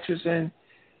 2 matches, and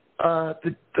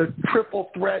the triple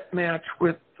threat match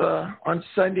with on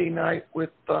Sunday night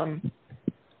with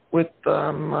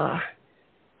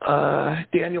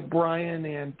Daniel Bryan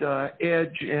and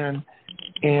Edge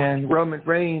and Roman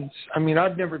Reigns. I mean,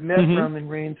 I've never met Roman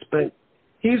Reigns, but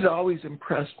he's always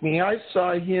impressed me. I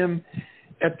saw him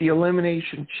at the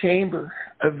Elimination Chamber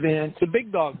event. The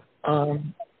big dog.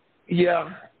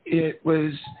 Yeah, it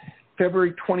was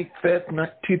February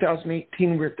 25th,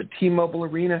 2018. We're at the T-Mobile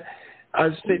Arena. I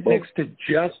was sitting next to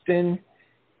Justin,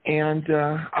 and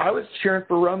I was cheering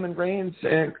for Roman Reigns,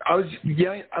 and I was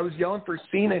yelling for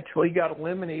Cena until he got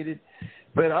eliminated.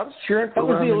 But I was cheering for That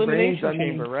was Roman the Elimination Reigns.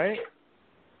 Chamber, right?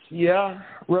 Yeah,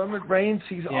 Roman Reigns.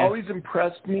 He's always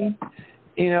impressed me,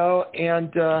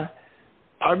 and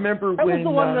I remember that when was the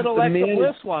one that Alexa the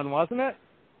Bliss won, wasn't it?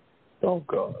 Oh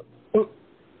God,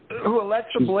 who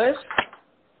Alexa Bliss?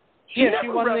 She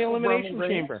won the Elimination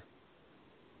Chamber.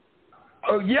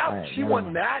 Oh yeah, she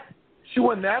won that. She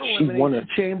won that Elimination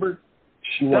Chamber.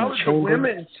 She won that the was chamber. a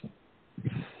women's.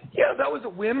 Yeah, that was a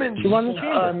women's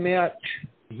match.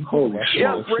 Holy shit!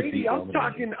 Yeah, Brady. I'm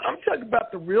talking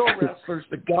about the real wrestlers,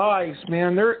 the guys,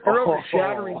 man. They're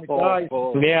overshadowing the guys.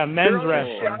 Yeah, men's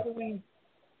wrestling.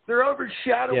 They're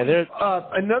overshadowing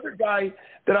another guy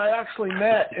that I actually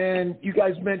met, and you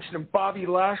guys mentioned him, Bobby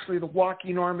Lashley, the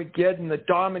Walking Armageddon, the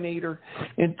Dominator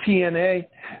in TNA.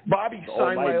 Bobby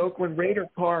signed my Oakland Raider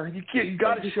car. You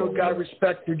got to show guy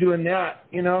respect for doing that,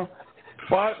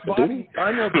 Bobby,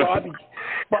 I know Bobby.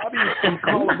 Bobby is from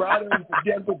Colorado. He's a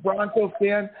Denver Bronco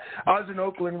fan. I was an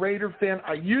Oakland Raider fan.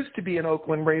 I used to be an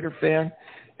Oakland Raider fan.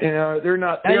 They're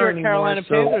not there anymore. Now you're a Carolina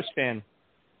Panthers fan.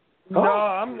 No,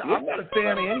 I'm not a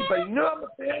fan of anybody. You know what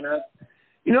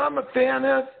I'm a fan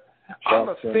of? I'm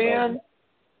a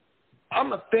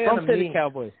fan of me.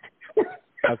 Cowboys.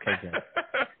 Okay, good.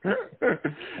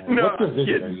 No, what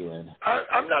division are you in?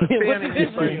 I'm not a fan of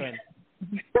anybody.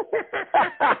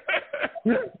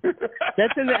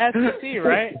 That's in the SEC,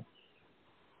 right?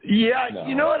 Yeah, no.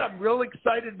 You know what I'm real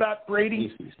excited about,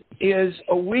 Brady, is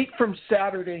a week from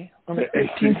Saturday on the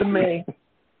 18th of May,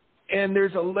 and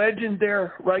there's a legend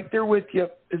there, right there with you.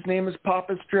 His name is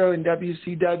Papa Stro in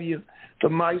WCW, the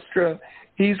Maestro.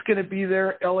 He's going to be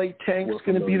there. L.A. Tank's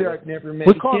going to be there. I've never met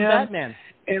him. We call him Batman.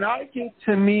 And I get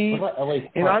to meet,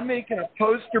 and I'm making a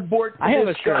poster board for I have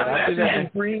this a shirt. guy.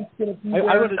 Green's going to be there.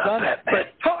 I would have done it.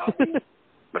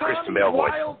 But Tommy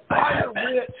Wildfire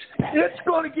Rich, it's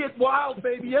going to get wild,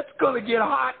 baby. It's going to get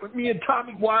hot with me and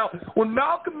Tommy Wild. When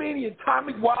Malcolm Meany and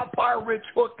Tommy Wildfire Rich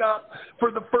hook up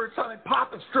for the first time, and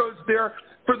Papa Stro's there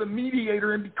for the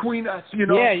mediator in between us,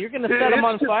 Yeah, you're going to set him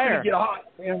on fire. It's going to get hot,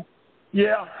 man.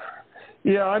 Yeah.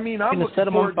 Yeah, I mean, I'm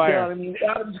looking forward to that. I mean,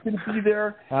 Adam's going to be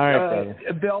there. All right,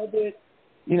 Velvet.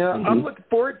 I'm looking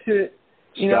forward to it.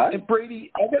 And Brady,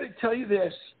 I got to tell you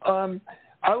this.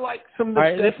 I like some of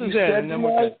the stuff you said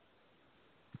tonight.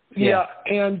 Yeah,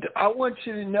 and I want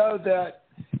you to know that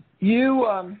you,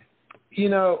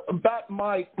 about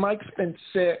Mike. Mike's been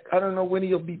sick. I don't know when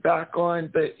he'll be back on,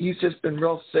 but he's just been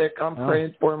real sick. I'm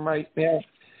praying for him right now.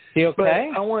 He okay?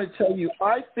 But I want to tell you,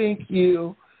 I think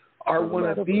you are one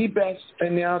of the best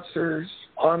announcers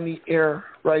on the air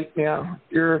right now.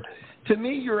 To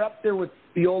me, you're up there with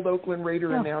the old Oakland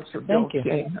Raider announcer, Bill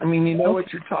King. I mean, you know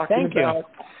what you're talking about.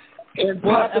 And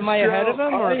am I ahead of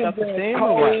him or about the same?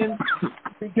 Or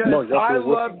because I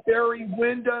love Barry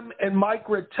Windham and Mike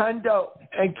Rotundo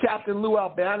and Captain Lou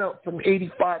Albano from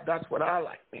 '85. That's what I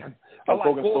like, man. I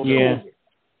like both. Yeah.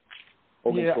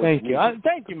 Thank you.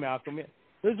 Thank you, Malcolm.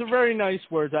 Those are very nice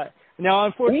words. Now,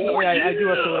 unfortunately, I do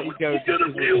have to let you go. You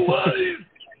gotta realize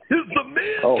the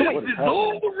man is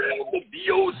all around the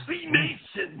VOC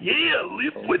Nation. Yeah,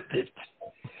 live with it.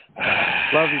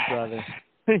 Love you, brother.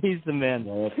 He's the man.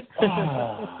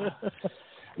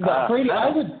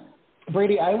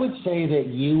 Brady, I would say that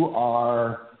you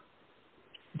are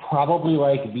probably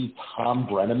like the Tom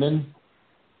Brenneman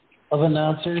of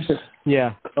announcers.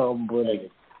 Yeah. Tom Brenneman.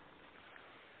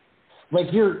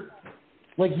 Like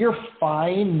you're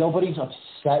fine. Nobody's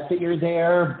upset that you're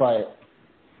there, but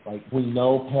like we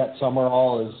know Pat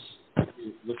Summerall is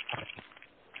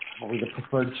probably the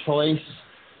preferred choice.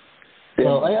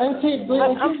 So I would say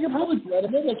you're probably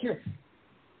Brenneman.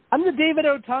 I'm the David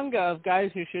Otunga of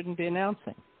guys who shouldn't be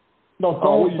announcing. No,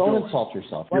 don't insult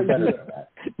yourself. You're better than that.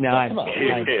 No, I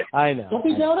know. Don't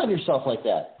be down on yourself like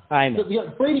that. I know.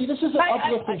 Brady, this is an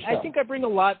uplifting show. I think I bring a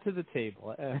lot to the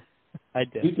table. I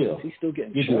do. You do. He's still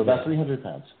getting. You do about 300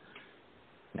 pounds.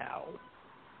 No.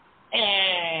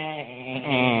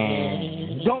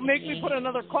 Don't make me put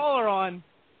another caller on.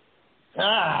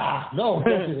 No,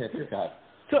 don't do that. Dear God.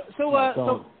 So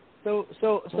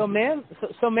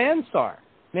Mansar.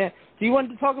 Man, do you want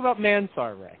to talk about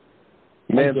Mansar, Ray?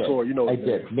 Mansoor, you know. I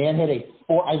did. Man had a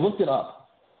 4. I looked it up.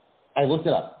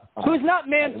 Who's not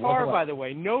Mantar, by the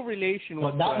way? No relation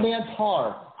whatsoever. Not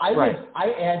Mantar.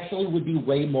 I actually would be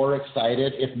way more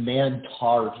excited if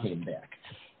Mantar came back.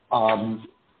 I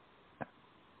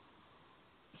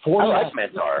like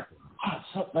Mantar.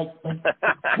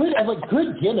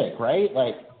 Good gimmick, right?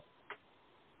 Like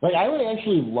I would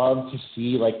actually love to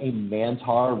see like a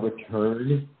Mantar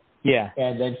return. Yeah.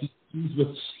 And then he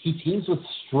teams with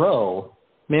Stro.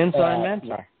 Mantar and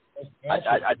Mantar.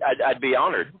 I'd be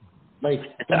honored. Like,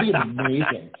 that'd be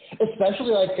amazing.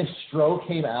 Especially, like, if Stro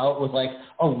came out with, like,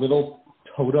 a little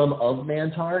totem of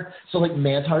Mantar. So, like,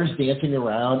 Mantar's dancing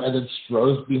around, and then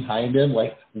Stro's behind him,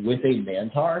 like, with a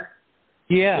Mantar.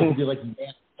 Yeah. It would be like,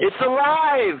 it's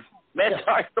alive!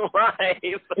 Mantar's alive!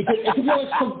 It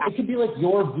could be like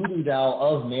your voodoo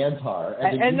doll of Mantar.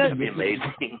 And that'd be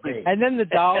amazing. And then the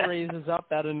doll raises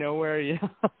up out of nowhere.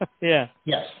 Yeah.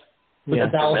 Yes. With the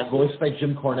doll voiced by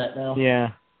Jim Cornette now.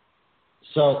 Yeah.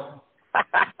 So,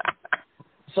 I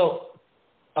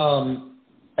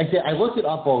looked it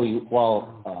up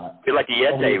while feel like the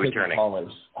Yeti returning.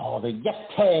 Callers. Oh, the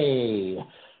Yeti!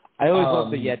 I always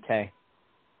love the Yeti.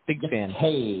 Big fan.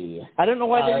 Hey. I don't know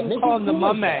why they didn't call him the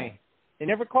Mummy. They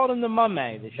never called him the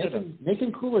Mummy. They should have.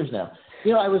 Making coolers now.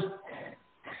 You know,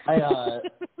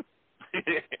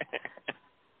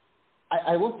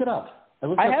 I looked it up.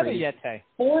 I have a Yeti.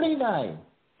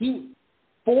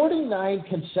 49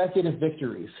 consecutive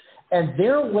victories. And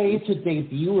their way to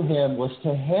debut him was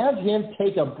to have him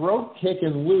take a broke kick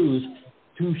and lose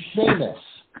to Sheamus.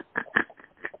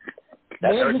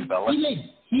 That hurts, fella.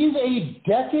 He's a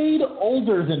decade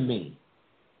older than me.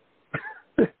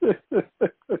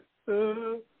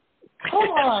 Come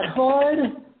on, bud.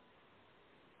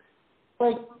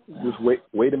 Like, just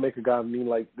way to make a guy mean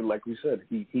like we said.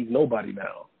 He's nobody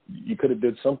now. You could have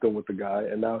did something with the guy,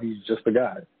 and now he's just a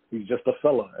guy. He's just a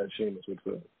fella, as Sheamus would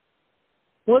say.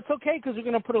 Well, it's okay because we're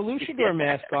going to put a luchador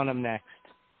mask on him next.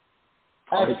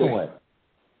 Excellent.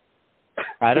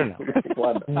 I don't know.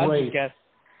 I guess.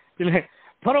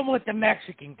 Put him with the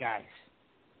Mexican guys.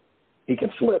 He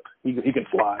can flip. He can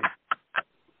fly.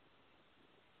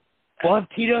 We'll have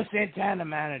Tito Santana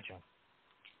manage him.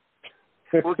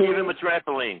 We'll give him a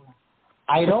trampoline.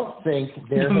 I don't think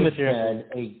there has been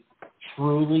a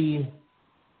truly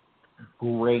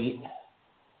great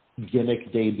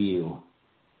gimmick debut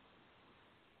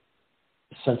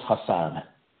since Hassan.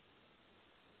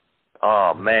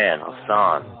 Oh, man,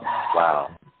 Hassan.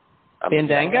 Wow.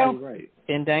 Fandango? Right.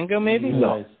 Fandango, maybe?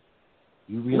 You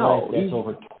realize that's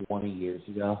over 20 years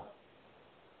ago?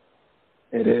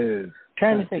 It is.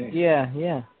 Trying to think. Yeah.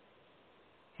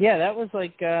 Yeah, that was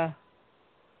like,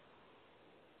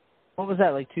 what was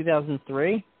that, like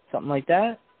 2003? Something like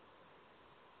that?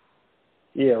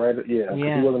 Yeah, right. Yeah,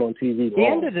 yeah. He wasn't on TV. He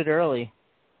ended it early.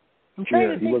 I'm trying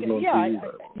to think. He wasn't on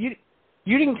TV.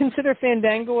 You didn't consider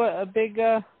Fandango a big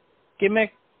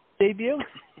gimmick debut?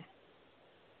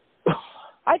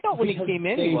 I thought when he came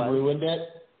in, he was. They ruined it.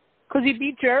 Because he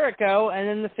beat Jericho, and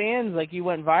then the fans, like, he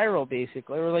went viral,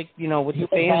 basically. Or, like, you know, with the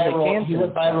fans, like, fans. He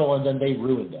went viral, and then they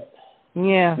ruined it.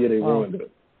 Yeah. Yeah, they ruined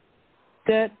it.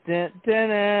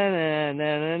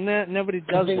 Nobody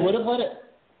does it.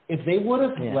 If they would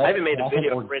have let I even made a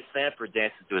video of Fred Sanford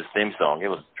dancing to his theme song. It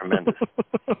was tremendous.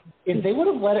 If they would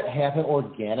have let it happen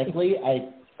organically,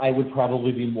 I would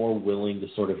probably be more willing to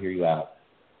sort of hear you out.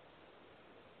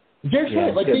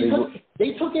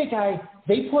 They took a guy,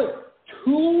 they put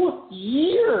 2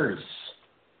 years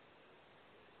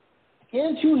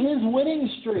into his winning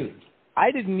streak.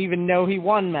 I didn't even know he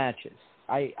won matches.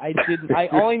 I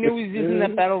all I knew was he was in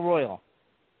that Battle Royal.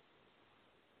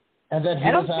 And then he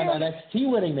was on NXT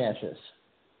winning matches.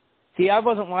 See, I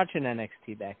wasn't watching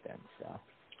NXT back then, so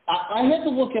I had to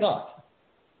look it up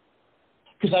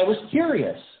because I was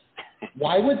curious.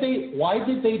 Why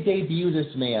did they debut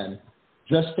this man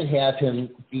just to have him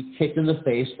be kicked in the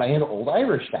face by an old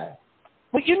Irish guy?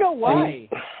 But you know why?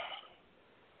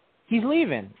 He's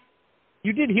leaving.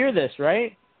 You did hear this,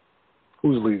 right?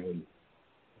 Who's leaving?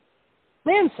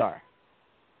 Mansoor.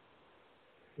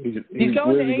 He's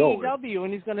going to AEW,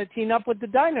 and he's going to team up with the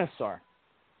Dinosaur.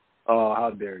 Oh,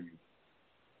 how dare you!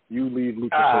 You leave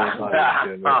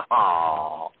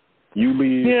Luchasaurus. You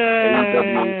leave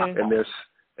AEW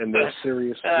and their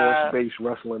serious force-based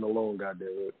wrestling alone, goddamn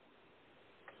it.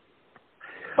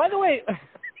 By the way,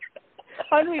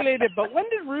 unrelated, but when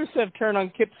did Rusev turn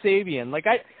on Kip Sabian? Like,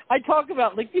 I talk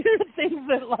about, like, these are things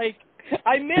that, like,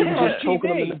 I miss on TV.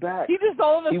 Him in the back. He just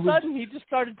all of a sudden, he just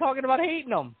started talking about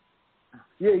hating him.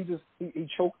 Yeah, he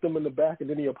choked them in the back and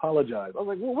then he apologized. I was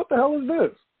like, well, what the hell is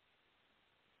this?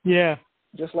 Yeah.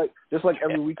 Just like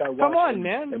every week I watch. Come on,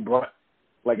 man. And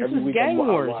like this every is week gang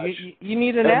wars. You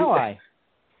need an ally.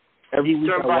 Every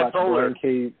week I watch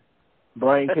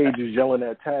Brian Cage is yelling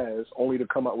at Taz, only to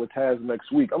come out with Taz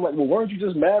next week. I'm like, well, weren't you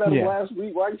just mad at him last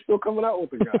week? Why are you still coming out with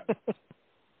the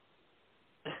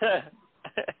guy?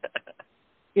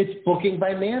 It's booking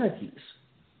by manatees.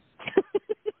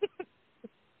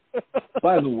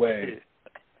 By the way,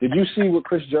 did you see what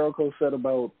Chris Jericho said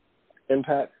about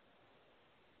Impact?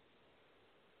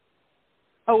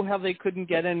 Oh, how they couldn't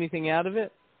get anything out of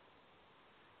it?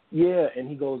 Yeah, and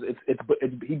he goes,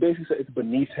 he basically said it's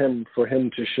beneath him for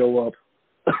him to show up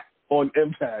on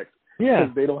Impact. Yeah.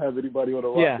 Because they don't have anybody on the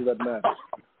roster that matters.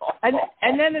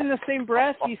 And then in the same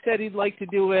breath, he said he'd like to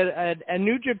do a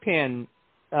New Japan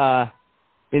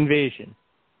invasion.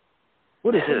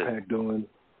 What is Impact doing?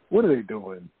 What are they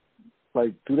doing?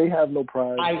 Like, do they have no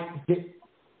pride?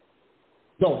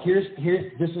 No, here's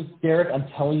this is Derek. I'm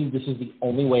telling you, this is the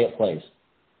only way it plays.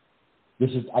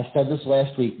 I said this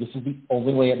last week. This is the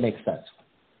only way it makes sense.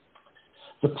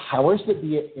 The powers that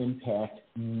be at Impact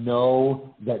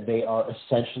know that they are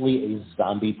essentially a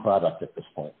zombie product at this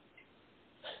point.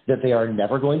 That they are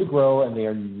never going to grow and they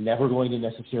are never going to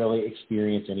necessarily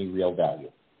experience any real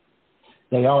value.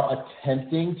 They are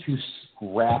attempting to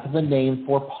scrap the name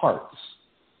for parts.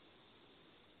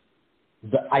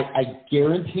 I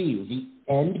guarantee you, the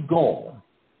end goal,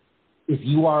 if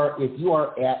you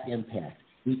are at Impact,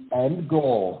 the end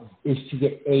goal is to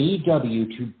get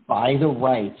AEW to buy the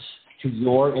rights to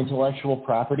your intellectual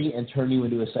property and turn you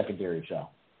into a secondary show.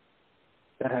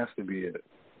 That has to be it.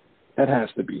 That has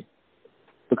to be.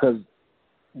 Because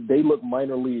they look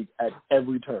minor league at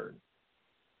every turn.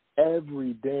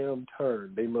 Every damn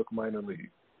turn, they look minor league.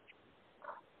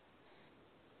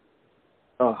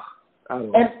 I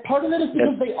don't know. And part of it is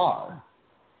because they are.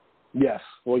 Yes.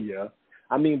 Well, yeah.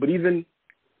 I mean, but even,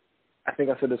 I think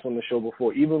I said this on the show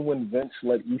before, even when Vince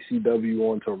let ECW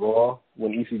onto Raw,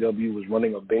 when ECW was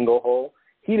running a bingo hall,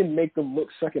 he didn't make them look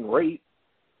second rate.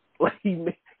 Like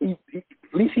at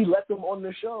least he let them on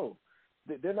the show.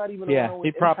 They're not even allowing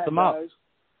he propped Impact them up. guys.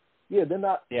 Yeah, they're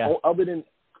not, other than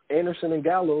Anderson and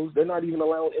Gallows, they're not even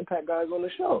allowing Impact guys on the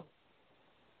show.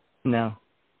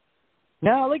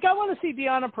 No, like I want to see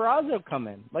Deonna Purrazzo come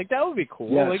in. Like that would be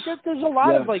cool. Yes. Like there's a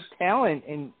lot of like talent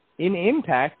in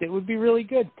Impact. It would be really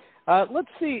good. Let's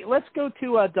see. Let's go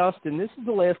to Dustin. This is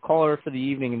the last caller for the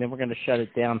evening, and then we're going to shut it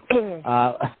down.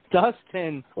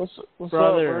 Dustin, what's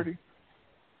brother, up, Bertie?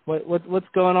 What's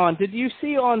going on? Did you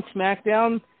see on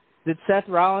SmackDown that Seth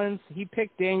Rollins, he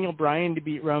picked Daniel Bryan to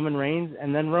beat Roman Reigns,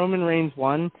 and then Roman Reigns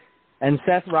won, and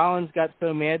Seth Rollins got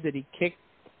so mad that he kicked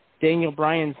Daniel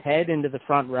Bryan's head into the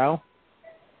front row?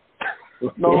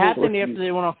 No, it happened after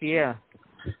they went off the air.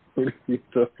 What are you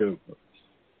talking about?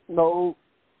 No,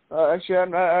 actually,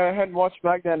 I hadn't watched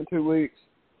SmackDown in 2 weeks.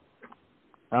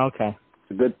 Okay.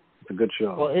 It's a good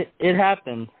show. Well, it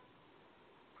happened.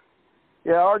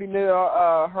 Yeah, I already knew.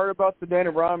 I heard about the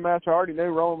Daniel Bryan match. I already knew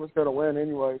Roman was going to win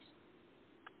anyways.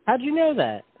 How'd you know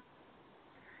that?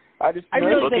 I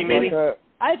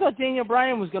thought Daniel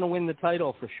Bryan was going to win the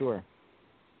title for sure.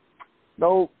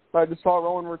 No, I just saw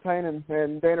Roman retaining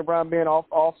and Daniel Bryan being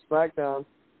off SmackDown.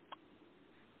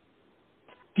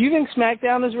 Do you think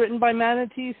SmackDown is written by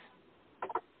manatees?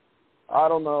 I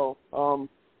don't know.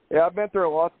 Yeah, I've been through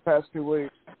a lot the past 2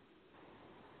 weeks.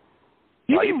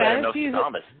 Do you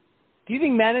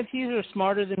think manatees are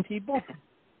smarter than people?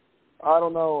 I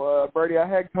don't know, Brady. I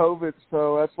had COVID,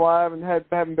 so that's why I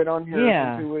haven't been on here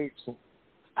in 2 weeks.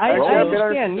 I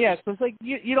understand. Yeah, because like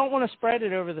you don't want to spread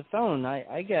it over the phone.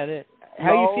 I get it.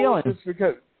 How are you feeling?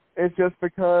 It's just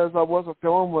because I wasn't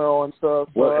feeling well and stuff.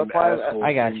 So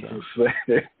I got you.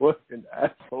 What an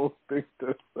asshole thing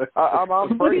to say.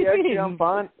 I'm pretty actually. I'm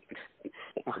fine.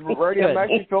 Brady, I'm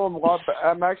actually feeling a lot.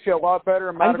 I'm actually a lot better.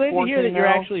 I'm glad to hear that you're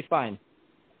actually fine.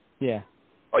 Yeah.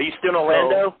 Are you still in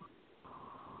Orlando?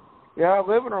 Yeah, I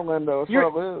live in Orlando. That's where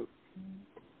I live.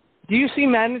 Do you see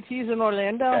manatees in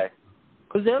Orlando?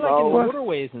 Because they're like in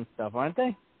waterways and stuff, aren't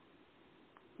they?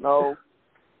 No.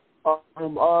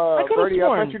 Brady,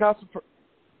 I bet you're not surprised.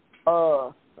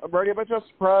 Brady, I bet you're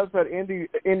surprised that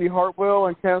Indy Hartwell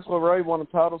and Candice LeRae won the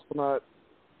titles tonight.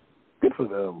 Good for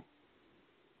them.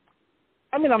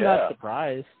 I mean, I'm not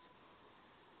surprised.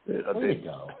 Yeah, they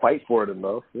fight for it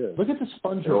enough. Yeah. Look at the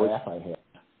sponge giraffe I had.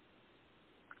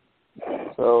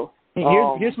 So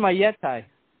here's my Yeti.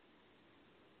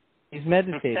 He's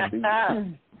meditating.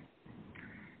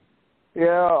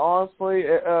 Yeah, honestly.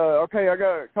 Okay, I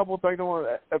got a couple of things I want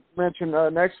to mention.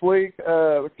 Next week,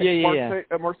 Mercedes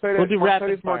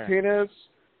Martinez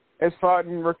is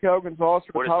fighting Raquel Gonzalez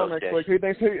for the title next week. Who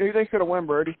thinks going to win,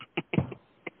 Brady?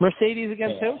 Mercedes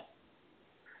against who?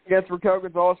 Against Raquel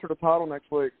Gonzalez for the title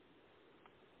next week.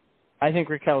 I think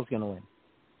Raquel's going to win.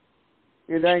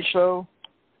 You think so?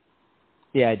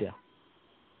 Yeah, I do.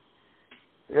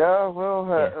 Yeah, well,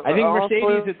 I think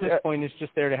Mercedes at this point is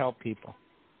just there to help people.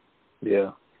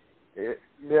 Yeah.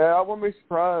 Yeah, I wouldn't be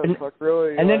surprised.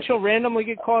 And then she'll randomly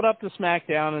get called up to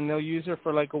SmackDown, and they'll use her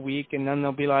for like a week, and then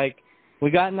they'll be like,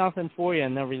 "We got nothing for you,"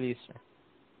 and they'll release her.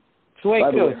 It's the way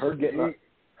it goes.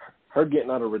 Her getting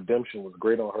out of Redemption was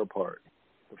great on her part.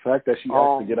 The fact that she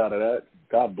asked to get out of that,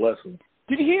 God bless her.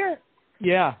 Did you hear?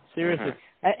 Yeah, seriously.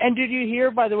 And did you hear,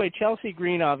 by the way, Chelsea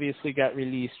Green obviously got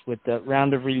released with the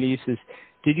round of releases.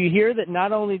 Did you hear that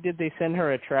not only did they send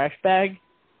her a trash bag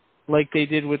like they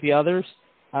did with the others,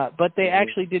 but they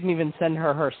actually didn't even send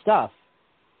her stuff.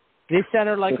 They sent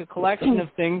her like a collection of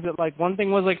things that, like, one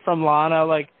thing was like from Lana,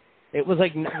 like it was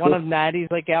like one of Natty's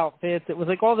like outfits. It was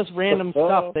like all this random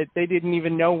stuff that they didn't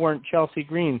even know weren't Chelsea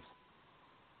Green's.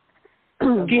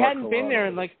 She hadn't been there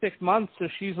in like 6 months, so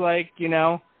she's like, you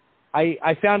know,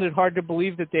 I found it hard to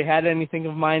believe that they had anything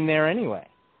of mine there anyway.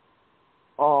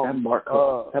 And Mark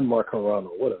Carrano,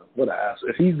 what a ass!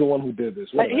 If he's the one who did this,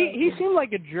 he seemed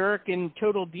like a jerk in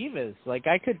Total Divas. Like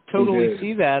I could totally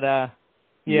see that.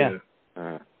 Yeah.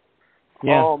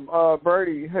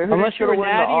 Brady. Unless you were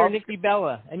Natty or Nikki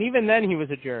Bella, and even then he was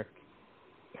a jerk.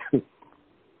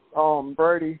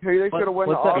 Brady, who they should have won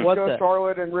the Asuka,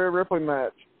 Charlotte, and Rhea Ripley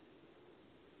match?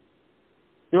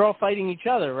 They're all fighting each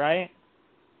other, right?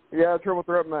 Yeah, triple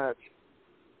threat match.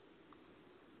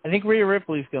 I think Rhea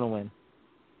Ripley's gonna win.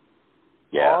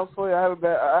 Yeah. Honestly,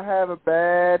 I have a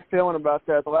bad feeling about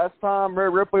that. The last time Rhea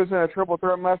Ripley was in a triple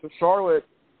threat match with Charlotte,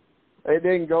 it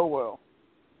didn't go well.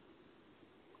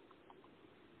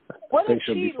 What if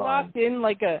she locked in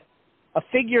like a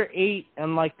figure 8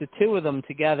 and like the two of them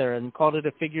together and called it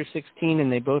a figure 16 and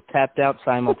they both tapped out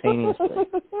simultaneously?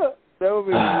 That would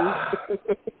be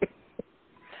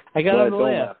I got to laugh. Don't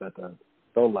laugh at that.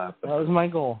 Don't laugh at that. That was my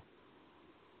goal.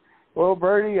 Well,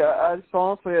 Brady, I just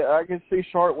honestly, I can see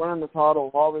Charlotte winning the title,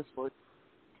 obviously.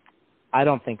 I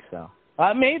don't think so.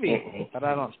 Maybe, but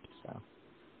I don't think so.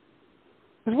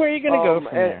 'Cause where are you going to go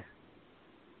from there?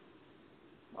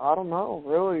 I don't know,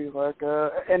 really. Like,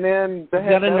 and then they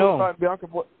had Bailey fighting Bianca.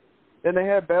 Then they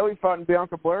had Bailey fighting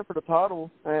Bianca Blair for the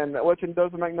title, and which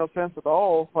doesn't make no sense at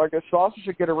all. Like, Sasha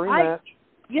should get a rematch.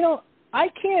 I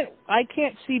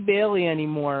can't see Bailey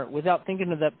anymore without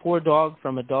thinking of that poor dog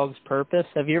from A Dog's Purpose.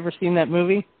 Have you ever seen that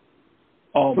movie?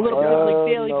 Oh, the little girl's like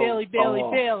Bailey,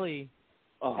 no. Bailey.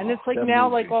 And it's like now,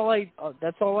 movie.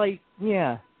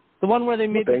 The one where they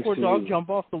made the Thanks poor to dog you. jump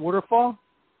off the waterfall.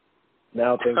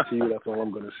 Now, thanks to you, that's all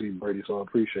I'm going to see, Brady, so I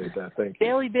appreciate that. Thank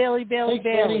you.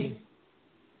 Bailey.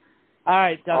 All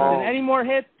right, Dustin, any more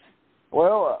hits?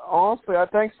 Well, honestly, I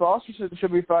think Sasha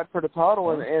should be fighting for the title,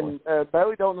 and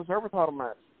Bailey don't deserve a title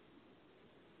match.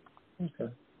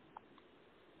 Okay.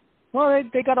 Well,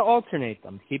 they got to alternate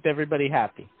them, keep everybody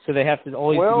happy. So they have to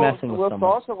always be messing with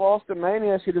someone. Sasha lost to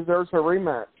Mania. She deserves her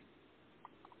rematch.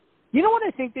 You know what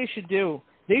I think they should do?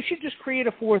 They should just create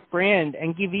a fourth brand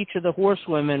and give each of the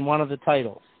horsewomen one of the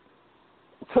titles.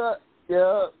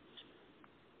 Yeah.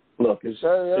 Look,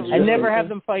 and never have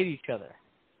them fight each other.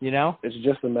 You know? It's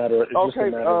just a matter of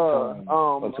time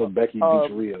until Becky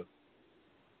beats Rhea.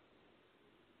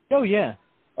 Oh, yeah.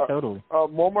 Totally.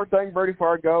 One more thing, Brady,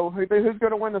 before I go. Who's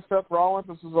going to win the Seth Rollins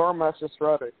and Cesaro match this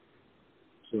Friday?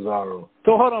 Cesaro.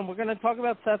 So, hold on. We're going to talk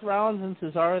about Seth Rollins and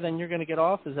Cesaro, then you're going to get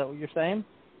off? Is that what you're saying?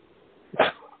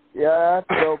 Yeah, I have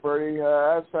to go, Brady.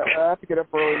 I have to get up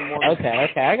early in the morning. Okay.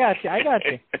 I got you.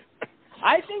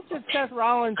 I think that Seth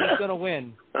Rollins is going to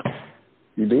win.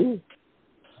 You do?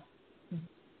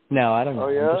 No, I don't know. Oh,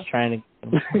 yeah? I'm just trying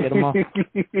to get him off.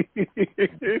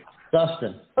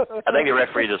 Dustin. I think the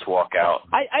referee just walk out.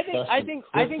 I think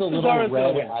the little Cesaro's going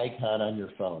red to win. icon on your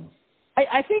phone.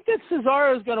 I think that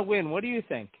Cesaro's going to win. What do you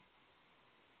think?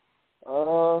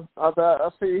 I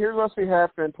see. Here's what I see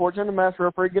happening. Towards the end of the match, the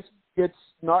referee gets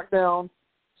knocked down.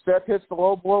 Seth hits the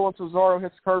low blow, and Cesaro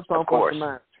hits curb stomp for the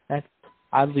match. That's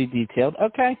oddly detailed.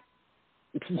 Okay,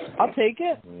 I'll take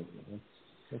it.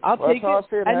 I'll take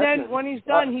it. And then when he's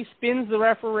done, he spins the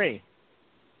referee.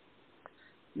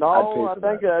 No, I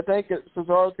think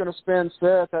Cesaro's going to spin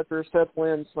Seth after Seth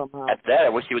wins somehow. At that, I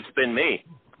wish he would spin me.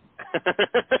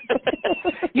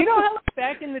 You know how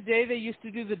back in the day they used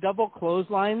to do the double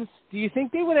clotheslines? Do you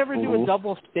think they would ever do a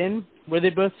double spin where they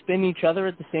both spin each other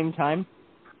at the same time?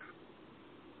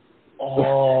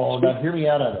 Oh, now hear me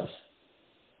out on this.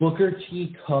 Booker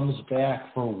T comes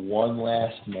back for one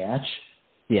last match.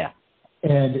 Yeah.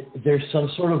 And there's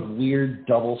some sort of weird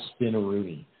double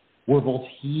spin-a-rooney where both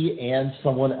he and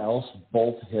someone else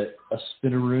both hit a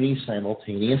spin-a-rooney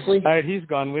simultaneously. All right, he's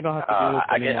gone. We don't have to do this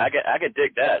anymore. I can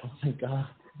dig that. Oh, my God.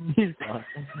 He's gone.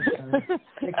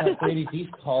 Brady, these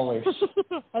callers.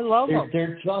 I love them.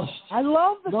 They're just. I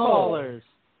love the callers.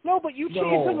 No, but you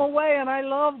chase them away, and I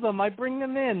love them. I bring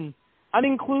them in. I'm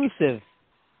inclusive.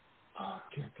 Oh,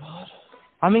 dear God.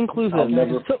 I'm inclusive. I'll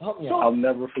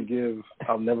never forgive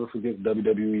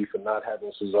WWE for not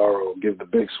having Cesaro give the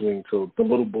big swing to the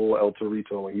little bull El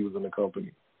Torito when he was in the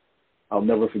company. I'll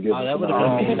never forgive them. That would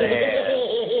have been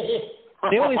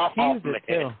They always teased it,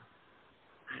 too.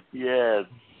 Yes.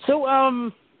 So,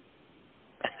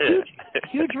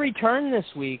 huge return this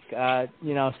week,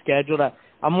 scheduled.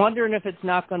 I'm wondering if it's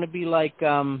not going to be like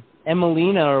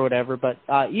Emelina or whatever, but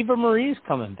Eva Marie's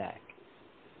coming back.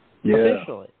 Yeah.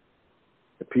 Officially.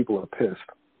 The people are pissed.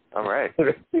 All right.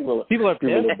 people are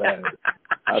pissed. Are bad.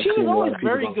 She was always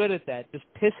very good at that, just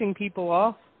pissing people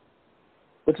off.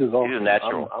 Which is all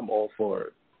natural. I'm all for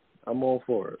it. I'm all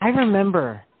for it. I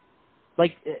remember,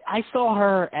 I saw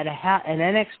her at an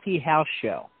NXT house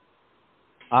show.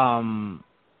 I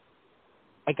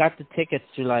got the tickets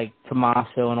to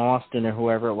Tommaso and Austin or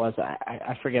whoever it was.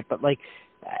 I forget, but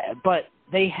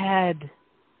they had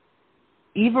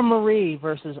Eva Marie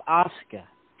versus Asuka.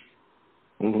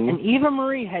 Mm-hmm. And Eva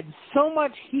Marie had so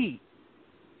much heat.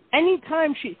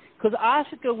 Anytime because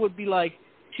Asuka would be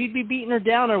she'd be beating her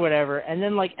down or whatever, and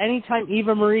then anytime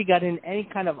Eva Marie got in any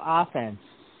kind of offense,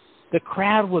 the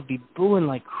crowd would be booing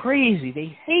like crazy.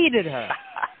 They hated her.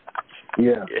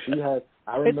 Yeah, she had.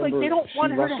 I remember. It's they don't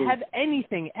want her to have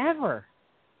anything ever.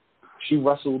 She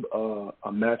wrestled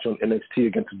a match on NXT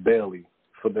against Bayley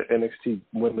for the NXT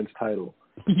Women's title.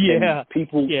 Yeah. And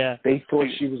people, they thought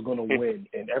she was going to win,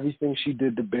 and everything she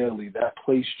did to Bayley, that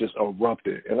place just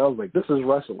erupted. And I was like, this is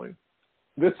wrestling.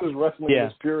 This is wrestling in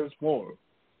its purest form.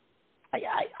 I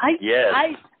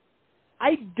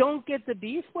don't get the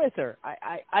beef with her.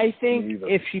 I think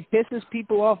if she pisses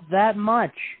people off that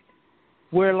much,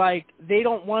 where they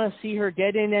don't want to see her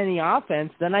get in any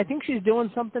offense, then I think she's doing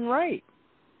something right.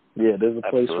 Yeah, there's a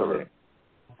place for her.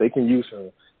 They can use her.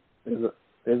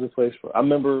 There's a place for her. I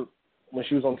remember when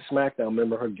she was on SmackDown, I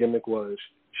remember her gimmick was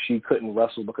she couldn't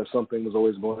wrestle because something was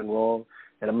always going wrong.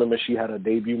 And I remember she had a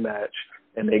debut match,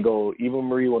 and they go, Eva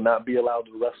Marie will not be allowed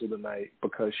to wrestle tonight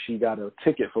because she got a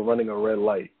ticket for running a red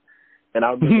light. And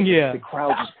I remember the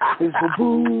crowd just is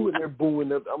boo, and they're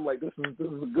booing. I'm like, this is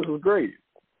great.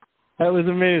 That was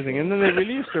amazing. And then they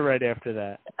released her right after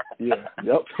that. Yeah.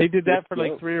 Yep. They did that for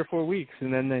 3 or 4 weeks,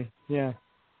 and then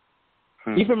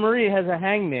Eva Marie has a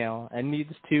hangnail and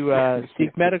needs to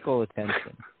seek medical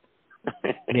attention.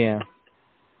 Yeah.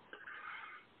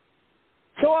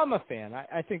 So I'm a fan.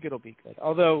 I think it'll be good.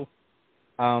 Although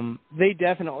they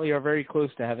definitely are very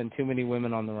close to having too many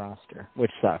women on the roster,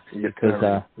 which sucks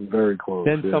because very close.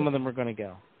 Then some of them are going to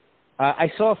go.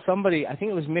 I saw somebody, I think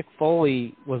it was Mick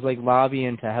Foley, was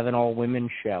lobbying to have an all-women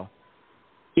show.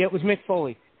 Yeah, it was Mick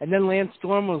Foley. And then Lance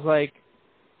Storm was like,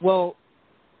 well,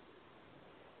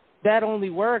 that only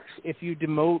works if you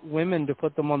demote women to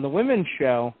put them on the women's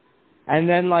show. And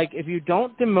then, if you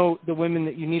don't demote the women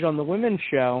that you need on the women's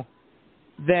show,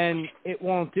 then it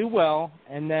won't do well,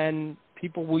 and then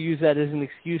people will use that as an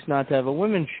excuse not to have a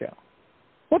women's show,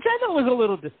 which I thought was a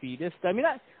little defeatist. I mean,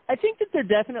 I think that there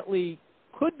definitely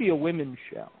could be a women's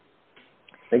show.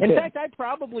 In fact, I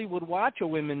probably would watch a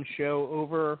women's show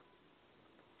over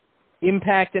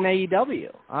Impact and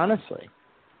AEW, honestly.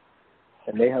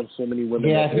 And they have so many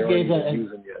women that they're not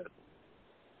using yet.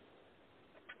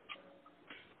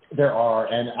 There are,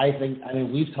 and I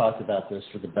mean, we've talked about this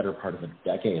for the better part of a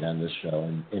decade on this show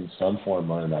in some form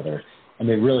or another. I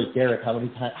mean, really, Derek, how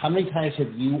many times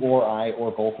have you or I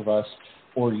or both of us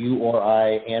or you or I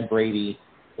and Brady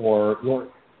or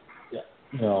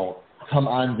come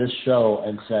on this show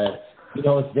and said,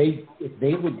 if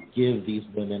they would give these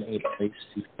women a place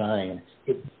to shine,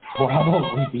 it'd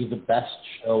probably be the best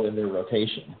show in their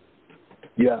rotation.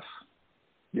 Yes.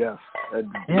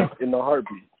 In the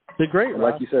heartbeat. They're great,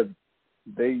 like you said,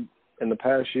 they in the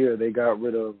past year they got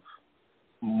rid of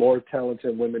more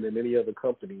talented women than any other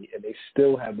company, and they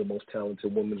still have the most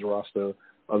talented women's roster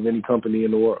of any company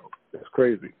in the world. It's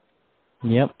crazy.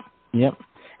 Yep.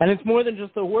 And it's more than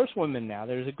just the horsewomen now.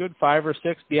 There's a good 5 or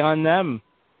 6 beyond them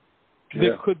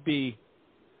that could be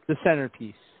the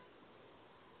centerpiece.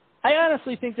 I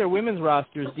honestly think their women's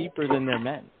roster is deeper than their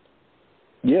men.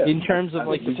 Yeah. In terms of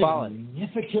the quality.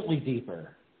 Significantly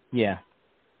deeper. Yeah.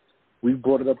 We've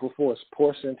brought it up before.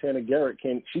 Poor Santana Garrett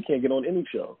can't get on any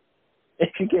show.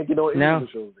 She can't get on any of the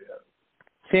shows yet.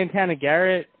 Santana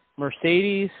Garrett,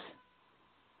 Mercedes,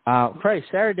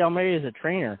 Sarah Del Rey is a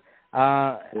trainer.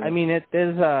 I mean,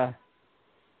 there's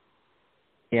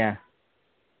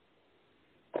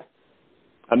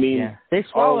I mean, they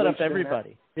swallowed up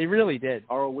everybody. They really did.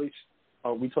 ROH.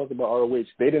 We talked about ROH.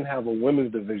 They didn't have a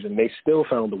women's division. They still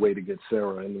found a way to get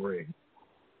Sarah in the ring.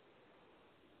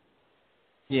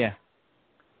 Yeah.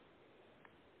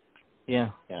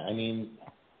 I mean,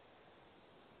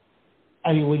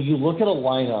 when you look at a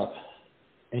lineup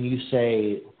and you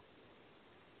say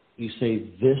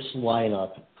this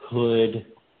lineup could,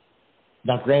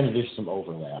 now granted there's some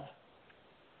overlap,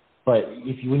 but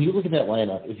when you look at that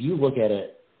lineup, if you look at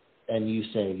it and you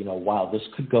say, you know, wow, this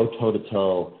could go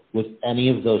toe-to-toe with any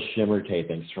of those Shimmer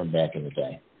tapings from back in the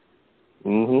day.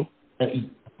 Mm-hmm.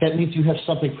 That means you have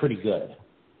something pretty good.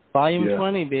 Volume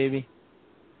 20, baby.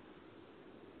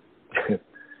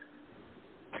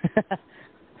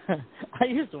 I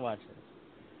used to watch this.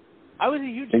 I was a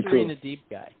huge Serena Deep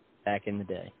guy back in the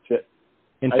day.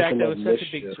 In fact, I was such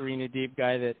a big Serena Deep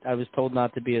guy that I was told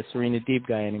not to be a Serena Deep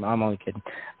guy anymore. I'm only kidding.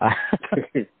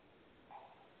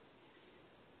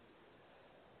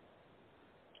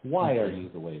 Why are you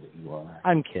the way that you are?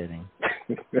 I'm kidding.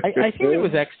 I think it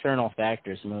was external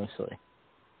factors mostly.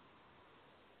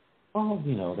 Well,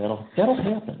 you know, that'll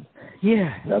happen.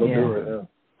 Yeah. That'll do it,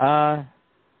 yeah.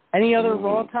 Any other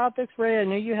Raw topics, Ray? I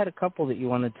know you had a couple that you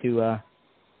wanted to...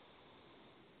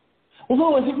 Well,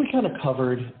 no, I think we kind of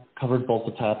covered both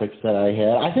the topics that I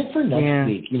had. I think for next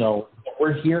week, you know,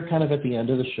 we're here kind of at the end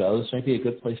of the show. This might be a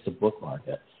good place to bookmark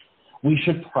it. We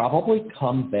should probably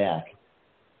come back.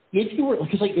 If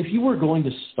you were going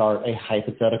to start a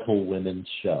hypothetical women's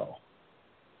show,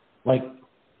 like,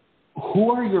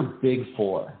 who are your big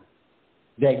four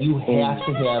that you have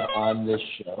to have on this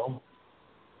show?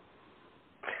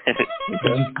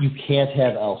 you can't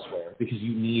have elsewhere because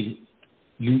you need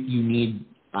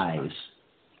eyes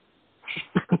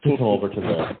to come over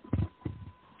to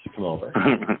come over.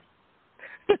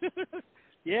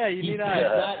 Yeah, you need eyes.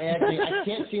 Not acting. I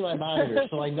can't see my monitor,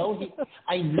 so I know he's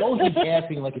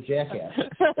acting like a jackass.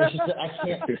 It's just that I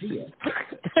can't see it.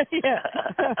 Yeah,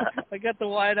 I got the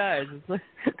wide eyes. It's like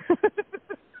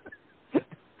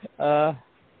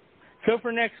so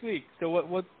for next week,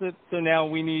 so so now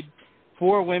we need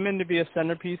 4 women to be a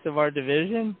centerpiece of our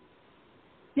division?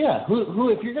 Yeah, who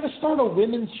if you're going to start a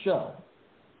women's show.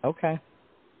 Okay.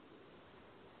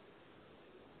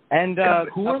 And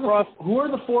who are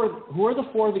the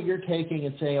four that you're taking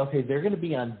and saying, okay, they're going to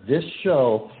be on this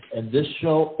show and this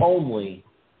show only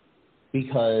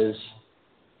because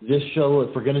this show,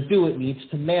 if we're going to do it, needs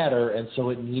to matter, and so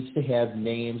it needs to have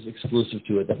names exclusive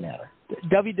to it that matter.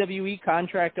 WWE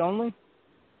contract only?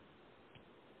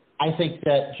 I think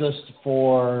that just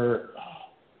for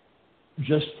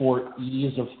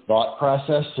ease of thought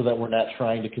process, so that we're not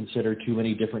trying to consider too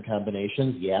many different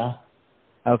combinations, yeah.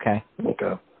 Okay.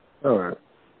 All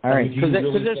right. Because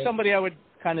there's somebody I would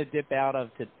kind of dip out of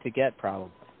to get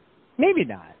probably. Maybe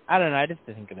not. I don't know. I'd have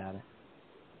to think about it.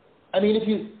 I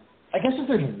mean, I guess if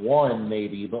there's one,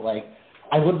 maybe, but like,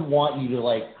 I wouldn't want you to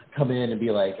like come in and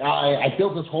be like, I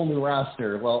built this whole new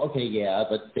roster. Well, okay, yeah,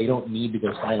 but they don't need to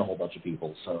go sign a whole bunch of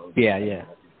people. So yeah.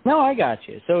 No, I got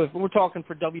you. So if we're talking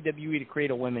for WWE to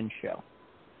create a women's show.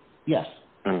 Yes.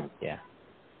 Yeah.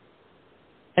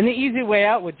 And the easy way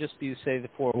out would just be to say the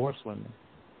 4 horsewomen.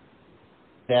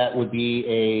 That would be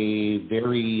a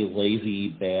very lazy,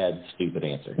 bad, stupid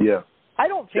answer. Yeah. I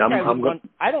don't think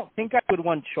I would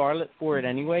want Charlotte for it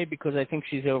anyway because I think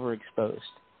she's overexposed.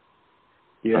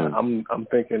 Yeah, I'm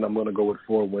thinking I'm going to go with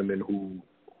 4 women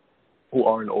who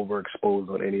aren't overexposed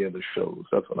on any of the shows.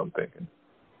 That's what I'm thinking.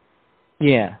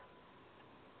 Yeah.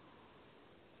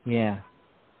 Yeah.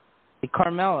 Hey,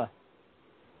 Carmella.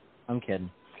 I'm kidding.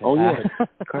 Oh yeah,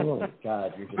 Carmella.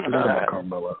 God, you're just about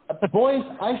Carmella. Boys,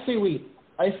 I say we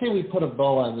put a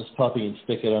bow on this puppy and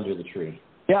stick it under the tree.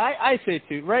 Yeah, I say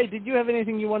too. Ray, did you have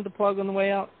anything you wanted to plug on the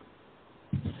way out?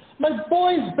 My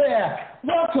boy's back.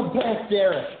 Welcome back,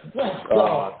 Derek. Let's go.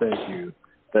 Oh,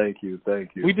 thank you.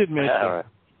 We did miss you.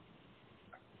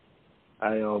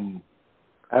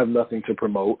 I have nothing to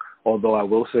promote, although I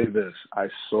will say this. I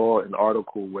saw an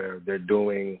article where they're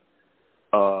doing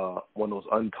one of those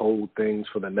untold things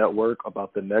for the network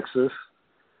about the Nexus,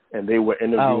 and they were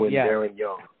interviewing Darren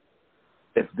Young.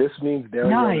 If this means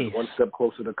Darren Young is one step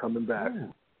closer to coming back,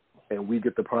 and we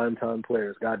get the primetime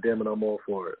players, God damn it, I'm all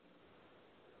for it.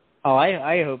 Oh,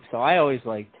 I hope so. I always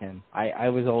liked him. I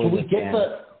was always a fan.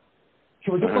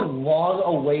 Can we get the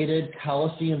long-awaited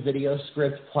Coliseum video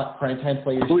script primetime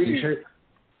players T-shirt?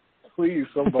 Please,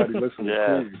 somebody listen.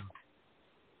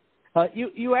 Please.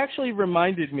 You actually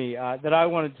reminded me that I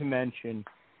wanted to mention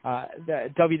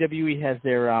that WWE has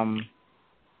their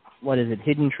what is it,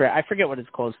 hidden I forget what it's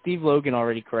called. Steve Logan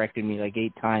already corrected me like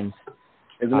 8 times.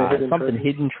 Isn't it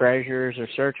hidden treasures or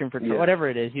searching for whatever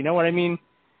it is? You know what I mean?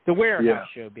 The warehouse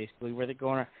show, basically, where they're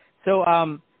going around. So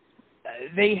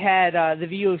they had the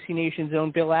VOC Nation's own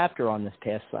Bill Apter on this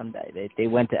past Sunday. They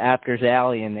went to Apter's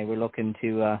Alley and they were looking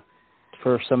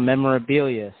for some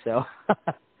memorabilia. So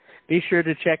be sure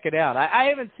to check it out. I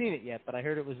haven't seen it yet, but I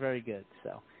heard it was very good.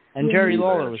 So, and Jerry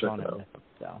Lawler was on it.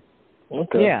 So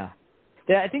yeah,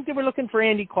 I think they were looking for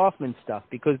Andy Kaufman stuff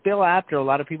because Bill Apter, a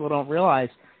lot of people don't realize,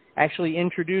 actually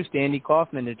introduced Andy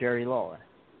Kaufman to Jerry Lawler.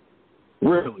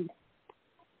 Really?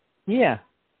 Yeah.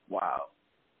 Wow.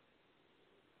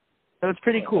 So it's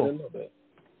pretty cool. I didn't know that.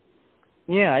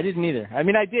 Yeah, I didn't either. I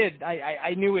mean, I did.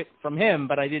 I knew it from him,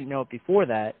 but I didn't know it before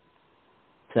that.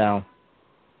 So.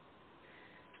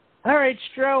 All right,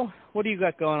 Stro, what do you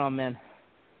got going on, man?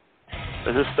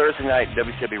 This is Thursday night,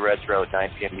 WCW Retro at 9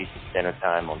 p.m. Eastern Standard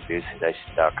Time on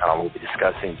VOCNation.com. We'll be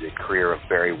discussing the career of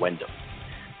Barry Windham.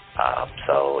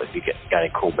 So if you got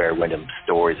any cool Barry Windham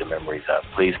stories or memories,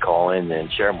 please call in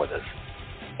and share them with us.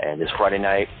 And this Friday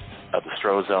night, the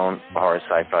Stro Zone Horror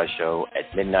Sci-Fi Show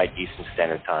at midnight Eastern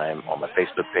Standard Time on my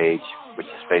Facebook page, which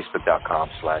is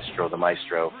facebook.com/Stro the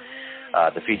Maestro.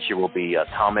 The feature will be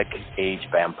Atomic Age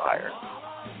Vampire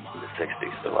in the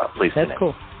 60s. So please That's connect.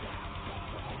 cool.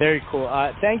 Very cool.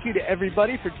 Thank you to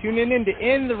everybody for tuning in to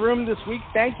In the Room this week.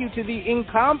 Thank you to the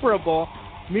incomparable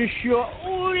Monsieur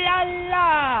Ooh La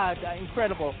La.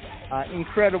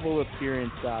 Incredible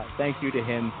appearance. Thank you to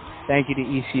him. Thank you to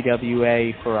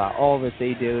ECWA for all that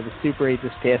they do. The Super 8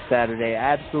 this past Saturday,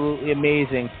 absolutely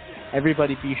amazing.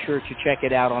 Everybody be sure to check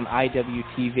it out on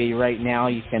IWTV right now.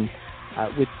 You can,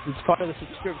 it's part of the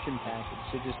subscription package,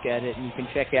 so just get it, and you can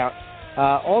check out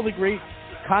all the great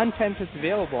content that's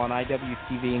available on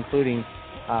IWTV, including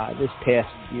this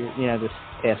past year, this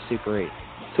past Super 8.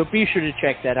 So be sure to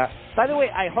check that out. By the way,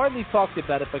 I hardly talked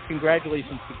about it, but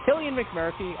congratulations to Killian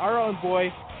McMurphy, our own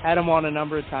boy. Had him on a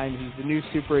number of times. He's the new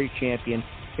Super 8 champion.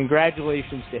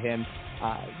 Congratulations to him.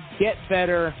 Get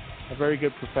better. A very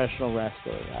good professional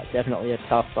wrestler. Definitely a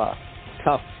tough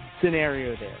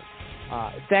scenario there.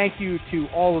 Thank you to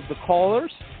all of the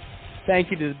callers.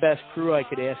 Thank you to the best crew I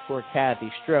could ask for,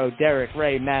 Kathy, Stro, Derek,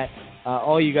 Ray, Matt.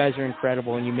 All you guys are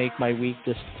incredible, and you make my week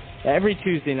just every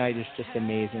Tuesday night is just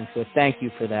amazing. So thank you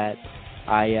for that.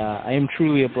 I am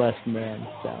truly a blessed man.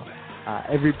 So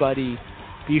everybody,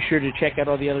 be sure to check out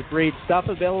all the other great stuff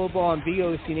available on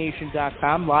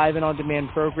VOCNation.com, live and on-demand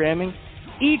programming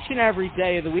each and every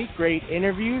day of the week. Great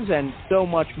interviews and so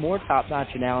much more, top-notch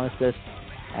analysis,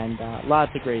 and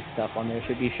lots of great stuff on there,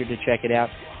 so be sure to check it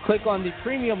out. Click on the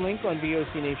premium link on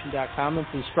VOCNation.com and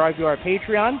subscribe to our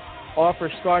Patreon.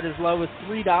 Offers start as low as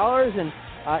 $3,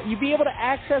 and you'll be able to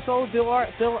access all of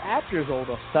Bill Apter's old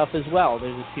stuff as well.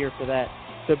 There's a tier for that.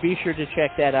 So be sure to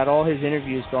check that out. All his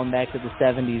interviews going back to the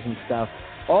 70s and stuff.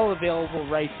 All available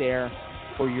right there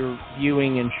for your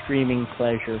viewing and streaming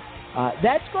pleasure.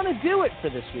 That's going to do it for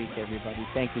this week, everybody.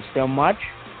 Thank you so much.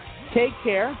 Take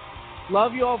care.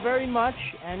 Love you all very much,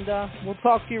 and we'll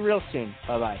talk to you real soon.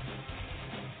 Bye-bye.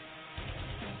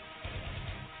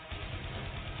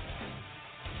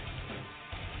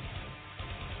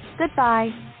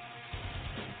 Goodbye.